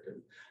is sick.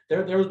 They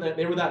were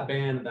that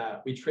band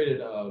that we traded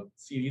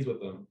CDs with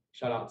them.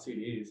 Shout out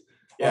CDs.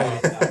 Yeah.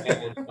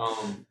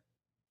 And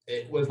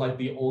it was like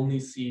the only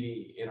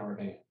CD in our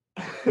band.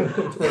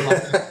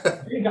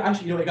 It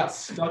got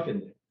stuck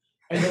in there.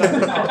 And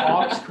then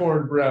our aux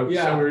cord broke,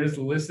 Yeah. so we were just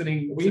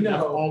listening. We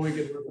know all we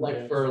could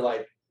for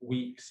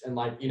weeks, and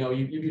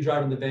you'd be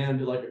driving the van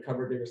to like a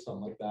cover dig or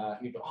something like that,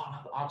 and you go, oh,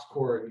 the aux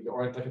cord,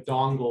 or like a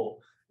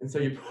dongle, and so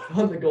you put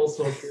on the Ghost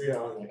Soul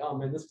Trio, and like, oh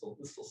man, this still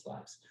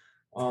slaps.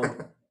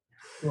 Also,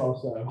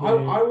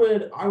 I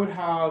would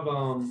have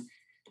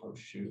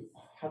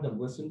have them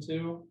listen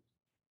to.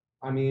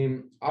 I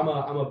mean, I'm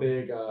a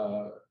big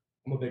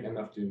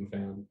MF Doom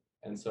fan,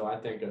 and so I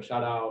think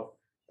shout out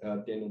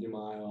Daniel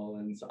Dumile,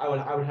 and so I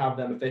would have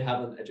them, if they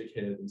haven't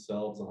educated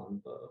themselves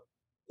on the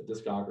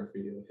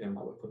discography of him,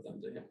 I would put them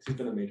to him, because he's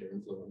been a major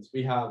influence.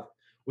 We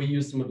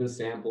used some of his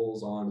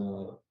samples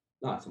on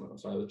not some of them,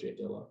 sorry, it was Jay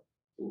Dilla.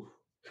 Oof.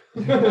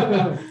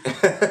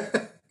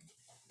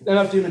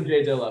 MF Doom and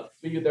Jay Dilla.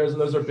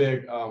 Those are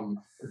big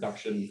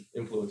production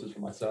influences for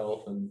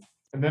myself, and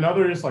then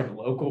other just like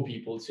local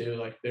people too.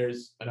 Like,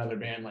 there's another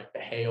band like the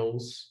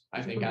Hales,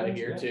 I think, out of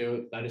here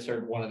too. I just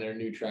heard one of their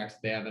new tracks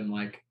they have in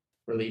like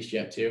released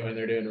yet too, and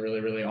they're doing really,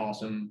 really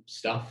awesome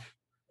stuff.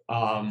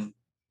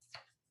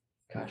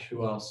 Gosh,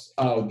 who else?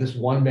 Oh, this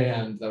one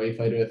band that we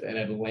played with in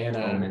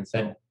Atlanta.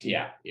 Mansell.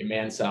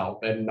 Mansell,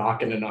 been not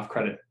getting enough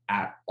credit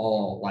at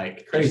all.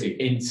 Like Crazy.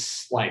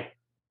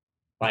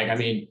 I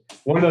mean,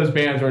 one of those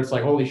bands where it's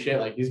like, holy shit,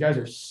 like these guys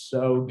are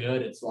so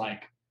good. It's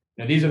like,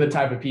 these are the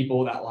type of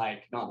people that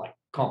like, not like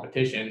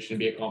competition, it shouldn't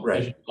be a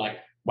competition. Right. Like,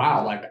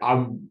 wow, like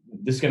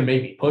this is gonna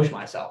make me push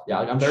myself. Yeah,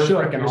 like I'm They're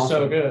shook. freaking You're so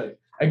awesome. good.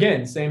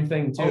 Again, same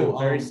thing too. Oh,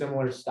 Very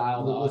similar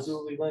style to us.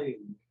 Lazuli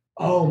Lane.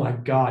 Oh my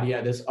God,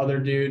 yeah. This other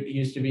dude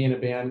used to be in a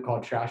band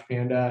called Trash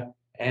Panda,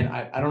 and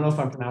I don't know if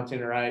I'm pronouncing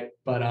it right,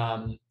 but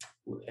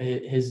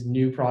his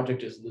new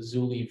project is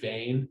Lazuli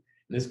Vane. And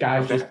this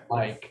guy's just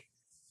like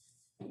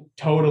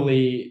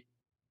totally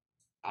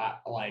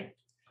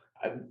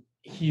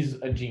he's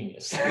a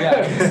genius.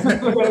 Yeah.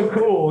 So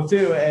cool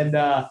too. And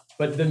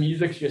but the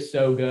music's just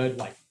so good,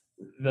 like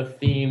the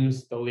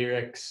themes, the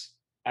lyrics,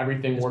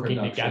 everything His working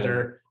production.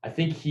 together. I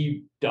think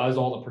he does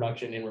all the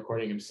production and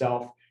recording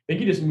himself. I think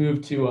he just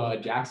moved to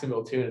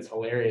Jacksonville too, and it's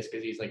hilarious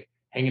because he's like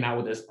hanging out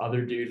with this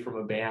other dude from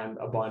a band,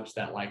 a bunch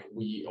that like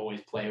we always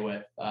play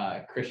with,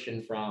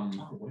 Christian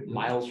from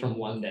Miles from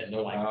London.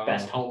 They're like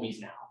best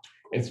homies now.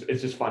 It's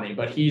just funny,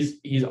 but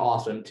he's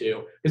awesome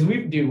too. Because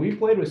we've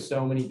played with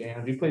so many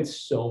bands, we played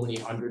so many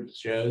hundreds of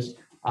shows.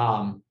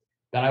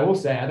 That I will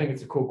say, I think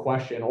it's a cool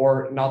question,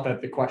 or not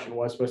that the question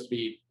was supposed to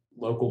be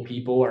local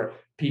people or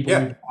people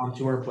we've gone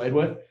to or played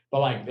with, but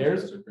like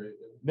there's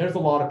a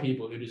lot of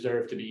people who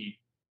deserve to be,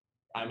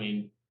 I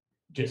mean,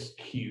 just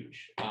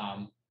huge.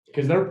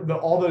 Because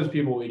all those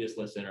people we just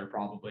listed are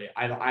probably,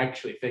 I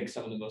actually think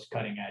some of the most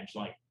cutting edge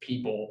like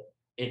people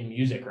in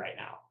music right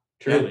now.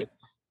 Truly.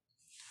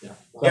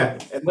 Yeah.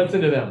 So,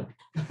 listen to them.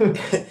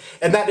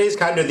 And that is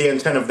kind of the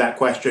intent of that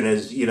question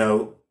is,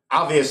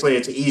 obviously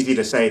it's easy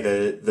to say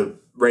the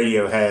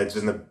Radioheads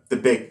and the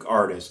big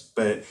artists,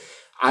 but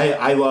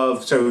I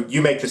love, so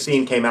You Make the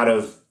Scene came out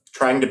of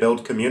trying to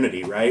build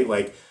community, right?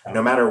 Like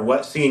no matter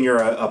what scene you're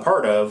a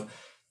part of,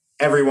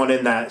 everyone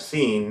in that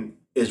scene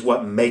is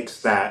what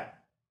makes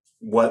that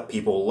what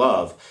people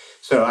love.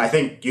 So I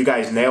think you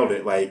guys nailed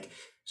it. Like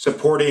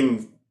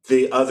supporting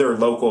the other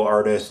local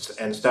artists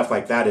and stuff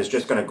like that is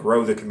just going to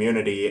grow the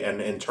community and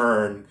in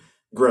turn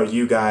grow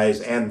you guys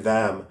and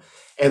them.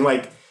 And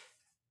like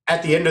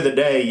at the end of the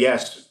day,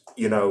 yes,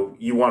 you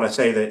want to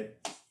say that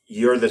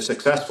you're the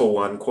successful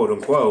one, quote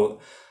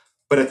unquote,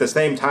 but at the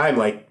same time,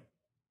 like,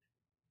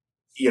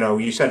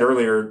 you said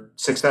earlier,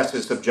 success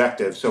is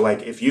subjective. So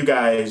like if you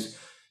guys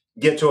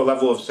get to a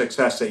level of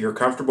success that you're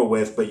comfortable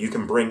with, but you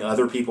can bring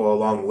other people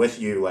along with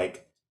you,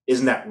 like,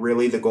 isn't that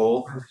really the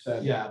goal?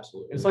 100%. Yeah,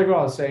 absolutely. It's like what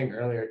I was saying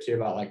earlier too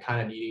about like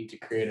kind of needing to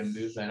create a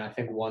movement. I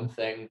think one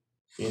thing,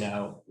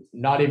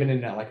 not even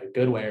in that like a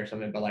good way or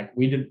something, but like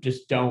we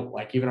just don't,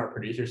 like even our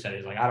producer said,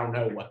 he's like, I don't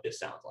know what this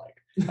sounds like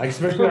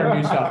especially our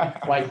new stuff.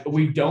 Like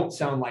we don't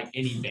sound like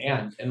any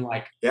band. And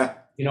like, Yeah.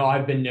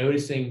 I've been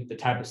noticing the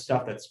type of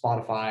stuff that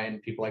Spotify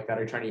and people like that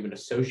are trying to even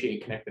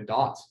associate, connect the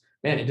dots.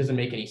 Man, it doesn't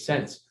make any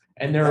sense.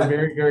 And there are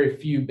very, very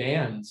few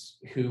bands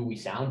who we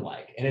sound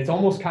like. And it's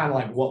almost kind of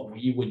like what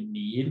we would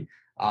need.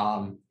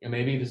 And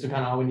maybe this is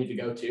kind of how we need to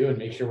go too and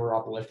make sure we're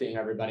uplifting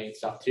everybody and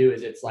stuff too,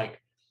 is it's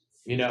like,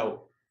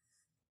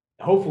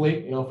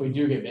 hopefully, if we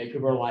do get big,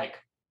 people are like,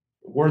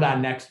 we're that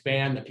next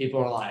band that people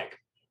are like,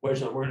 we're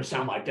going to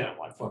sound like them.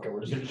 Like, fuck it,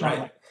 we're just going to sound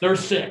like, they're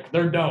sick,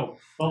 they're dope.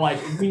 But like,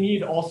 we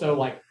need also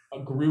like a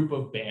group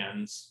of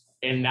bands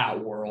in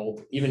that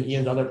world. Even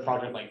Ian's other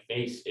project like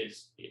Face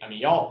is,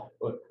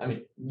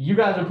 you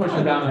guys are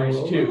pushing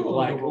boundaries too.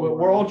 Like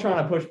we're all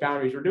trying to push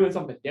boundaries. We're doing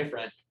something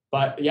different.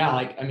 But yeah,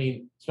 like,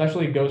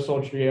 especially Ghost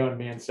Soul Trio and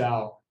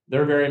Mansell,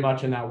 they're very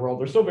much in that world.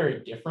 They're still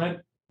very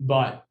different,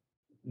 but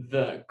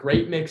the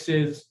great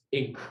mixes,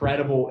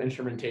 incredible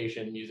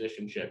instrumentation,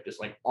 musicianship, just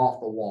like off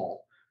the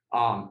wall,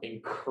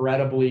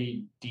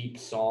 incredibly deep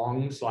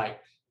songs. Like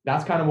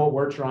that's kind of what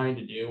we're trying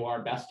to do,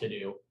 our best to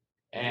do.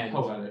 And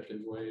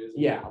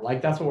yeah,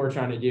 like that's what we're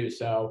trying to do.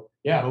 So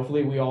yeah,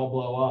 hopefully we all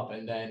blow up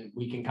and then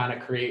we can kind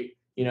of create,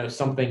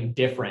 something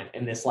different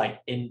in this like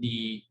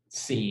indie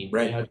scene.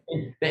 Right.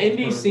 The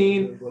indie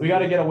scene, we got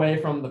to get away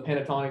from the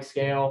pentatonic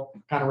scale.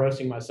 Kind of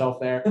roasting myself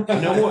there.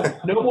 No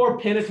more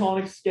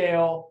pentatonic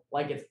scale.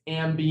 Like it's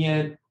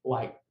ambient,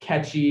 like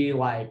catchy,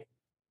 like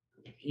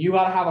you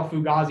gotta have a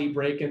Fugazi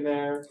break in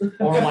there,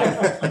 or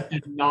like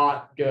it's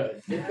not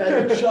good.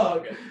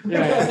 Chug.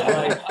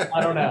 Yeah, like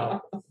I don't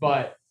know,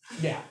 but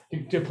yeah,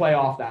 to play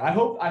off that, I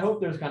hope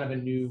there's kind of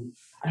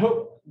I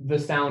hope the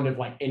sound of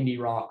like indie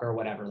rock or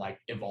whatever like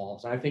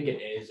evolves. And I think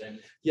it is, and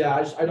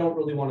yeah, I don't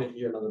really want to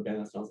hear another band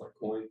that sounds like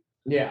Coin.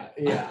 Yeah,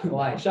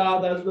 like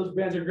shout out, those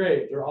bands are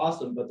great, they're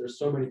awesome, but there's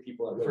so many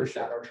people that really For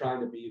sure. are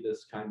trying to be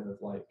this kind of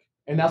like.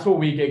 And that's what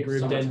we get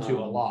grouped Summertime, into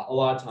a lot. A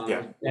lot of times.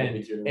 Yeah.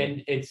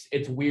 And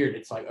it's weird.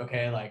 It's like,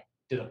 okay, like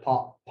do the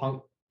pop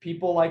punk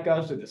people like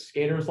us? Do the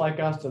skaters like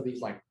us? Do these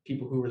like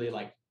people who really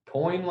like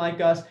Coin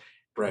like us?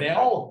 Right. They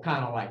all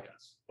kind of like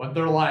us, but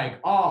they're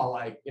like,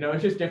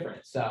 it's just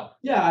different. So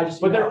yeah,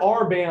 but there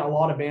are a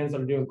lot of bands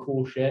that are doing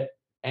cool shit,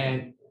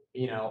 and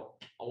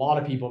a lot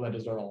of people that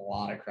deserve a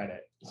lot of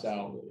credit. So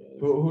Absolutely.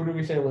 who do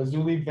we say?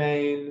 Lazuli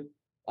Vane,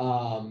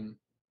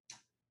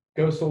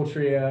 Ghost Soul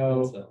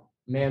Trio, So,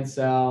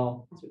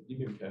 Mansell,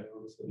 DBMK,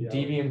 honestly. Yeah.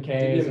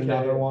 DVMK is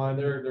another one.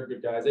 They're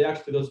good guys. They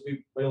actually,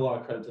 we pay a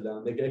lot of credit to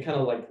them. They kind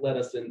of like led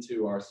us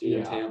into our scene in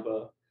Yeah.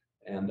 Tampa,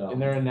 and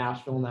they're in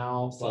Nashville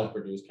now. but-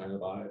 self-produced kind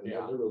of vibe.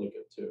 Yeah. They're really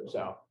good too.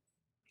 So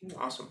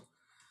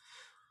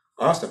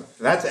Awesome.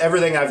 That's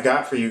everything I've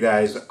got for you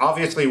guys.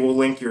 Obviously, we'll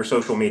link your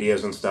social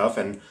medias and stuff.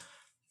 And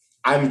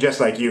I'm just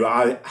like you.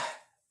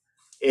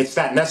 It's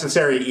that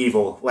necessary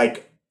evil.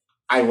 Like,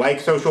 I like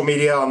social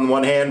media on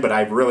one hand, but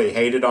I really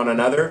hate it on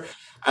another.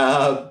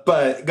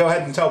 But go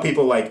ahead and tell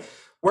people like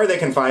where they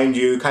can find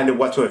you, kind of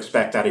what to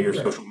expect out of your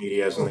social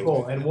medias and things.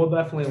 cool. And we'll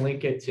definitely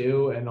link it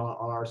too, and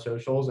on our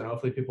socials, and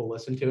hopefully people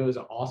listen to it. It was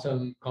an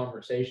awesome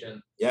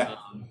conversation. Yeah.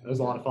 It was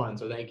a lot of fun.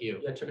 So thank you.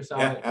 Yeah, check us out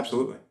Yeah,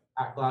 absolutely.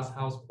 at Glass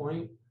House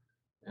Point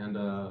and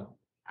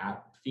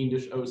at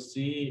Fiendish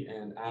OC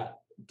and at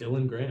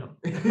Dylan Graham.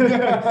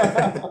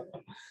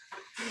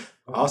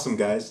 Awesome,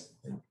 guys.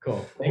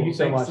 Cool. Thank you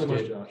so much,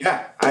 dude. Josh.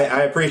 Yeah,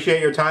 I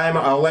appreciate your time.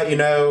 I'll let you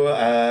know.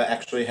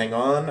 Actually, hang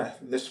on.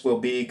 This will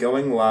be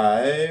going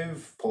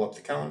live. Pull up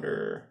the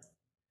calendar.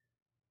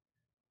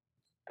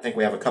 I think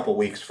we have a couple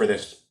weeks for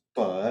this,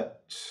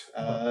 but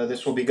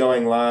this will be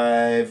going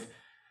live.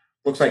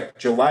 Looks like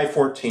July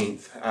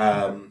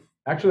 14th.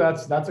 Actually,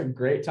 that's a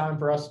great time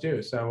for us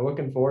too. So we're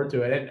looking forward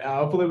to it, and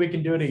hopefully we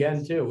can do it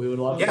again too. We would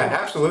love Yeah,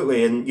 to.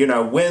 absolutely. And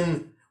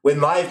when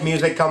live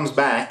music comes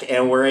back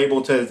and we're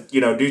able to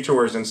do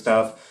tours and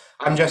stuff,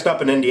 I'm just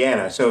up in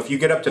Indiana. So if you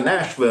get up to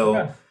Nashville,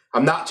 Yeah.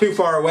 I'm not too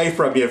far away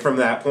from you from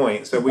that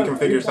point, so we can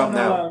figure We've done,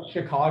 something out.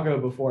 Chicago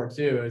before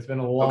too. It's been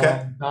a long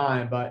Okay.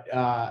 time, but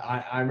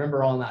I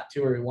remember on that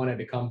tour we wanted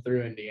to come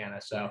through Indiana.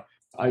 So,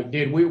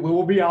 dude, we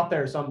will be out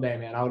there someday,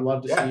 man. I would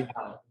love to see you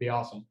out. It'd be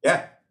awesome.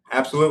 Yeah,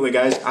 absolutely,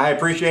 guys. I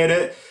appreciate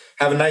it.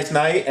 Have a nice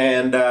night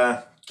and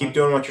keep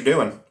doing what you're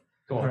doing.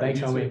 Cool. All right, Thanks,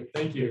 you homie. too.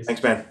 Thank you.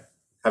 Thanks, man.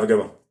 Have a good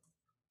one.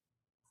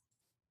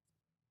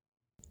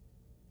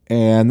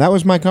 And that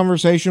was my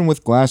conversation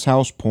with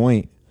Glasshouse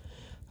Point.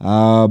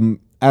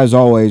 As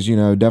always,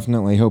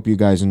 definitely hope you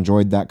guys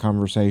enjoyed that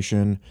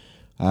conversation.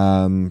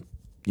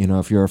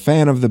 If you're a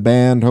fan of the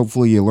band,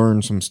 hopefully you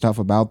learned some stuff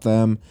about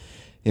them.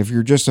 If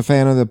you're just a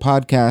fan of the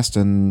podcast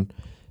and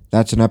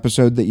that's an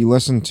episode that you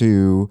listen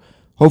to,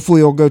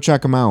 hopefully you'll go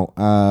check them out.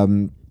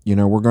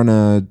 We're going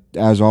to,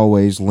 as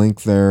always,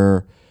 link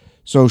their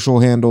social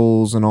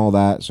handles and all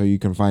that so you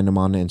can find them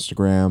on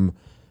Instagram,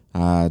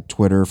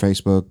 Twitter,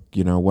 Facebook,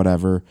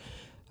 whatever.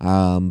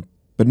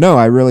 But no,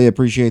 I really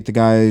appreciate the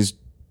guys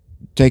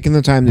taking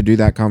the time to do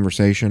that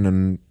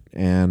conversation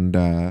and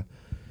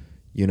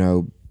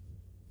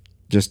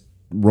just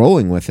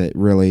rolling with it.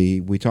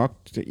 Really, we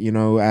talked,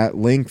 at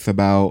length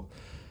about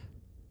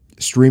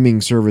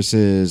streaming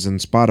services and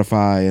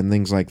Spotify and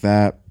things like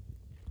that.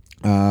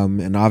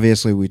 And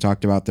obviously we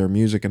talked about their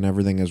music and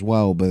everything as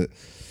well, but,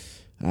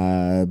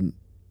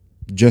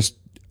 just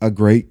a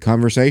great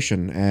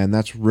conversation. And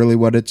that's really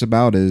what it's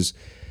about, is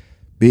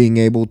being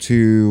able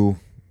to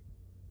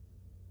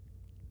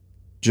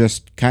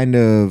just kind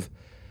of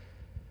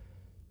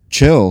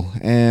chill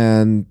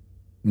and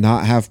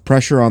not have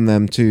pressure on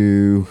them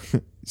to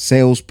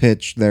sales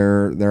pitch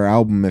their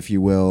album, if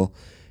you will,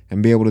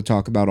 and be able to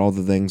talk about all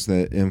the things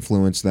that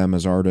influence them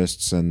as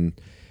artists and,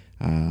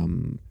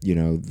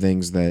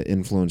 things that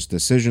influence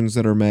decisions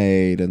that are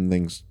made and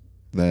things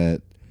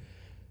that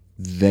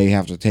they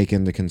have to take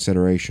into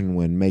consideration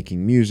when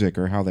making music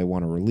or how they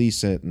want to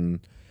release it. And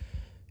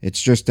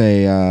it's just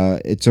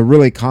it's a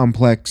really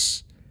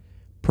complex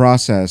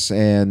process.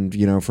 And,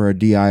 for a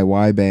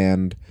DIY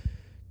band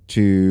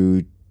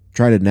to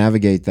try to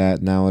navigate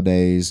that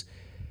nowadays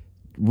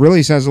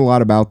really says a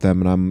lot about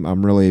them. And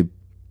I'm really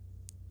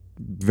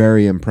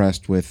very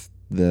impressed with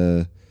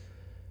the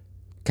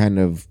kind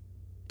of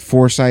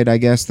foresight, I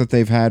guess, that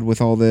they've had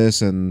with all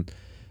this and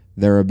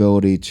their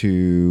ability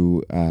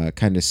to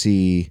kind of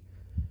see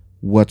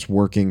what's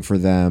working for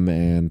them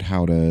and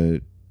how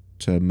to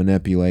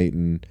manipulate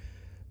and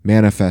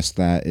manifest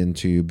that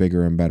into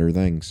bigger and better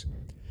things.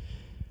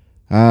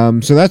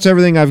 So that's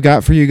everything I've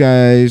got for you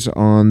guys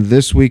on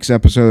this week's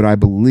episode, I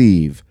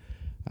believe.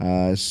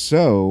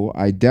 So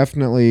I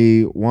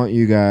definitely want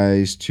you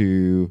guys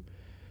to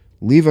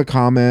leave a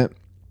comment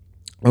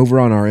over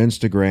on our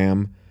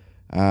Instagram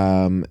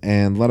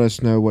and let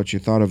us know what you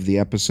thought of the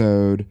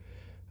episode.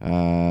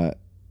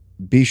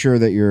 Be sure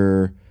that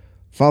you're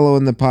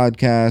following the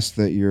podcast,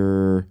 that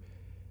you're,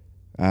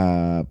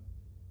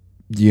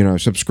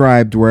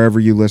 subscribed wherever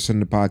you listen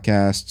to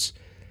podcasts.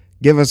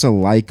 Give us a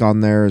like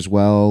on there as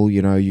well.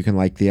 You can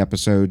like the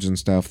episodes and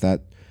stuff.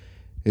 That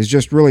is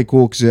just really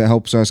cool because it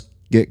helps us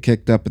get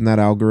kicked up in that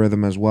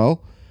algorithm as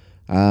well.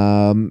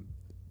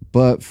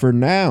 But for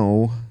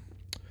now,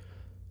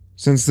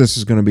 since this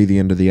is going to be the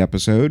end of the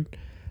episode,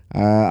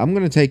 I'm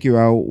going to take you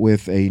out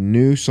with a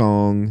new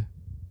song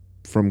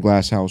from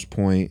Glasshouse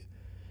Point,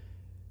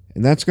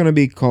 and that's going to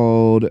be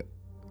called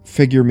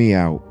Figure Me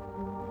Out.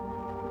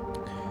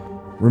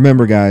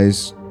 Remember,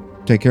 guys,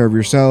 take care of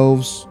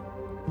yourselves,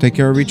 take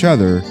care of each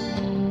other,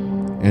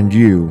 and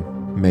you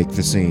make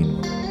the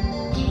scene.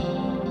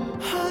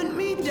 Hunt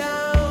me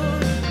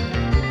down,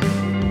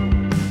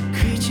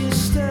 creatures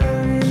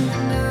stirring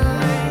the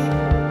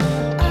night.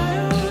 I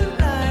don't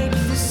like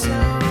the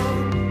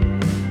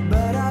sound,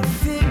 but I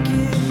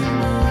figured you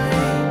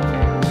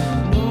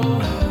might know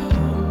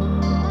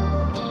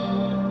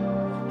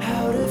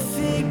how to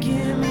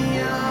figure me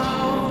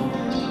out.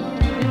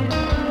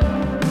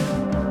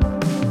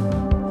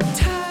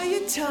 Tie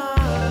your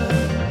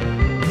tongue,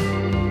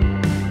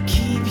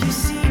 keep your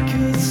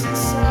secrets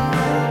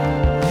inside.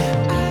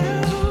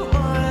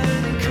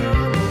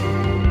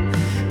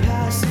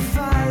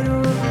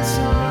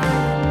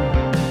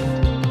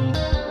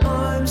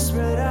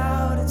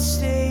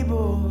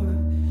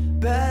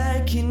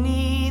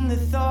 Beckoning the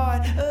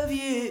thought of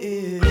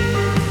you. Break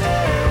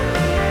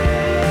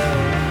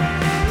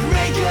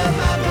up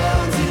my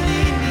bones and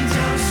lead me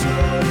down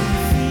slowly.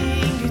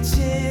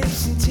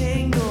 Fingertips and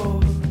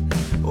tangle,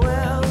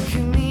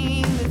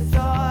 welcoming the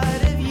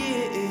thought of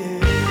you.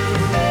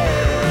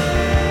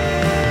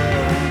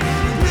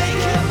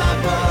 Break up my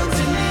bones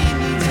and lead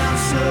me down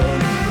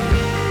slowly.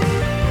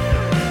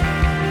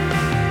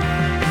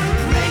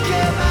 Break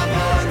up my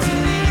bones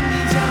and lead me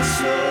down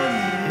slowly.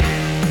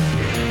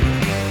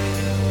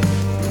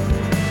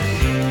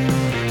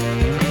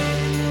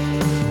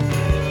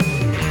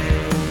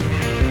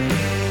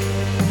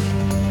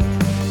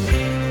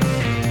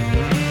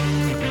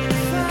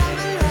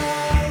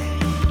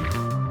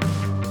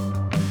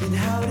 And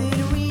how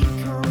did we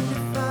come to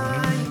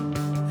find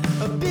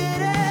a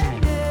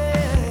bitterness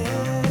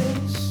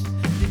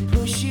that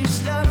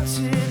pushes love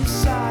to the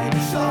side?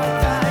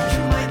 Thought that you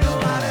might know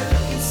how to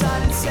look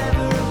inside and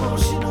sever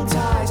emotional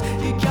ties.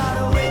 You got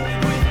away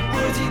with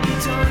words and your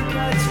tongue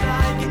cuts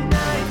like a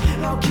knife.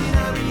 How can I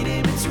read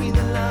in between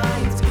the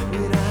lines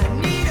when I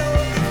need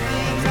all the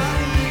things I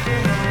leave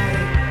behind?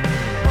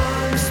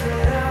 Arms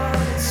spread out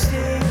and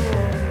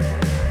stable,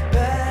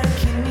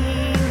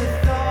 beckoning the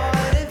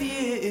thought of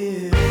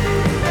you.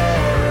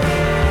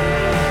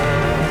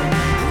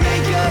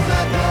 Break up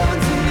my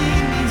bones and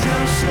lead me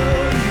down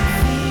slowly.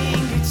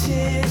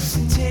 Fingertips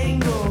and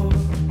tangle,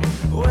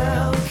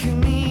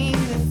 welcoming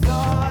the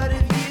thought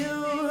of you.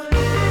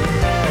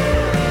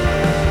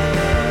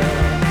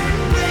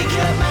 Break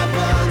up my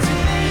bones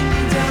and lead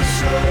me down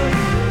slowly.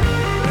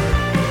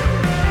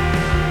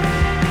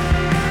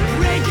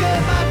 Break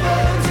up my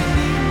bones and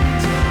lead me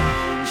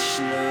down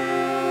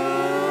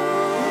slow.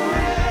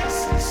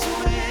 Restless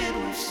wind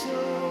of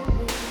soul.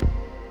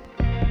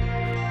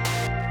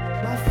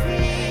 My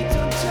feet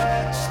don't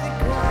touch the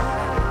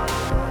ground.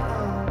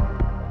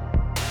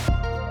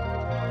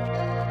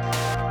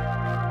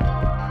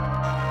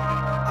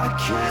 I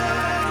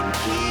couldn't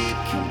keep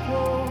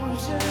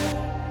composure.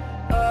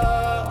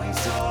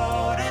 Always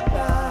holding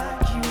back,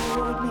 you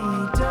hold me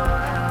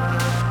down.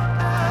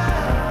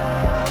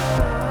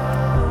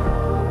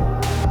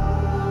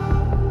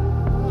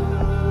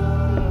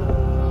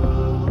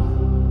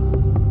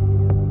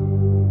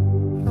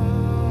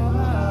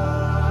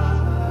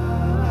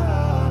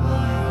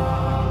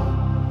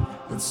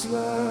 It's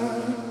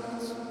love.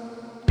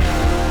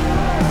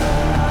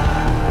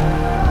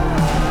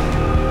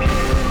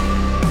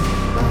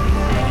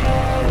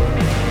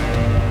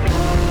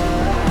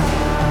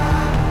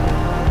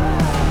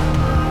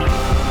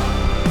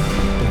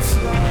 It's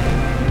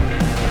love.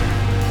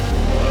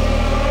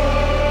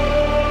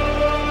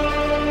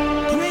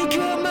 Break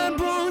up my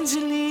bones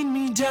and lead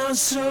me down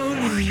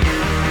slowly.